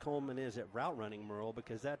Miles Coleman is at route running, Merle,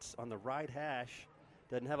 because that's on the right hash.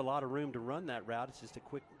 Doesn't have a lot of room to run that route. It's just a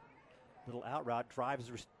quick little out route.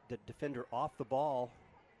 Drives the defender off the ball.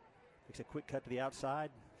 Makes a quick cut to the outside.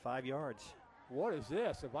 5 yards. What is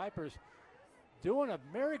this? The Vipers doing a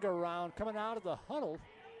merry-go-round coming out of the huddle,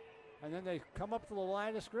 and then they come up to the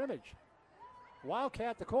line of scrimmage.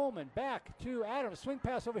 Wildcat to Coleman, back to Adams. Swing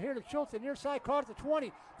pass over here to Chilton. Near side, caught at the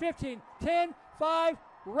 20, 15, 10, 5.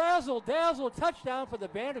 Razzle-dazzle touchdown for the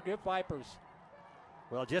Vandegrift Vipers.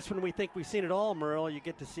 Well, just when we think we've seen it all, Merle, you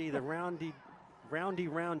get to see the round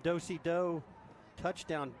do-si-do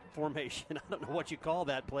touchdown formation. I don't know what you call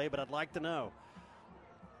that play, but I'd like to know.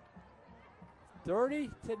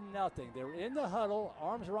 30-0. They were in the huddle,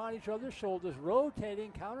 arms around each other's shoulders,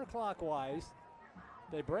 rotating counterclockwise.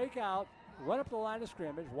 They break out, run up the line of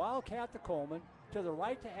scrimmage, wildcat to Coleman, to the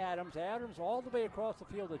right to Adams. Adams all the way across the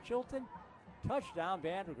field to Chilton. Touchdown,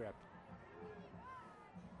 Vandegrift.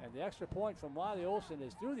 And the extra point from Wiley Olson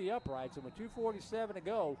is through the uprights, and with 2:47 to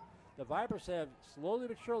go, the Vipers have slowly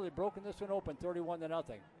but surely broken this one open, 31-0.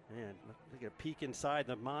 Man, look at a peek inside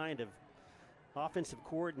the mind of offensive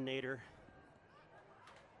coordinator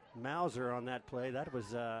Mauser on that play. That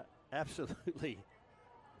was absolutely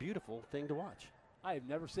beautiful thing to watch. I have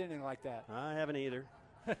never seen anything like that. I haven't either.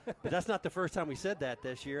 But that's not the first time we said that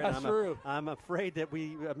this year. That's and true. I'm afraid that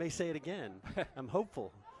we may say it again. I'm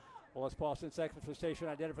hopeful. Well, it's Boston seconds for station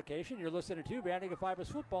identification. You're listening to Vandegrift Vipers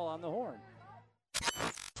football on the Horn.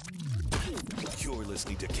 You're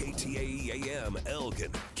listening to KTAE AM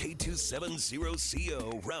Elgin,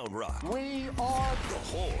 K270CO Round Rock. We are The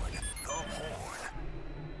Horn. The Horn.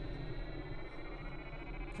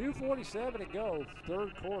 2:47 to go.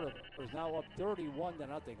 Third quarter is now up 31-0.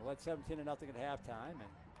 Led 17-0 at halftime, and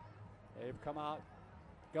they've come out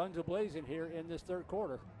guns a-blazing here in this third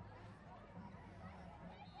quarter.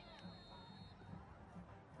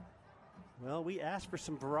 Well, we asked for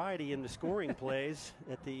some variety in the scoring plays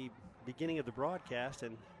at the beginning of the broadcast,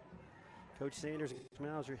 and Coach Sanders and Coach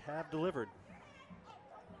Mauser have delivered.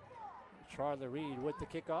 Charlie Reed with the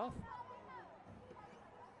kickoff.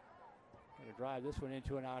 Going to drive this one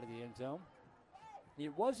into and out of the end zone.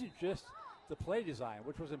 It wasn't just the play design,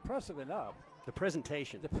 which was impressive enough. The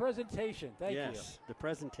presentation. The presentation, thank you. Yes, the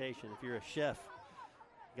presentation. If you're a chef,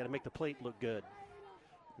 you got to make the plate look good.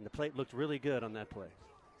 And the plate looked really good on that play.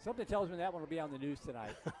 Something tells me that one will be on the news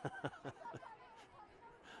tonight.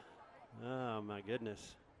 Oh, my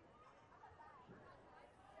goodness.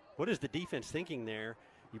 What is the defense thinking there?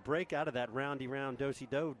 You break out of that roundy-round,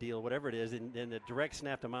 do-si-do deal, whatever it is, and the direct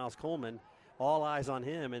snap to Miles Coleman, all eyes on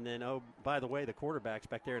him, and then, oh, by the way, the quarterback's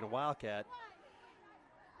back there in a wildcat.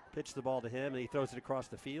 Pitch the ball to him, and he throws it across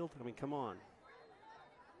the field. I mean, come on.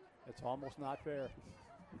 It's almost not fair.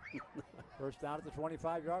 First down at the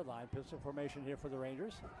 25-yard line. Pistol formation here for the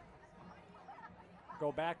Rangers.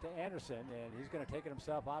 Go back to Anderson, and he's going to take it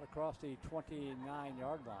himself out across the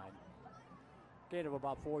 29-yard line. Gain of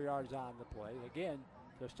about 4 yards on the play. Again,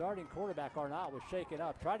 the starting quarterback, Arnott, was shaken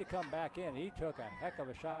up. Tried to come back in. He took a heck of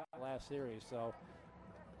a shot last series. So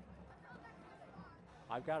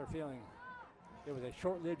I've got a feeling it was a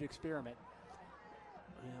short-lived experiment.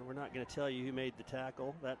 Yeah, we're not going to tell you who made the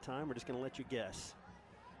tackle that time. We're just going to let you guess.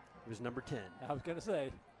 It was number 10. I was going to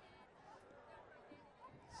say.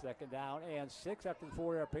 Second down and 6 after the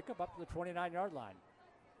 4-yard pickup up to the 29-yard line.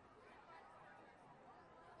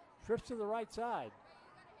 Trips to the right side.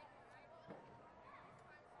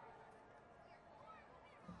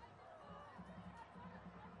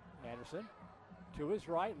 Anderson to his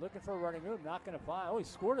right, looking for a running room, not going to find. Oh, he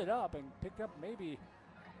scored it up and picked up maybe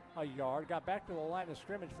a yard. Got back to the line of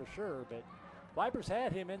scrimmage for sure, but Vipers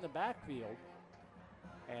had him in the backfield.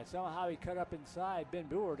 And somehow he cut up inside Ben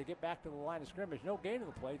Boer to get back to the line of scrimmage. No gain of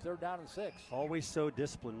the play, 3rd down and 6. Always so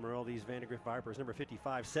disciplined, Merle, these Vandegrift Vipers. Number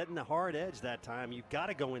 55, setting the hard edge that time. You've got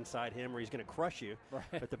to go inside him or he's going to crush you. Right.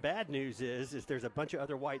 But the bad news is there's a bunch of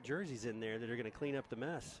other white jerseys in there that are going to clean up the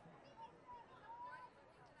mess.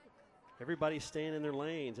 Everybody's staying in their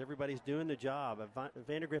lanes. Everybody's doing the job.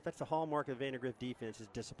 Vandegrift, that's the hallmark of Vandegrift defense is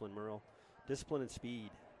discipline, Merle. Discipline and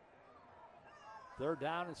speed. 3rd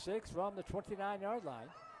down and 6 from the 29-yard line.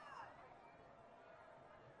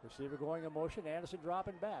 Receiver going in motion. Anderson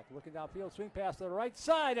dropping back. Looking downfield. Swing pass to the right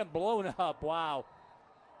side and blown up. Wow.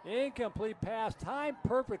 Incomplete pass. Timed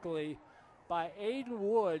perfectly by Aiden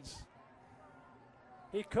Woods.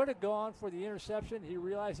 He could have gone for the interception. He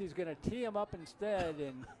realized he's going to tee him up instead.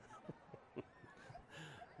 And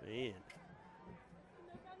man.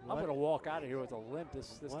 I'm going to walk out of here with a limp.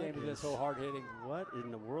 This game has been so hard hitting. What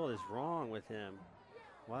in the world is wrong with him?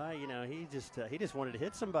 Why, he just wanted to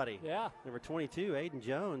hit somebody. Yeah. Number 22, Aiden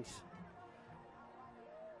Jones.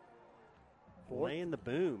 Laying the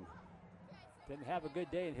boom. Didn't have a good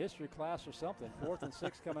day in history class or something. 4th and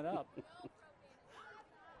 6 coming up.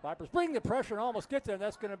 Vipers bring the pressure and almost get there, and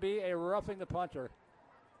that's going to be a roughing the punter.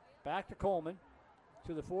 Back to Coleman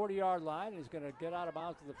to the 40-yard line. He's going to get out of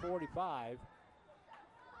bounds to the 45.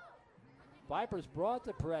 Vipers brought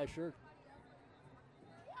the pressure.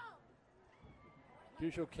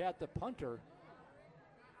 Duchoquette, the punter,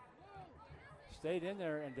 stayed in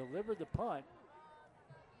there and delivered the punt.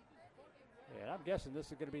 And I'm guessing this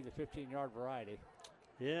is going to be the 15-yard variety.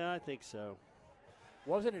 Yeah, I think so.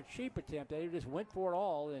 Wasn't a cheap attempt. They just went for it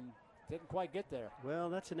all and didn't quite get there. Well,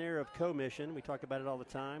 that's an error of commission. We talk about it all the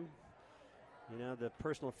time. You know, the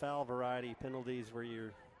personal foul variety penalties where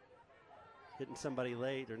you're hitting somebody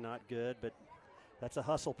late are not good, but that's a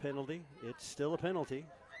hustle penalty. It's still a penalty.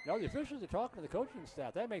 No, the officials are talking to the coaching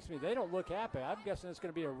staff. That makes me, they don't look happy. I'm guessing it's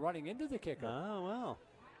going to be a running into the kicker. Oh, well.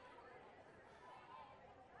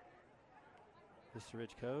 Vista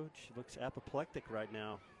Ridge coach looks apoplectic right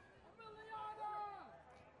now.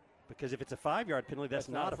 Because if it's a 5-yard penalty, that's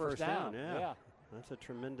not a first down. Yeah. That's a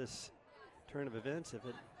tremendous turn of events.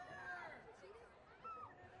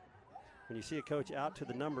 When you see a coach out to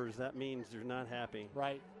the numbers, that means they're not happy.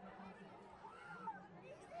 Right.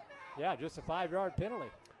 Yeah, just a 5-yard penalty.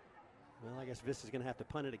 Well, I guess Vista's going to have to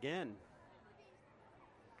punt it again.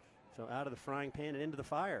 So out of the frying pan and into the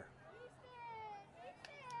fire.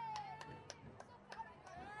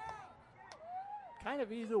 Kind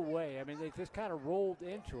of either way. I mean, they just kind of rolled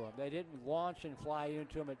into him. They didn't launch and fly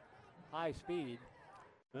into him at high speed.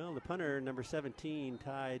 Well, the punter, number 17,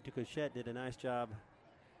 Ty Ducochette, did a nice job.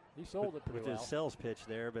 He sold it pretty with his sales pitch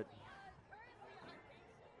there, but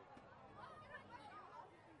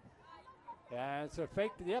and it's a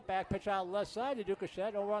fake to the up back pitch out left side to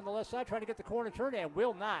Ducochette over on the left side, trying to get the corner turn and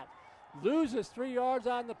will not. Loses 3 yards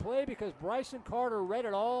on the play because Bryson Carter read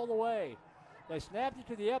it all the way. They snapped it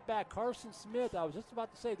to the up back, Carson Smith. I was just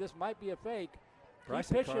about to say this might be a fake.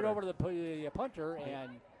 Bryson he pitched Carter. It over to the punter,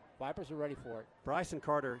 and Vipers are ready for it. Bryson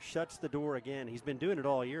Carter shuts the door again. He's been doing it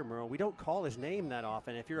all year, Merle. We don't call his name that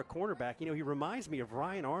often. If you're a cornerback, you know, he reminds me of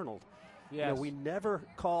Ryan Arnold. Yes. You know, we never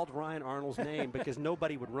called Ryan Arnold's name because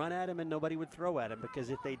nobody would run at him and nobody would throw at him, because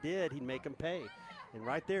if they did, he'd make them pay. And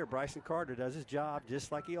right there, Bryson Carter does his job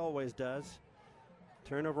just like he always does.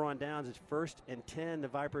 Turnover on downs. It's 1st and 10. The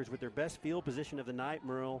Vipers with their best field position of the night,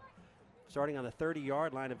 Merle, starting on the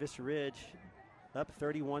 30-yard line of Vista Ridge, up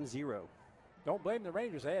 31-0. Don't blame the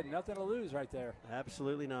Rangers. They had nothing to lose right there.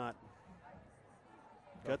 Absolutely not.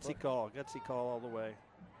 Gutsy call all the way.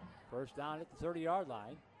 First down at the 30-yard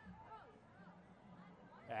line.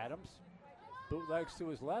 Adams bootlegs to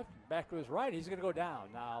his left, back to his right. He's going to go down.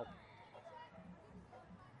 Now,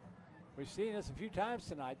 we've seen this a few times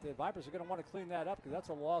tonight. The Vipers are going to want to clean that up because that's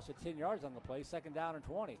a loss of 10 yards on the play. 2nd down and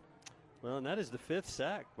 20. Well, and that is the 5th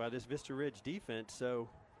sack by this Vista Ridge defense. So,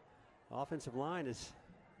 offensive line is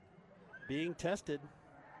being tested.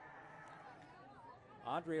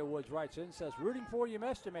 Andrea Woods writes in, says, rooting for you,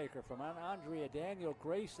 Maker, from Andrea, Daniel,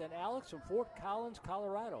 Grace, and Alex from Fort Collins,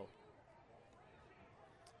 Colorado.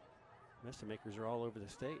 Makers are all over the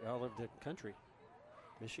state, all over the country.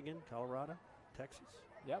 Michigan, Colorado, Texas.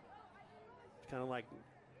 Yep. It's kind of like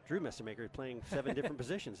Drew Maker playing 7 different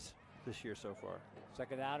positions this year so far.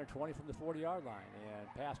 2nd down and 20 from the 40-yard line. And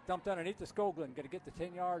pass dumped underneath the Skoglund. Going to get the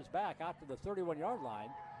 10 yards back out to the 31-yard line.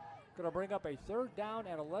 Going to bring up a 3rd down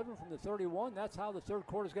and 11 from the 31. That's how the third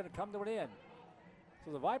quarter is going to come to an end.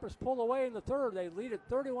 So the Vipers pull away in the third. They lead it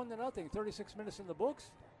 31-0. 36 minutes in the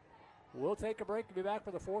books. We'll take a break and be back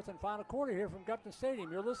for the 4th and final quarter here from Gupton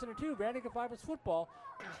Stadium. You're listening to Vandegrift Vipers football.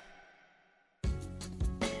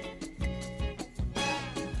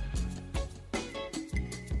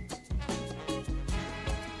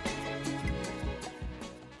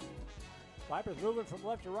 Vipers moving from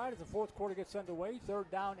left to right as the 4th quarter gets underway.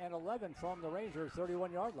 3rd down and 11 from the Rangers'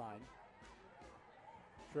 31-yard line.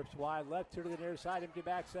 Trips wide left, 2 to the near side. Empty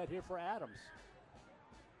back set here for Adams.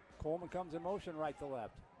 Coleman comes in motion right to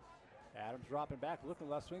left. Adams dropping back, looking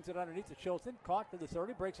left, swings it underneath to Chilton. Caught to the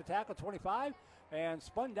 30, breaks a tackle, 25, and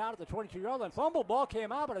spun down at the 22-yard line. Fumble ball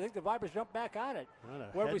came out, but I think the Vipers jumped back on it.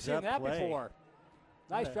 Where have we seen that before?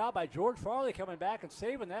 Nice job by George Farley coming back and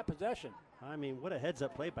saving that possession. I mean, what a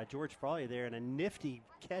heads-up play by George Farley there, and a nifty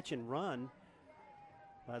catch and run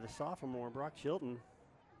by the sophomore, Brock Chilton.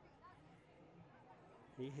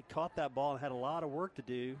 He had caught that ball and had a lot of work to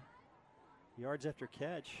do, yards after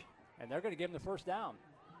catch. And they're going to give him the 1st down.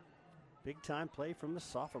 Big-time play from the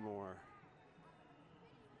sophomore.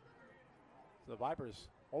 So the Vipers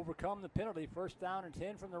overcome the penalty. 1st down and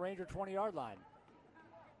 10 from the Ranger 20-yard line.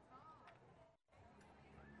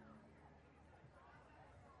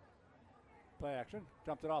 Play action.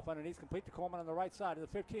 Jumped it off underneath. Complete to Coleman on the right side. To the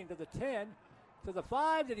 15, to the 10, to the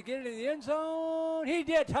 5. Did he get it in the end zone? He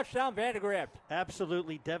did. Touchdown, Vandegrift.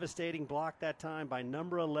 Absolutely devastating block that time by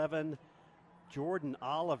number 11, Jordan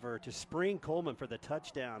Oliver, to spring Coleman for the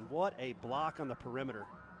touchdown. What a block on the perimeter.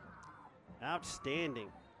 Outstanding.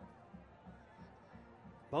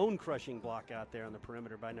 Bone-crushing block out there on the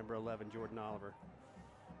perimeter by number 11, Jordan Oliver.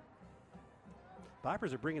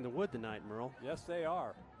 Vipers are bringing the wood tonight, Merle. Yes, they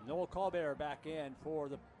are. Noah Colbert back in for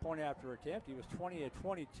the point after attempt. He was 20 of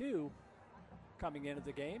 22 coming into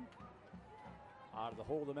the game. Out of the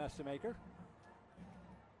hole, the Maker.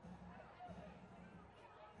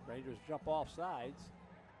 Rangers jump off sides.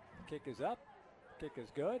 Kick is up. Kick is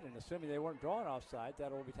good, and assuming they weren't drawn offside,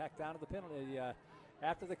 that will be tacked down to the penalty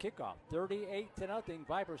after the kickoff. 38-0.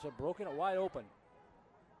 Vipers have broken it wide open.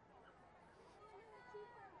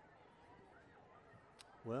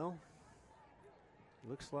 Well,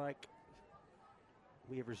 looks like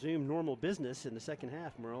we have resumed normal business in the second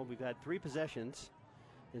half, Merle. We've had 3 possessions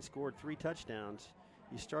and scored 3 touchdowns.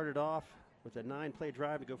 You started off with a 9-play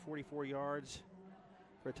drive to go 44 yards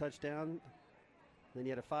for a touchdown. Then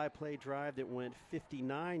you had a 5-play drive that went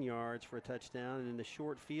 59 yards for a touchdown. And in the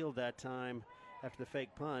short field that time, after the fake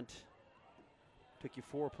punt, took you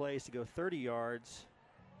 4 plays to go 30 yards.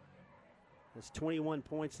 That's 21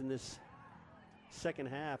 points in this second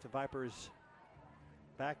half. The Vipers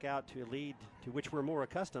back out to a lead to which we're more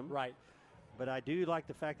accustomed. Right. But I do like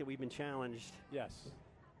the fact that we've been challenged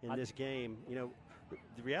in this game. You know,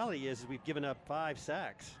 the reality is we've given up 5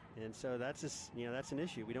 sacks. And so that's just, that's an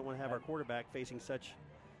issue. We don't want to have our quarterback facing such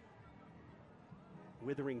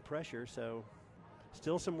withering pressure. So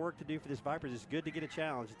still some work to do for this Vipers. It's good to get a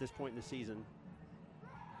challenge at this point in the season.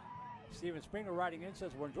 Steven Springer writing in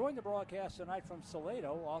says, we're enjoying the broadcast tonight from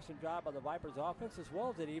Salado. Awesome job by the Vipers offense as well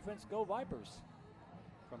as the defense. Go Vipers.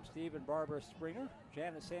 From Steve and Barbara Springer,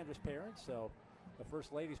 Janet Sanders' parents. So the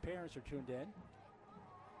First Lady's parents are tuned in.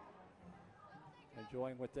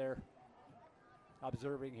 Enjoying what they're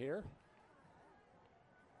observing here.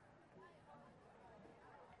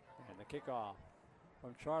 And the kickoff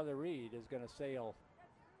from Charlie Reed is going to sail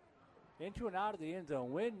into and out of the end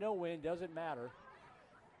zone. Win, no win, doesn't matter.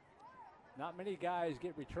 Not many guys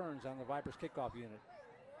get returns on the Vipers kickoff unit.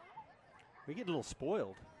 We get a little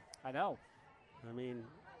spoiled. I know. I mean,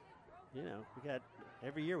 we got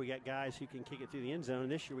every year we got guys who can kick it through the end zone.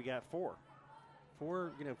 This year we got 4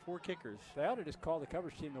 kickers. They ought to just call the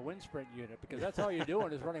coverage team the wind sprint unit because that's all you're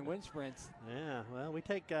doing is running wind sprints. Yeah, well,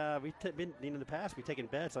 in the past we've taken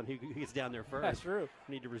bets on who gets down there first. That's true.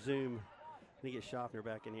 We need to resume. We need to get Schaffner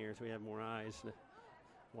back in here so we have more eyes to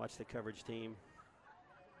watch the coverage team.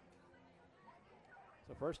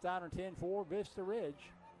 So first down and 10 for Vista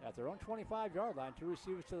Ridge at their own 25-yard line. 2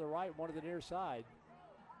 receivers to the right, 1 to the near side.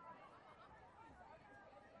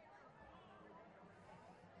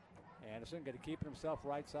 Anderson going to keep it himself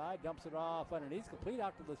right side, dumps it off underneath, complete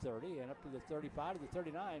out to the 30 and up to the 35 to the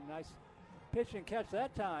 39. Nice pitch and catch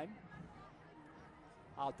that time.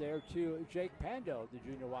 Out there to Jake Pando, the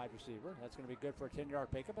junior wide receiver. That's going to be good for a 10-yard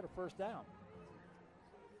pickup and a first down.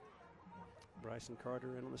 Bryson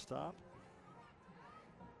Carter in on the stop.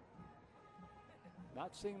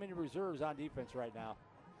 Not seeing many reserves on defense right now.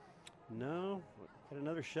 No, had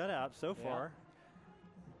another shutout so far.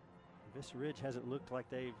 Vista Ridge hasn't looked like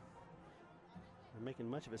they're making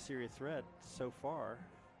much of a serious threat so far.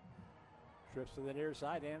 Trips to the near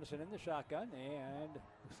side. Anderson in the shotgun, and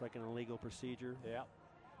looks like an illegal procedure. Yeah.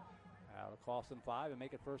 That'll cost them 5 and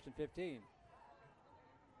make it 1st and 15.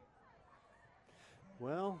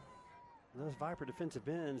 Well, those Viper defensive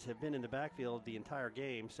ends have been in the backfield the entire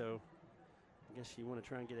game, so I guess you want to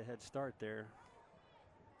try and get a head start there.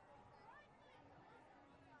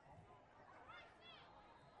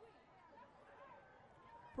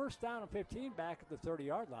 First down and 15 back at the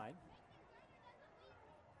 30-yard line.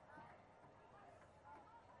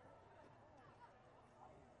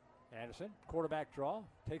 Anderson, quarterback draw,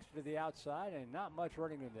 takes it to the outside, and not much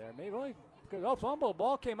running in there. Maybe only because fumble,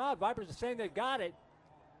 ball came out. Vipers are saying they've got it.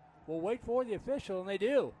 We'll wait for the official, and they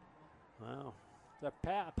do. Wow. The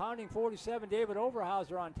pounding 47, David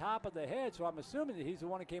Overhauser on top of the head, so I'm assuming that he's the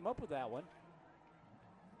one who came up with that one.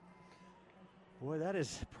 Boy, that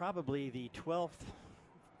is probably the 12th,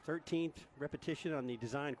 13th repetition on the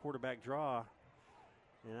design quarterback draw,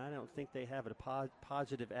 and I don't think they have a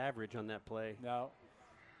positive average on that play. No.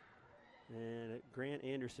 And Grant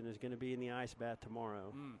Anderson is going to be in the ice bath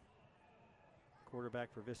tomorrow.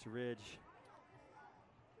 Quarterback for Vista Ridge.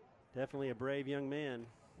 Definitely a brave young man.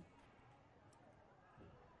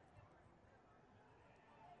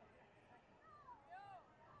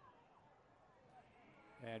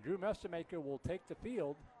 And Drew Mestermaker will take the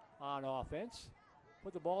field on offense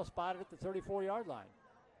with the ball spotted at the 34-yard line.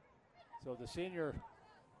 So the senior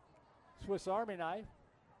Swiss Army knife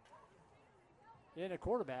in a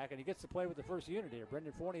quarterback, and he gets to play with the first unit here.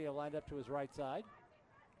 Brendan Fournier lined up to his right side.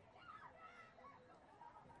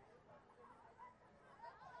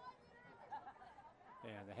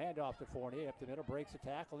 And the handoff to Fournier up the middle, breaks a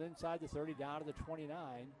tackle inside the 30, down to the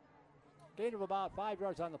 29. Gain of about 5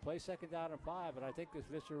 yards on the play, 2nd down and 5, and I think this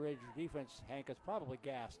Vista Ridge defense, Hank, is probably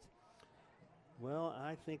gassed. Well,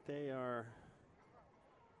 I think they are,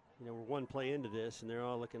 we're one play into this, and they're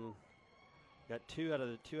all looking, Got two out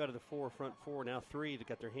of the four front four, now three that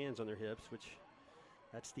got their hands on their hips, which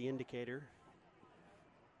that's the indicator.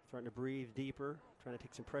 Starting to breathe deeper, trying to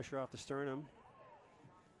take some pressure off the sternum.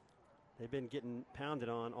 They've been getting pounded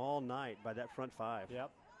on all night by that front five.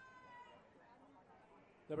 Yep.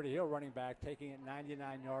 Liberty Hill running back taking it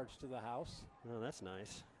 99 yards to the house. Oh, that's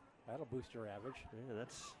nice. That'll boost your average. Yeah,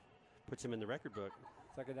 that's puts him in the record book.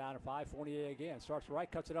 Second down and 5, 48 again. Starts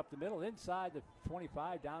right, cuts it up the middle, inside the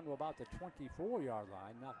 25, down to about the 24-yard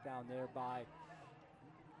line. Knocked down there by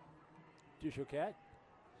Duchouquette.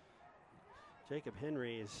 Jacob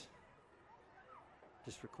Henry is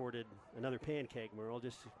just recorded another pancake, Merle,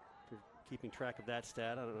 just for keeping track of that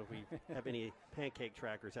stat. I don't know if we have any pancake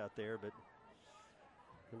trackers out there, but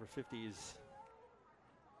number 50 is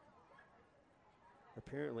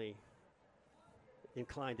apparently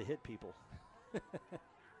inclined to hit people.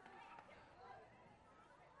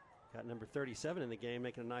 Got number 37 in the game,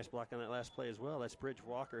 making a nice block on that last play as well. That's Bridge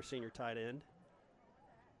Walker, senior tight end.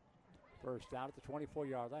 First down at the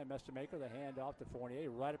 24-yard line. Mestemaker, the handoff to Fournier,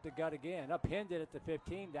 right up the gut again. Upended at the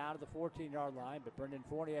 15, down to the 14-yard line. But Brendan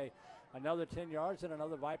Fournier, another 10 yards and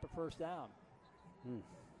another Viper first down.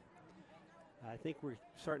 I think we're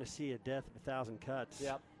starting to see a death of 1,000 cuts.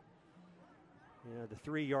 Yep. You know, the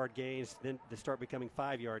 3-yard gains, then they start becoming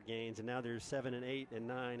 5-yard gains, and now there's 7 and 8 and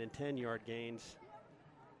 9 and 10-yard gains.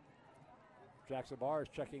 Jackson Barr is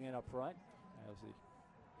checking in up front as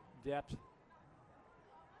the depth.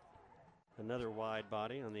 Another wide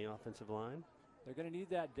body on the offensive line. They're going to need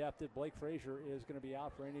that depth if Blake Frazier is going to be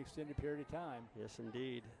out for any extended period of time. Yes,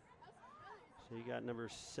 indeed. So you got number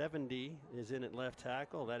 70 is in at left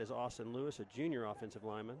tackle. That is Austin Lewis, a junior offensive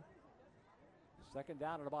lineman. Second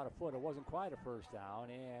down at about a foot. It wasn't quite a first down,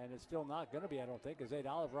 and it's still not going to be, I don't think, as Zade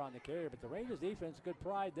Oliver on the carry. But the Rangers defense, good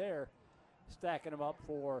pride there, stacking them up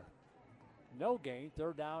for no gain.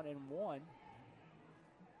 Third down and 1.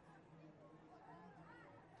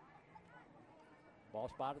 Ball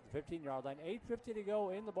spot at the 15-yard line. 8:50 to go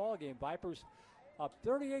in the ball game. Vipers up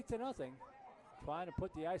 38-0, trying to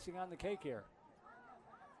put the icing on the cake here.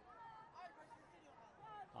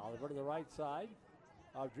 Oliver to the right side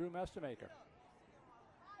of Drew Mestemaker.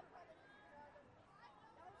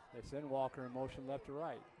 They send Walker in motion left to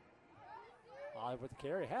right. Oliver with the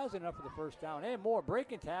carry. Has enough for the first down and more.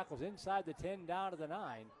 Breaking tackles inside the 10 down to the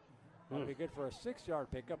 9. That'll be good for a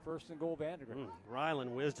 6-yard pickup. First and goal, Vandegrift. Rylan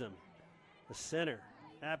Wisdom, the center,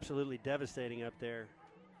 absolutely devastating up there.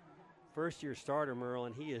 First-year starter, Merle,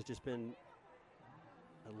 and he has just been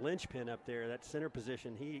a linchpin up there. That center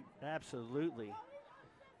position, he absolutely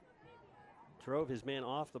drove his man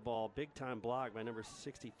off the ball. Big-time block by number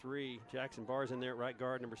 63. Jackson Barr's in there at right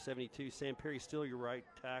guard. Number 72, Sam Perry, still your right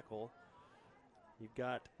tackle. You've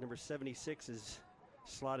got number 76 is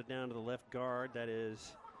slotted down to the left guard. That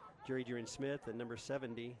is Jerry Smith. And number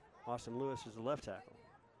 70, Austin Lewis, is the left tackle.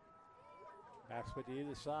 Backs to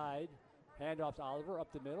either side. Handoff to Oliver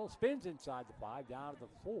up the middle. Spins inside the 5, down to the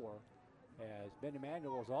 4. As Ben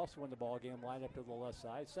Emanuel is also in the ball game, lined up to the left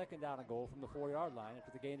side. Second down and goal from the 4-yard line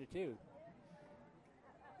after the gain of 2.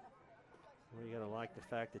 Well, you got to like the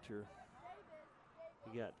fact that you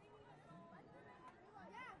got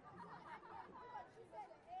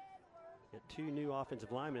two new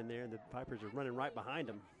offensive linemen in there, and the Vipers are running right behind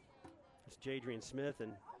them. It's Jadrian Smith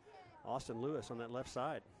and Austin Lewis on that left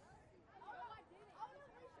side.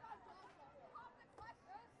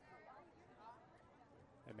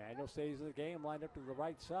 Emanuel stays in the game, lined up to the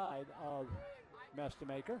right side of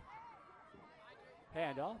Mestemaker.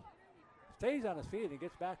 Handoff. Stays on his feet and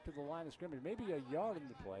gets back to the line of scrimmage. Maybe a yard in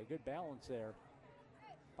the play. Good balance there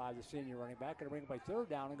by the senior running back. Going to bring it by third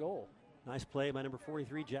down and goal. Nice play by number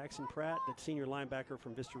 43, Jackson Pratt, that senior linebacker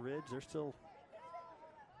from Vista Ridge. They're still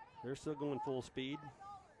going full speed.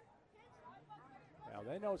 Well,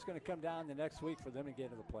 they know it's going to come down the next week for them to get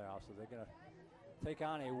into the playoffs. So they're going to take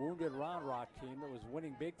on a wounded Round Rock team that was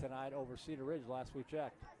winning big tonight over Cedar Ridge last we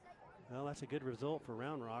checked. Well, that's a good result for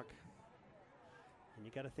Round Rock. And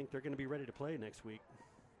you got to think they're going to be ready to play next week.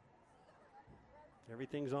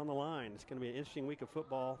 Everything's on the line. It's going to be an interesting week of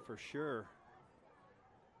football for sure.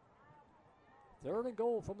 Third and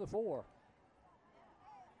goal from the 4.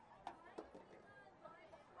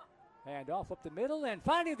 Hand off up the middle and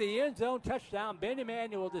finding the end zone touchdown. Ben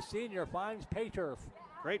Emanuel, the senior, finds Payturf.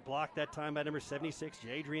 Great block that time by number 76,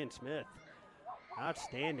 Jadrian Smith.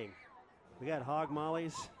 Outstanding. We got hog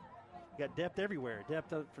mollies. We got depth everywhere. Depth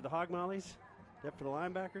for the hog mollies, depth for the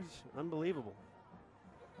linebackers. Unbelievable.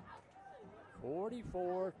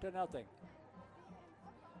 44-0.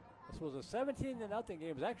 This was a 17-0 game.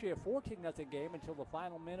 It was actually a 14-0 game until the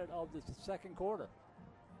final minute of the second quarter.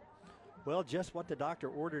 Well, just what the doctor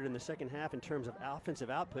ordered in the second half in terms of offensive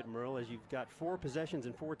output, Merle, as you've got 4 possessions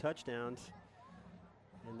and 4 touchdowns.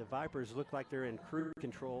 And the Vipers look like they're in cruise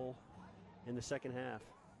control in the second half.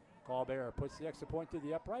 Colbert puts the extra point through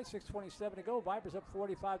the upright. 6:27 to go. Vipers up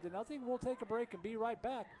 45-0. We'll take a break and be right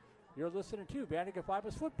back. You're listening to Vandegrift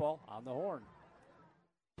Vipers football on the Horn.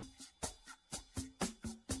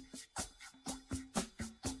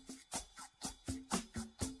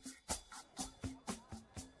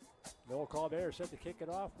 Noel Colbert set to kick it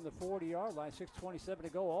off from the 40-yard line. 6:27 to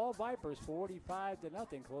go. All Vipers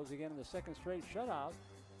 45-0. Closing in the second straight shutout.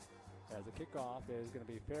 As the kickoff is going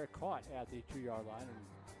to be fair caught at the 2-yard line. And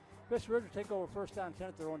Vista Ridge will take over first down 10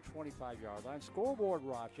 at their own 25-yard line. Scoreboard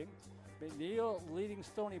watching. McNeil leading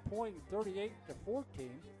Stony Point 38-14.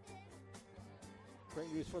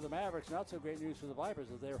 Great news for the Mavericks. Not so great news for the Vipers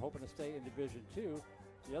as they're hoping to stay in Division II.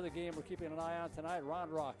 The other game we're keeping an eye on tonight,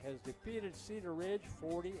 Round Rock has defeated Cedar Ridge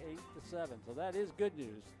 48-7. So that is good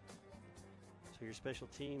news. So your special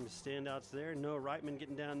teams standouts there. Noah Reitman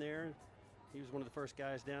getting down there. He was one of the first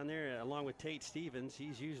guys down there, along with Tate Stevens.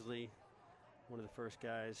 He's usually one of the first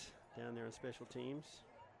guys down there on special teams.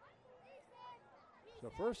 So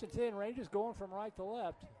 1st and 10, Rangers going from right to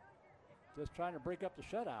left. Just trying to break up the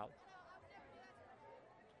shutout.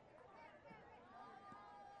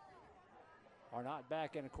 Arnott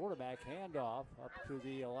back in a quarterback handoff up to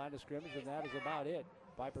the line of scrimmage, and that is about it.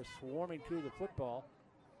 Vipers swarming to the football.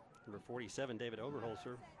 Number 47, David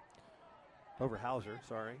Overhauser,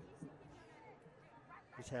 sorry.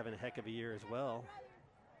 He's having a heck of a year as well.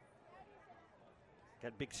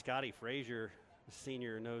 Got big Scotty Frazier, the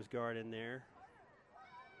senior nose guard in there.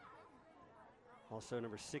 Also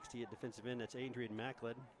number 60 at defensive end, that's Adrian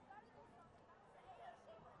Macklin.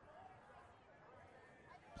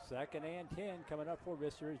 2nd and 10 coming up for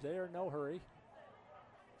Vista Ridge. They are in no hurry.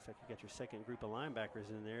 Looks like you got your second group of linebackers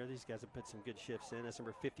in there. These guys have put some good shifts in. That's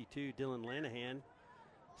number 52, Dylan Lanahan,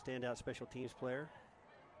 standout special teams player.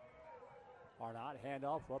 Arnott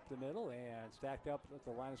handoff up the middle and stacked up at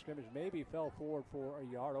the line of scrimmage. Maybe fell forward for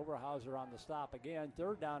a yard. Overhauser on the stop again.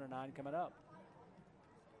 3rd down and 9 coming up.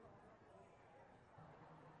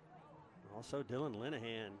 Also Dylan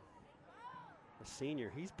Lanahan, a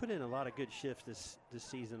senior. He's put in a lot of good shifts this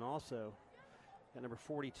season also. Got number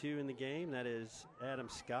 42 in the game. That is Adam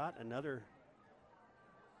Scott, another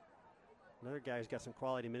guy who's got some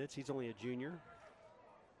quality minutes. He's only a junior.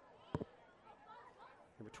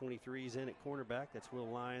 Number 23 is in at cornerback. That's Will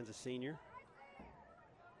Lyons, a senior.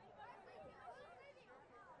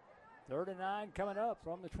 3rd and 9 coming up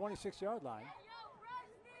from the 26-yard line.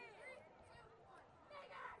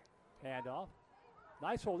 Handoff.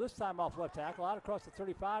 Nice hold this time off left tackle. Out across the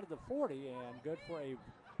 35 to the 40, and good for a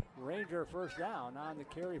Ranger first down on the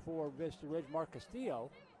carry for Vista Ridge, Mark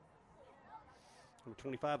Castillo. Number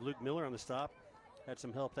 25, Luke Miller on the stop. Had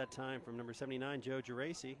some help that time from number 79, Joe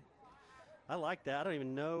Geraci. I like that. I don't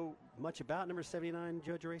even know much about number 79,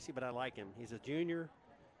 Joe Geraci, but I like him. He's a junior.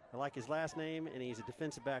 I like his last name, and he's a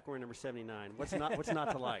defensive back wearing number 79. What's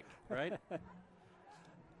not to like, right?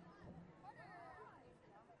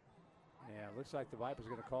 Yeah, looks like the Vipers are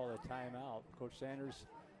going to call a timeout. Coach Sanders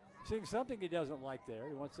seeing something he doesn't like there.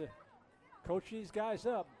 He wants to coach these guys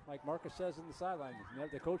up, like Marcus says in the sideline.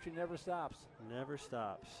 The coaching never stops. Never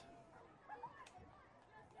stops.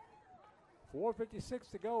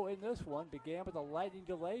 4:56 to go in this one. Began with a lightning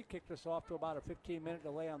delay. Kicked us off to about a 15-minute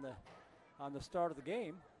delay on the start of the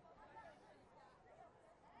game.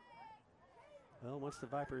 Well, once the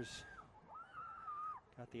Vipers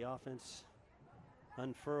got the offense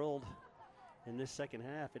unfurled in this second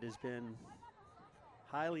half, it has been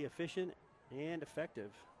highly efficient and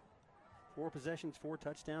effective. 4 possessions, 4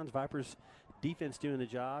 touchdowns. Vipers defense doing the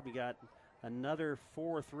job. You got another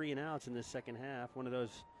 4 3-and-outs in this second half. One of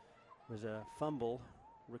those was a fumble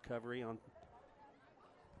recovery on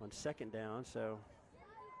second down. So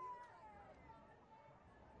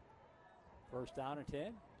first down and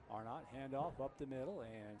 10. Arnott handoff up the middle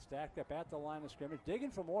and stacked up at the line of scrimmage.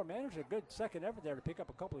 Digging for more. Managed a good second effort there to pick up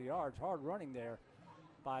a couple of yards. Hard running there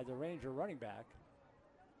by the Ranger running back.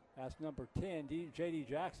 That's number 10, J.D.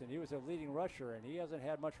 Jackson. He was a leading rusher, and he hasn't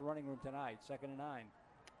had much running room tonight. 2nd and 9.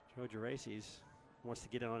 Joe Geraci wants to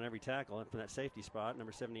get in on every tackle from that safety spot.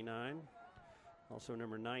 Number 79. Also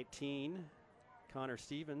number 19, Connor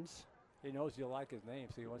Stevens. He knows you like his name,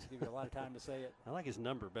 so he wants to give you a lot of time to say it. I like his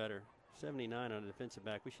number better. 79 on a defensive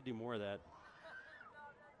back. We should do more of that.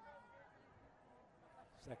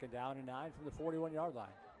 2nd down and 9 from the 41-yard line.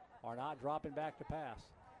 Arnott dropping back to pass.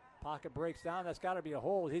 Pocket breaks down. That's got to be a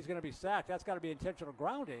hold. He's going to be sacked. That's got to be intentional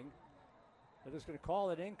grounding. They're just going to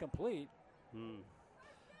call it incomplete.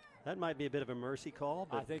 That might be a bit of a mercy call.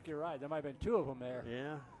 But I think you're right. There might have been 2 of them there.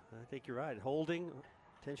 Yeah, I think you're right. Holding,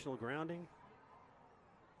 intentional grounding.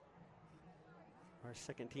 Our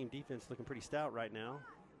second team defense looking pretty stout right now.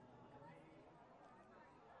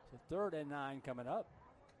 So 3rd and 9 coming up.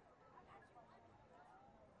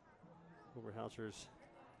 Oberhauser's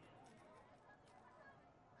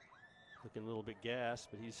looking a little bit gassed,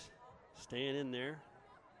 but he's staying in there.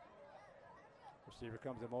 Receiver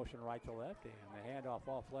comes in motion right to left, and the handoff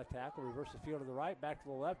off left tackle, reverse the field to the right, back to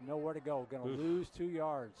the left, nowhere to go. Going to lose 2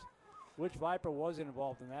 yards. Which Viper wasn't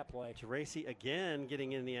involved in that play? Geraci again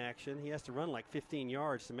getting in the action. He has to run like 15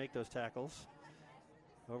 yards to make those tackles.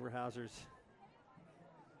 Oberhauser's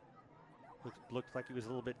looked like he was a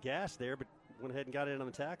little bit gassed there, but went ahead and got in on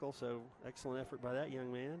the tackle, so excellent effort by that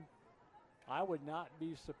young man. I would not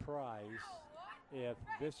be surprised if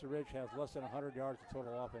Vista Ridge has less than 100 yards of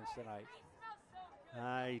total offense tonight.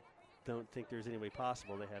 I don't think there's any way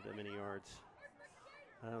possible they have that many yards.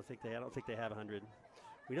 I don't think they have 100.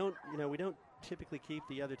 We don't typically keep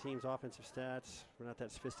the other team's offensive stats. We're not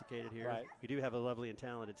that sophisticated here. Right. We do have a lovely and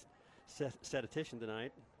talented statistician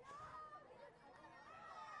tonight.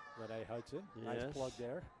 Renee Hudson, nice plug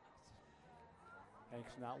there.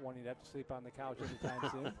 Hank's not wanting to have to sleep on the couch anytime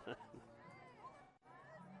soon.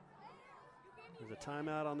 There's a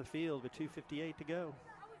timeout on the field with 2:58 to go.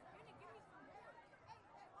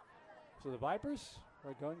 So the Vipers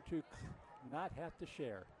are going to not have to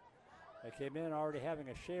share. They came in already having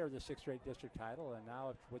a share of the 6th straight district title, and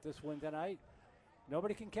now with this win tonight,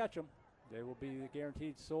 nobody can catch them. They will be the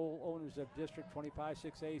guaranteed sole owners of District 25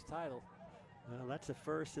 6A's title. Well, that's the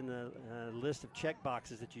first in the list of check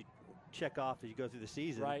boxes that you check off as you go through the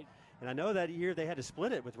season. Right. And I know that year they had to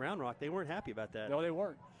split it with Round Rock. They weren't happy about that. No, they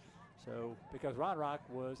weren't. So because Round Rock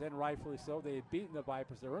was, and rightfully so, they had beaten the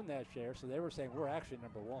Vipers. They were in that share, so they were saying we're actually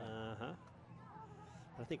number 1.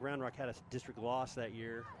 I think Round Rock had a district loss that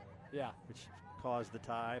year. Yeah. Which caused the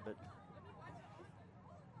tie, but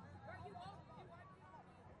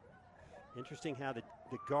interesting how the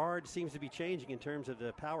guard seems to be changing in terms of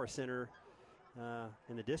the power center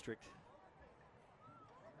in the district.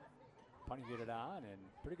 Punting it on, and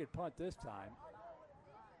pretty good punt this time.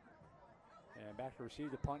 And back to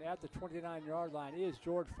receive the punt at the 29-yard line is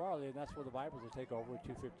George Farley, and that's where the Vipers will take over with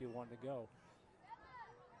 2:51 to go.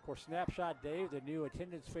 Of course, Snapshot Dave, the new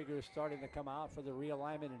attendance figure is starting to come out for the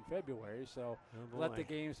realignment in February, so let the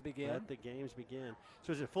games begin. Let the games begin.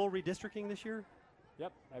 So is it full redistricting this year?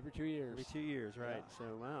 Yep, every 2 years. Every 2 years, right. Yeah.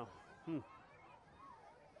 So, wow.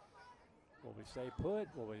 Will we stay put?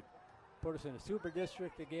 Will we put us in a super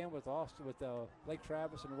district again with Austin, with Lake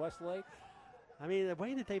Travis and Westlake? I mean, the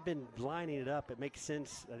way that they've been lining it up, it makes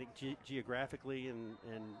sense, I think, geographically and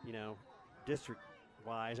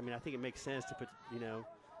district-wise. I mean, I think it makes sense to put, the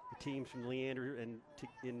teams from Leander and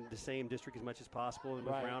in the same district as much as possible, and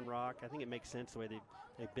with Round Rock. I think it makes sense the way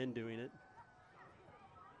they've been doing it.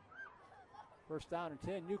 First down and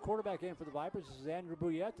 10. New quarterback in for the Vipers. This is Andrew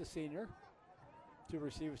Bouillette, the senior. 2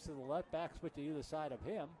 receivers to the left, back split to either side of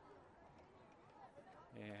him.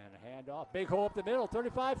 And a handoff. Big hole up the middle.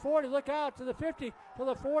 35-40. Look out to the 50, to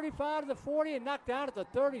the 45, to the 40, and knocked down at the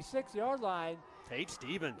 36-yard line. Tate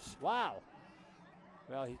Stevens. Wow.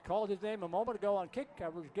 Well, he called his name a moment ago on kick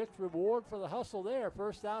coverage. Gets reward for the hustle there.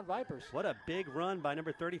 First down, Vipers. What a big run by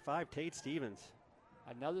number 35, Tate Stevens.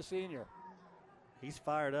 Another senior. He's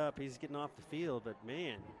fired up. He's getting off the field. But,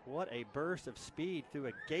 man, what a burst of speed through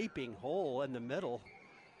a gaping hole in the middle.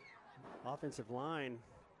 Offensive line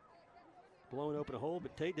blowing open a hole.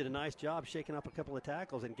 But Tate did a nice job shaking up a couple of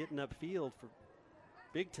tackles and getting upfield for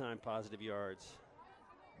big-time positive yards.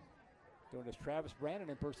 Doing his Travis Brandon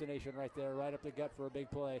impersonation right there, right up the gut for a big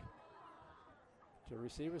play. To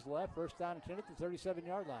receivers left, first down and 10 at the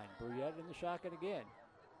 37-yard line. Brouillette in the shotgun again.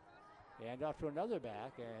 Hand off to another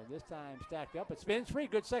back, and this time stacked up. It spins free.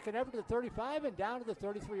 Good second effort to the 35 and down to the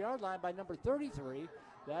 33-yard line by number 33.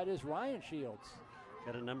 That is Ryan Shields.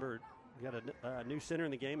 Got a new center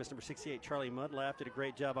in the game. It's number 68, Charlie Mudlaff. Did a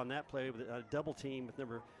great job on that play with a double team with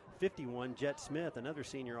number 51, Jet Smith, another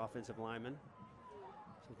senior offensive lineman.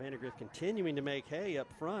 So Vandegrift continuing to make hay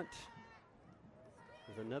up front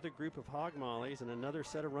with another group of hog mollies and another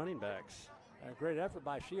set of running backs. A great effort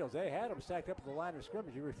by Shields. They had him stacked up at the line of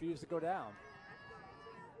scrimmage. He refused to go down.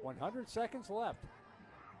 100 seconds left.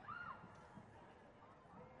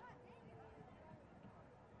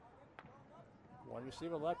 One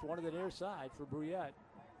receiver left, one to the near side for Brouillette.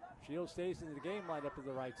 Shields stays in the game line up to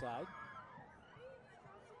the right side.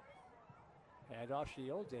 Hand off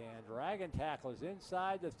Shields, and drag and tackle is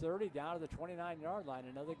inside the 30 down to the 29-yard line.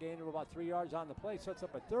 Another gain of about 3 yards on the play. Sets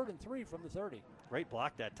up a 3rd and 3 from the 30. Great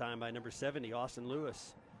block that time by number 70, Austin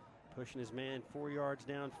Lewis. pushing his man 4 yards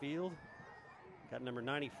downfield. Got number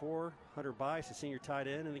 94, Hunter Bice, the senior tight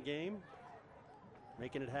end in the game.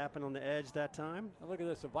 Making it happen on the edge that time. And look at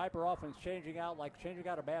this, the Viper offense changing out like changing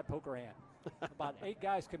out a bad poker hand. About 8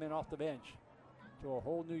 guys come in off the bench to a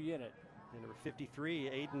whole new unit. And number 53,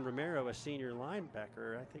 Aiden Romero, a senior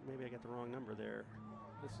linebacker. I think maybe I got the wrong number there.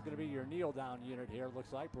 This is going to be your kneel down unit here, it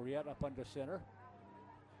looks like. Briette up under center.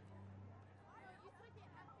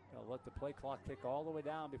 Gonna let the play clock tick all the way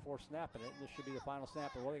down before snapping it. This should be the final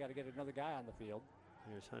snap. Well, they got to get another guy on the field.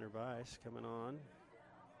 Here's Hunter Bice coming on.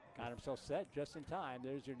 Got himself set just in time.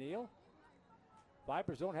 There's your kneel.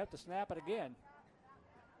 Vipers don't have to snap it again.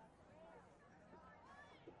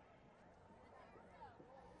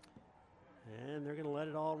 And they're going to let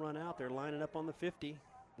it all run out. They're lining up on the 50.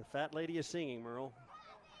 The fat lady is singing, Merle.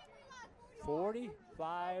 45-0.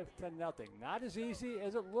 Not as easy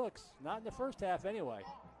as it looks. Not in the first half anyway.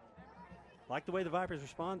 Like the way the Vipers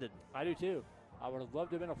responded. I do too. I would have loved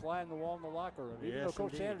to have been a fly in the wall in the locker room. Even though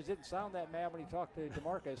Coach Sanders didn't sound that mad when he talked to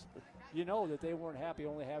DeMarcus, you know that they weren't happy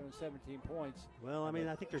only having 17 points. Well, I mean,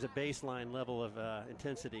 I think there's a baseline level of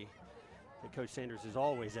intensity that Coach Sanders is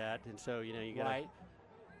always at. And so, you know, you got to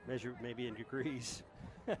measure maybe in degrees.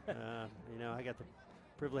 You know, I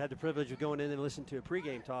had the privilege of going in and listening to a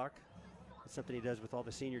pregame talk. It's something he does with all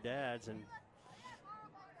the senior dads, and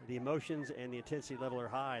the emotions and the intensity level are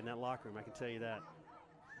high in that locker room, I can tell you that.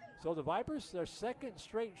 So the Vipers, their second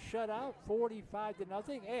straight shutout,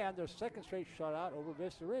 45-0, and their second straight shutout over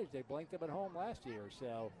Vista Ridge. They blanked them at home last year.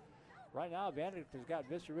 So right now, Vandegrift has got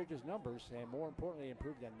Vista Ridge's numbers, and more importantly,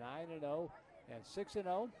 improved to 9-0 and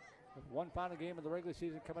 6-0. One final game of the regular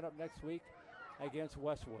season coming up next week against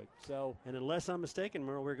Westwood. So, and unless I'm mistaken,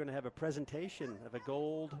 Merle, we're going to have a presentation of a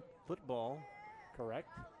gold football. Correct.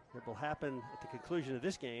 It will happen at the conclusion of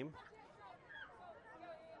this game.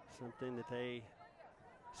 Something that they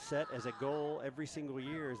set as a goal every single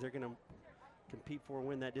year is they're going to compete for and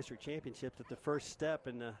win that district championship. That's the first step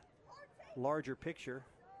in the larger picture.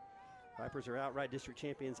 Vipers are outright district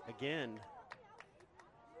champions again,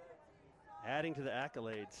 adding to the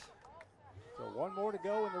accolades. So one more to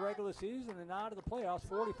go in the regular season and on to the playoffs.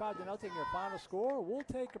 45-0 your final score. We'll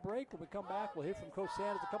take a break. When we come back, we'll hear from Coach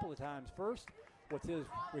Sanders a couple of times. First, with his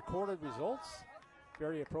recorded results,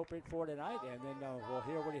 very appropriate for tonight, and then we'll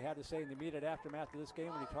hear what he had to say in the immediate aftermath of this game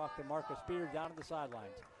when he talked to Marcus Spears down at the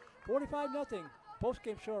sidelines. 45-0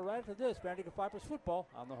 post-game show right after this. Vandegrift Vipers football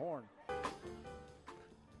on the Horn.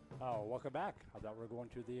 Oh, welcome back. I thought we were going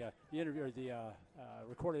to the interview, or the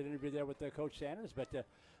recorded interview there with Coach Sanders, but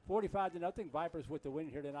 45-0 Vipers with the win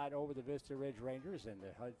here tonight over the Vista Ridge Rangers, and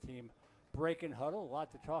the HUD team breaking huddle. A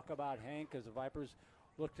lot to talk about, Hank, as the Vipers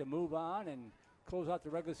look to move on and close out the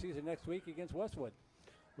regular season next week against Westwood.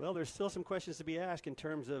 Well, there's still some questions to be asked in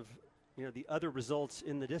terms of, you know, the other results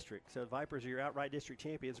in the district. So Vipers are your outright district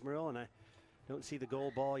champions, Merle, and I don't see the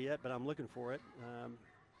gold ball yet, but I'm looking for it.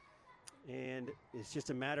 And it's just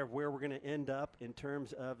a matter of where we're going to end up in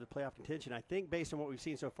terms of the playoff contention. I think based on what we've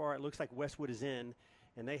seen so far, it looks like Westwood is in,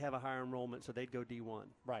 and they have a higher enrollment, so they'd go D1.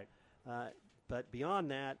 Right. But beyond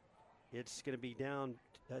that, it's going to be down.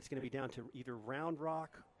 It's going to be down to either Round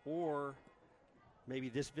Rock or maybe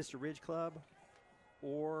this Vista Ridge club,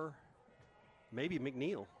 or maybe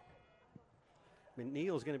McNeil.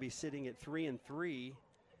 McNeil is going to be sitting at 3-3.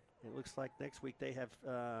 It looks like next week they have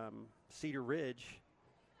Cedar Ridge.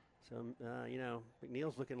 So, you know,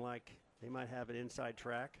 McNeil's looking like they might have an inside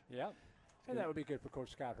track. Yeah. And that would be good for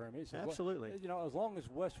Coach Scott Hermes. Absolutely. You know, as long as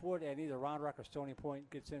Westwood and either Round Rock or Stony Point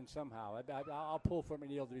gets in somehow, I'll pull for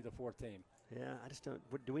McNeil to be the fourth team. Yeah, I just don't.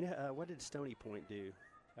 What did Stony Point do?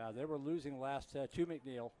 They were losing last to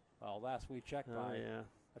McNeil. Last we checked by. Yeah.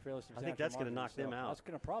 I think that's going to knock them out. That's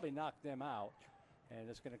going to probably knock them out, and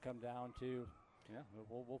it's going to come down to,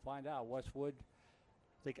 we'll find out. Westwood.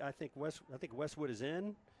 I think Westwood is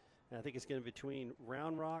in. And I think it's going to be between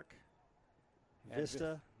Round Rock,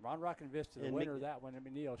 Vista. Round Rock and Vista. The winner of that one,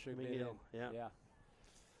 McNeil should be in. Yeah.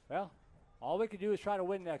 Well, all we can do is try to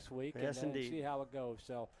win next week and see how it goes.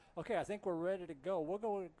 So, okay, I think we're ready to go.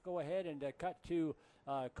 We'll go ahead and cut to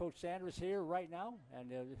Coach Sanders here right now and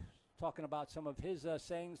talking about some of his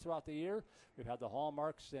sayings throughout the year. We've had the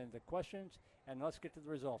hallmarks and the questions, and let's get to the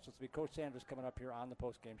results. Let's be Coach Sanders coming up here on the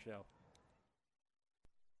postgame show.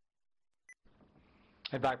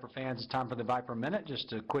 Hey, Viper fans, it's time for the Viper Minute.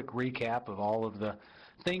 Just a quick recap of all of the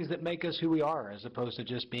things that make us who we are as opposed to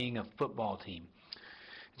just being a football team.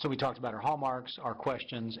 So we talked about our hallmarks, our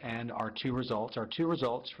questions, and our two results. Our two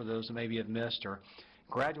results, for those that maybe have missed, are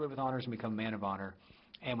graduate with honors and become man of honor.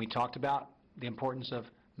 And we talked about the importance of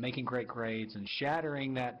making great grades and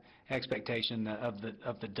shattering that expectation of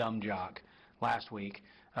the dumb jock last week.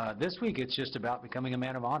 This week it's just about becoming a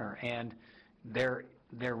man of honor, and there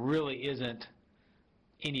really isn't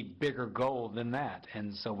any bigger goal than that.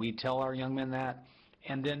 And so we tell our young men that,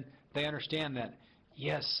 and then they understand that,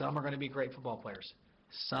 yes, some are going to be great football players.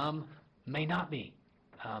 Some may not be.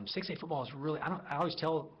 6A football is really, I always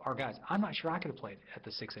tell our guys, I'm not sure I could have played at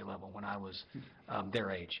the 6A level when I was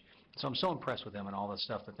their age. So I'm so impressed with them and all the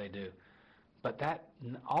stuff that they do. But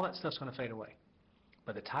all that stuff's going to fade away.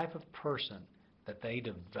 But the type of person that they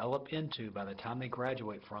develop into by the time they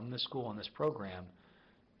graduate from this school and this program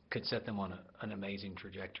could set them on an amazing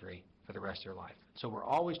trajectory for the rest of their life. So we're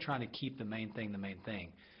always trying to keep the main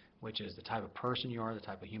thing, which is the type of person you are, the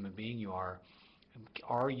type of human being you are.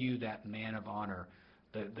 Are you that man of honor,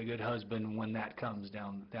 the good husband when that comes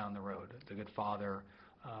down the road, the good father,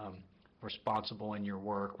 responsible in your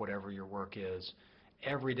work, whatever your work is.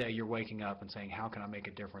 Every day you're waking up and saying, how can I make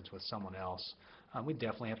a difference with someone else? We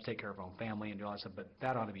definitely have to take care of our own family and do all that stuff, but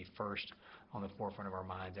that ought to be first on the forefront of our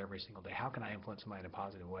minds every single day. How can I influence somebody in a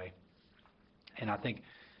positive way? And I think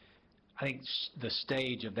the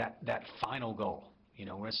stage of that final goal,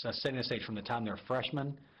 we're setting the stage from the time they're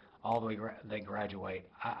freshmen all the way they graduate.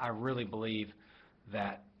 I really believe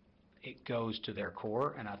that it goes to their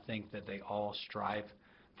core, and I think that they all strive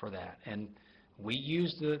for that. And we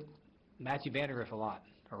use the Matthew Vandegrift a lot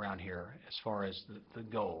around here as far as the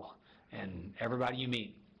goal. And everybody you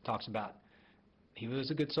meet talks about he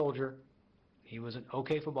was a good soldier, he was an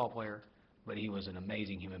okay football player, but he was an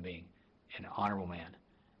amazing human being, an honorable man.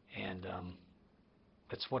 And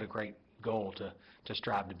that's what a great goal to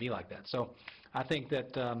strive to be like that. So I think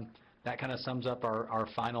that that kind of sums up our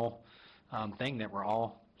final thing that we're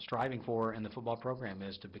all striving for in the football program,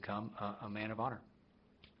 is to become a man of honor.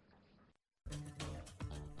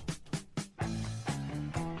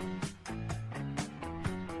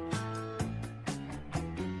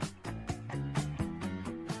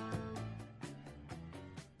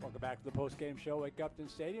 Welcome back to the post-game show at Gupton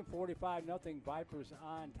Stadium. 45-0 Vipers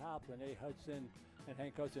on top. Renee Hudson and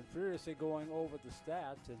Hank Hudson furiously going over the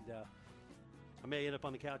stats. And I may end up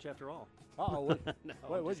on the couch after all. Uh-oh. No,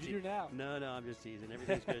 what did you do now? No, I'm just teasing.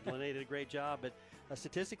 Everything's good. Lene did a great job, but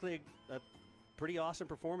statistically a pretty awesome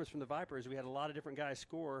performance from the Vipers. We had a lot of different guys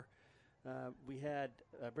score. We had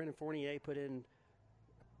Brendan Fournier put in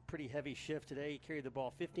pretty heavy shift today. He carried the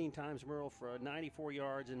ball 15 times, Merle, for 94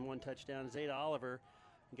 yards and 1 touchdown. Zeta Oliver,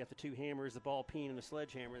 you got the 2 hammers, the ball peen and the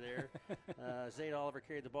sledgehammer there. Zeta Oliver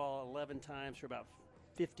carried the ball 11 times for about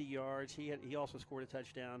 50 yards. He also scored a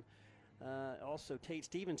touchdown. Also, Tate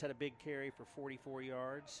Stevens had a big carry for 44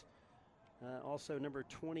 yards. Also, number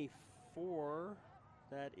 24,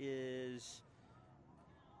 that is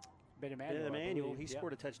Ben Emanuel. He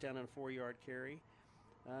scored a touchdown on a 4-yard carry.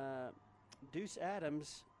 Deuce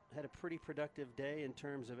Adams had a pretty productive day in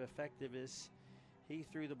terms of effectiveness. He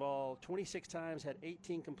threw the ball 26 times, had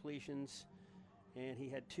 18 completions, and he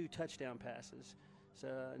had 2 touchdown passes.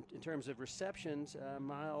 So in terms of receptions,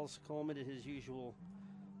 Miles Coleman did his usual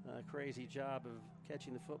crazy job of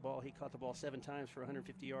catching the football. He caught the ball 7 times for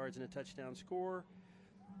 150 yards and a touchdown score.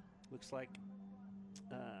 Looks like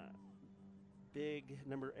big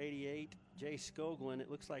number 88, Jay Skoglin, it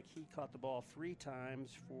looks like he caught the ball 3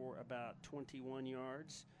 times for about 21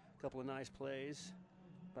 yards. A couple of nice plays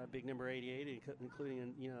by big number 88,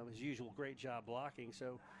 including his usual great job blocking.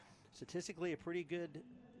 So statistically a pretty good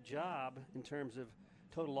job in terms of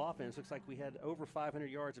total offense. Looks like we had over 500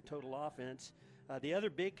 yards of total offense. The other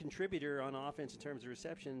big contributor on offense in terms of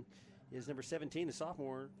reception is number 17, the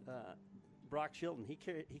sophomore, Brock Chilton.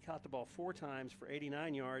 He caught the ball 4 times for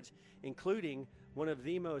 89 yards, including one of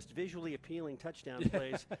the most visually appealing touchdown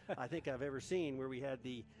plays I think I've ever seen, where we had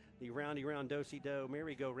the roundy round do-si-do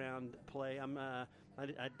merry-go-round play.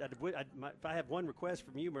 If I have one request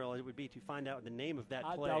from you, Merle, it would be to find out the name of that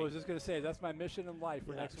play. I was just going to say, that's my mission in life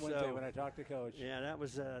for next Wednesday when I talk to Coach. Yeah, that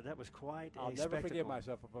was quite I'll a never spectacle. forgive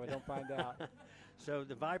myself if I don't find out. So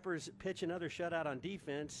the Vipers pitch another shutout on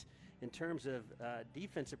defense. In terms of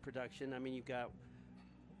defensive production, I mean, you've got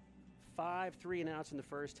 5 3-and-outs in the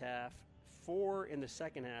first half, 4 in the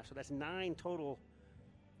second half. So that's 9 total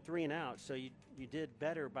 3-and-outs. So you did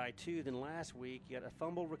better by 2 than last week. You got a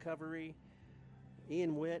fumble recovery.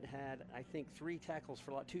 Ian Witt had, I think, 3 tackles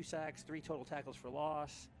for loss, 2 sacks, 3 total tackles for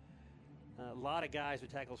loss. A lot of guys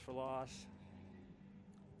with tackles for loss.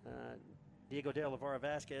 Diego de Oliveira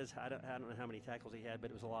Vasquez, I don't know how many tackles he had, but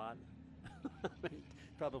it was a lot.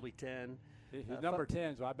 Probably 10. He's number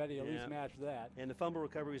 10, so I bet he at least matched that. And the fumble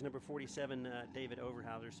recovery was number 47, David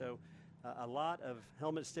Overhauser. So a lot of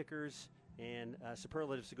helmet stickers and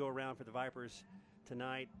superlatives to go around for the Vipers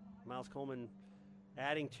tonight. Miles Coleman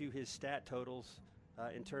adding to his stat totals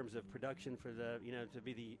in terms of production for the, to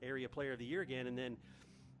be the area player of the year again. And then,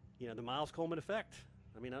 the Miles Coleman effect.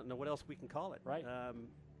 I mean, I don't know what else we can call it. Right.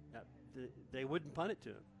 They wouldn't punt it to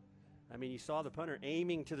him. I mean, you saw the punter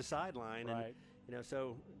aiming to the sideline. Right.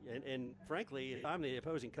 And, and frankly, if I'm the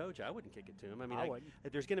opposing coach, I wouldn't kick it to him. I mean, I wouldn't.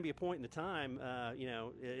 If there's going to be a point in the time,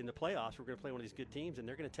 in the playoffs, we're going to play one of these good teams, and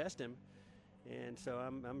they're going to test him. And so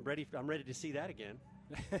I'm ready to see that again.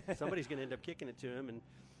 Somebody's going to end up kicking it to him, and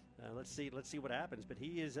let's see what happens. But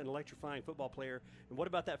he is an electrifying football player. And what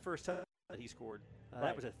about that first touchdown that he scored? Right.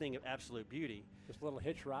 That was a thing of absolute beauty. Just a little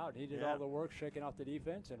hitch route. He did all the work, shaking off the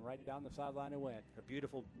defense, and right down the sideline it went. A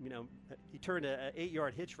beautiful, he turned an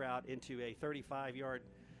 8-yard hitch route into a 35-yard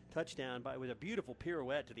touchdown with a beautiful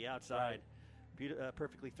pirouette to the outside. Right.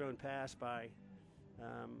 Perfectly thrown pass by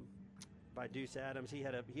Deuce Adams. He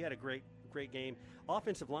had a great game.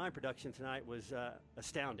 Offensive line production tonight was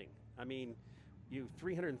astounding. I mean,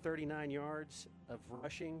 339 yards of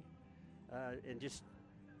rushing, and just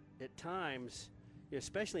at times,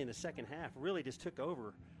 especially in the second half, really just took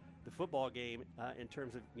over the football game in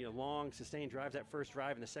terms of long sustained drives. That first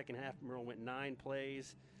drive in the second half, Merle went 9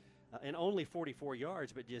 plays and only 44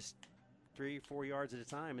 yards, but just 3-4 yards at a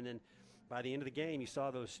time. And then by the end of the game, you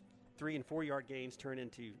saw those 3- and 4-yard gains turn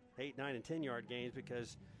into 8-, 9-, and 10-yard gains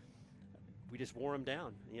because we just wore them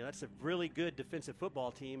down. That's a really good defensive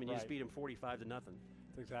football team, and you just beat them 45-0.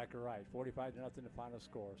 That's exactly right. 45-0 the final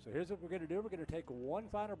score. So here's what we're going to do. We're going to take one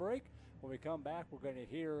final break. When we come back, we're going to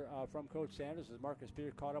hear from Coach Sanders as Marcus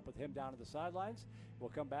Spears caught up with him down at the sidelines.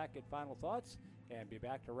 We'll come back at final thoughts and be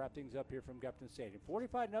back to wrap things up here from Gupton Stadium.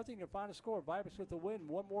 45-0 your final score. Vipers with the win.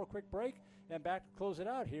 One more quick break and back to close it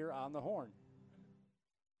out here on the Horn.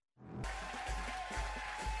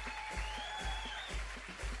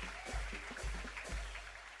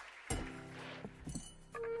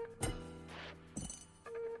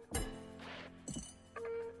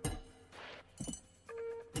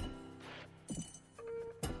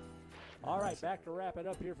 All right, back to wrap it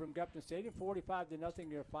up here from Gupton Stadium. 45-0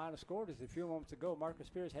 your final score. Just a few moments ago, Marcus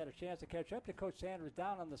Spears had a chance to catch up to Coach Sanders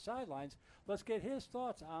down on the sidelines. Let's get his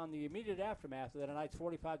thoughts on the immediate aftermath of tonight's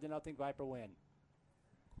 45-0 Viper win.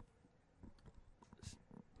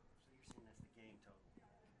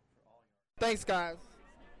 Thanks, guys.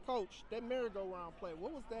 Coach, that merry-go-round play,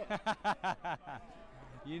 what was that?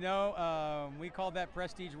 We called that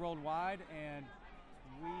Prestige Worldwide, and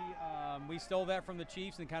we stole that from the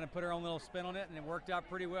Chiefs and kind of put our own little spin on it, and it worked out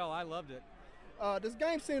pretty well. I loved it. This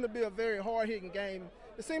game seemed to be a very hard-hitting game.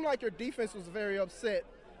 It seemed like your defense was very upset.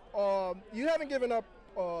 You haven't given up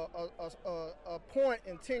a point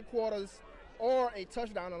in 10 quarters or a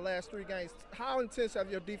touchdown in the last 3 games. How intense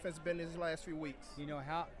have your defense been these last few weeks?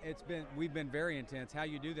 How it's been. We've been very intense. How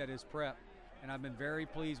you do that is prep, and I've been very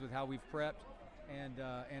pleased with how we've prepped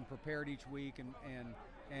and prepared each week,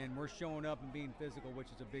 and we're showing up and being physical, which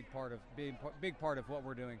is a big part of what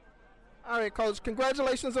we're doing. All right, Coach.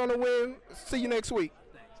 Congratulations on the win. See you next week.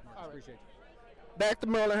 Thanks, Mark. Appreciate you. Back to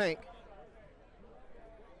Merle and Hank.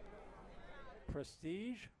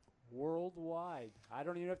 Prestige Worldwide. I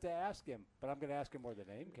don't even have to ask him, but I'm going to ask him where the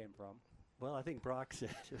name came from. Well, I think Brock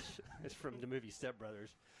said it's from the movie Step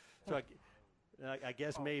Brothers. So I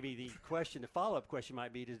guess maybe the follow-up question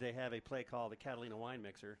might be, does they have a play called the Catalina Wine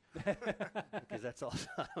Mixer? Because that's all.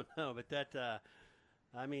 I don't know. But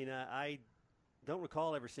I don't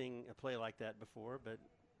recall ever seeing a play like that before, but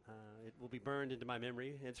it will be burned into my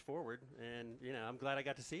memory henceforward. And, I'm glad I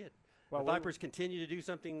got to see it. Well, the Vipers continue to do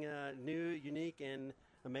something new, unique, and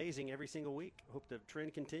amazing every single week. Hope the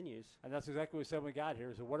trend continues. And that's exactly what we said when we got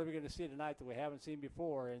here. So what are we going to see tonight that we haven't seen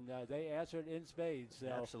before? And they answered in spades. So.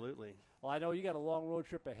 Absolutely. Well, I know you got a long road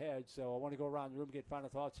trip ahead, so I want to go around the room and get final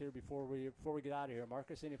thoughts here before we get out of here.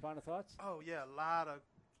 Marcus, any final thoughts? Oh, yeah, a lot of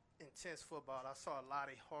intense football. I saw a lot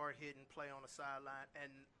of hard-hitting play on the sideline,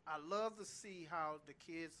 and I love to see how the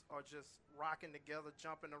kids are just rocking together,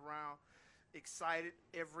 jumping around, excited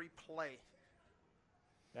every play.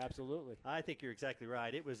 Absolutely. I think you're exactly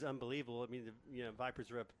right. It was unbelievable. I mean, the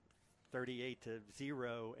Vipers are up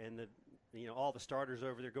 38-0, and all the starters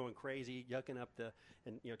over there going crazy, yucking up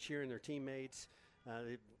cheering their teammates.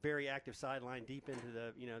 Very active sideline deep into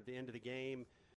the end of the game.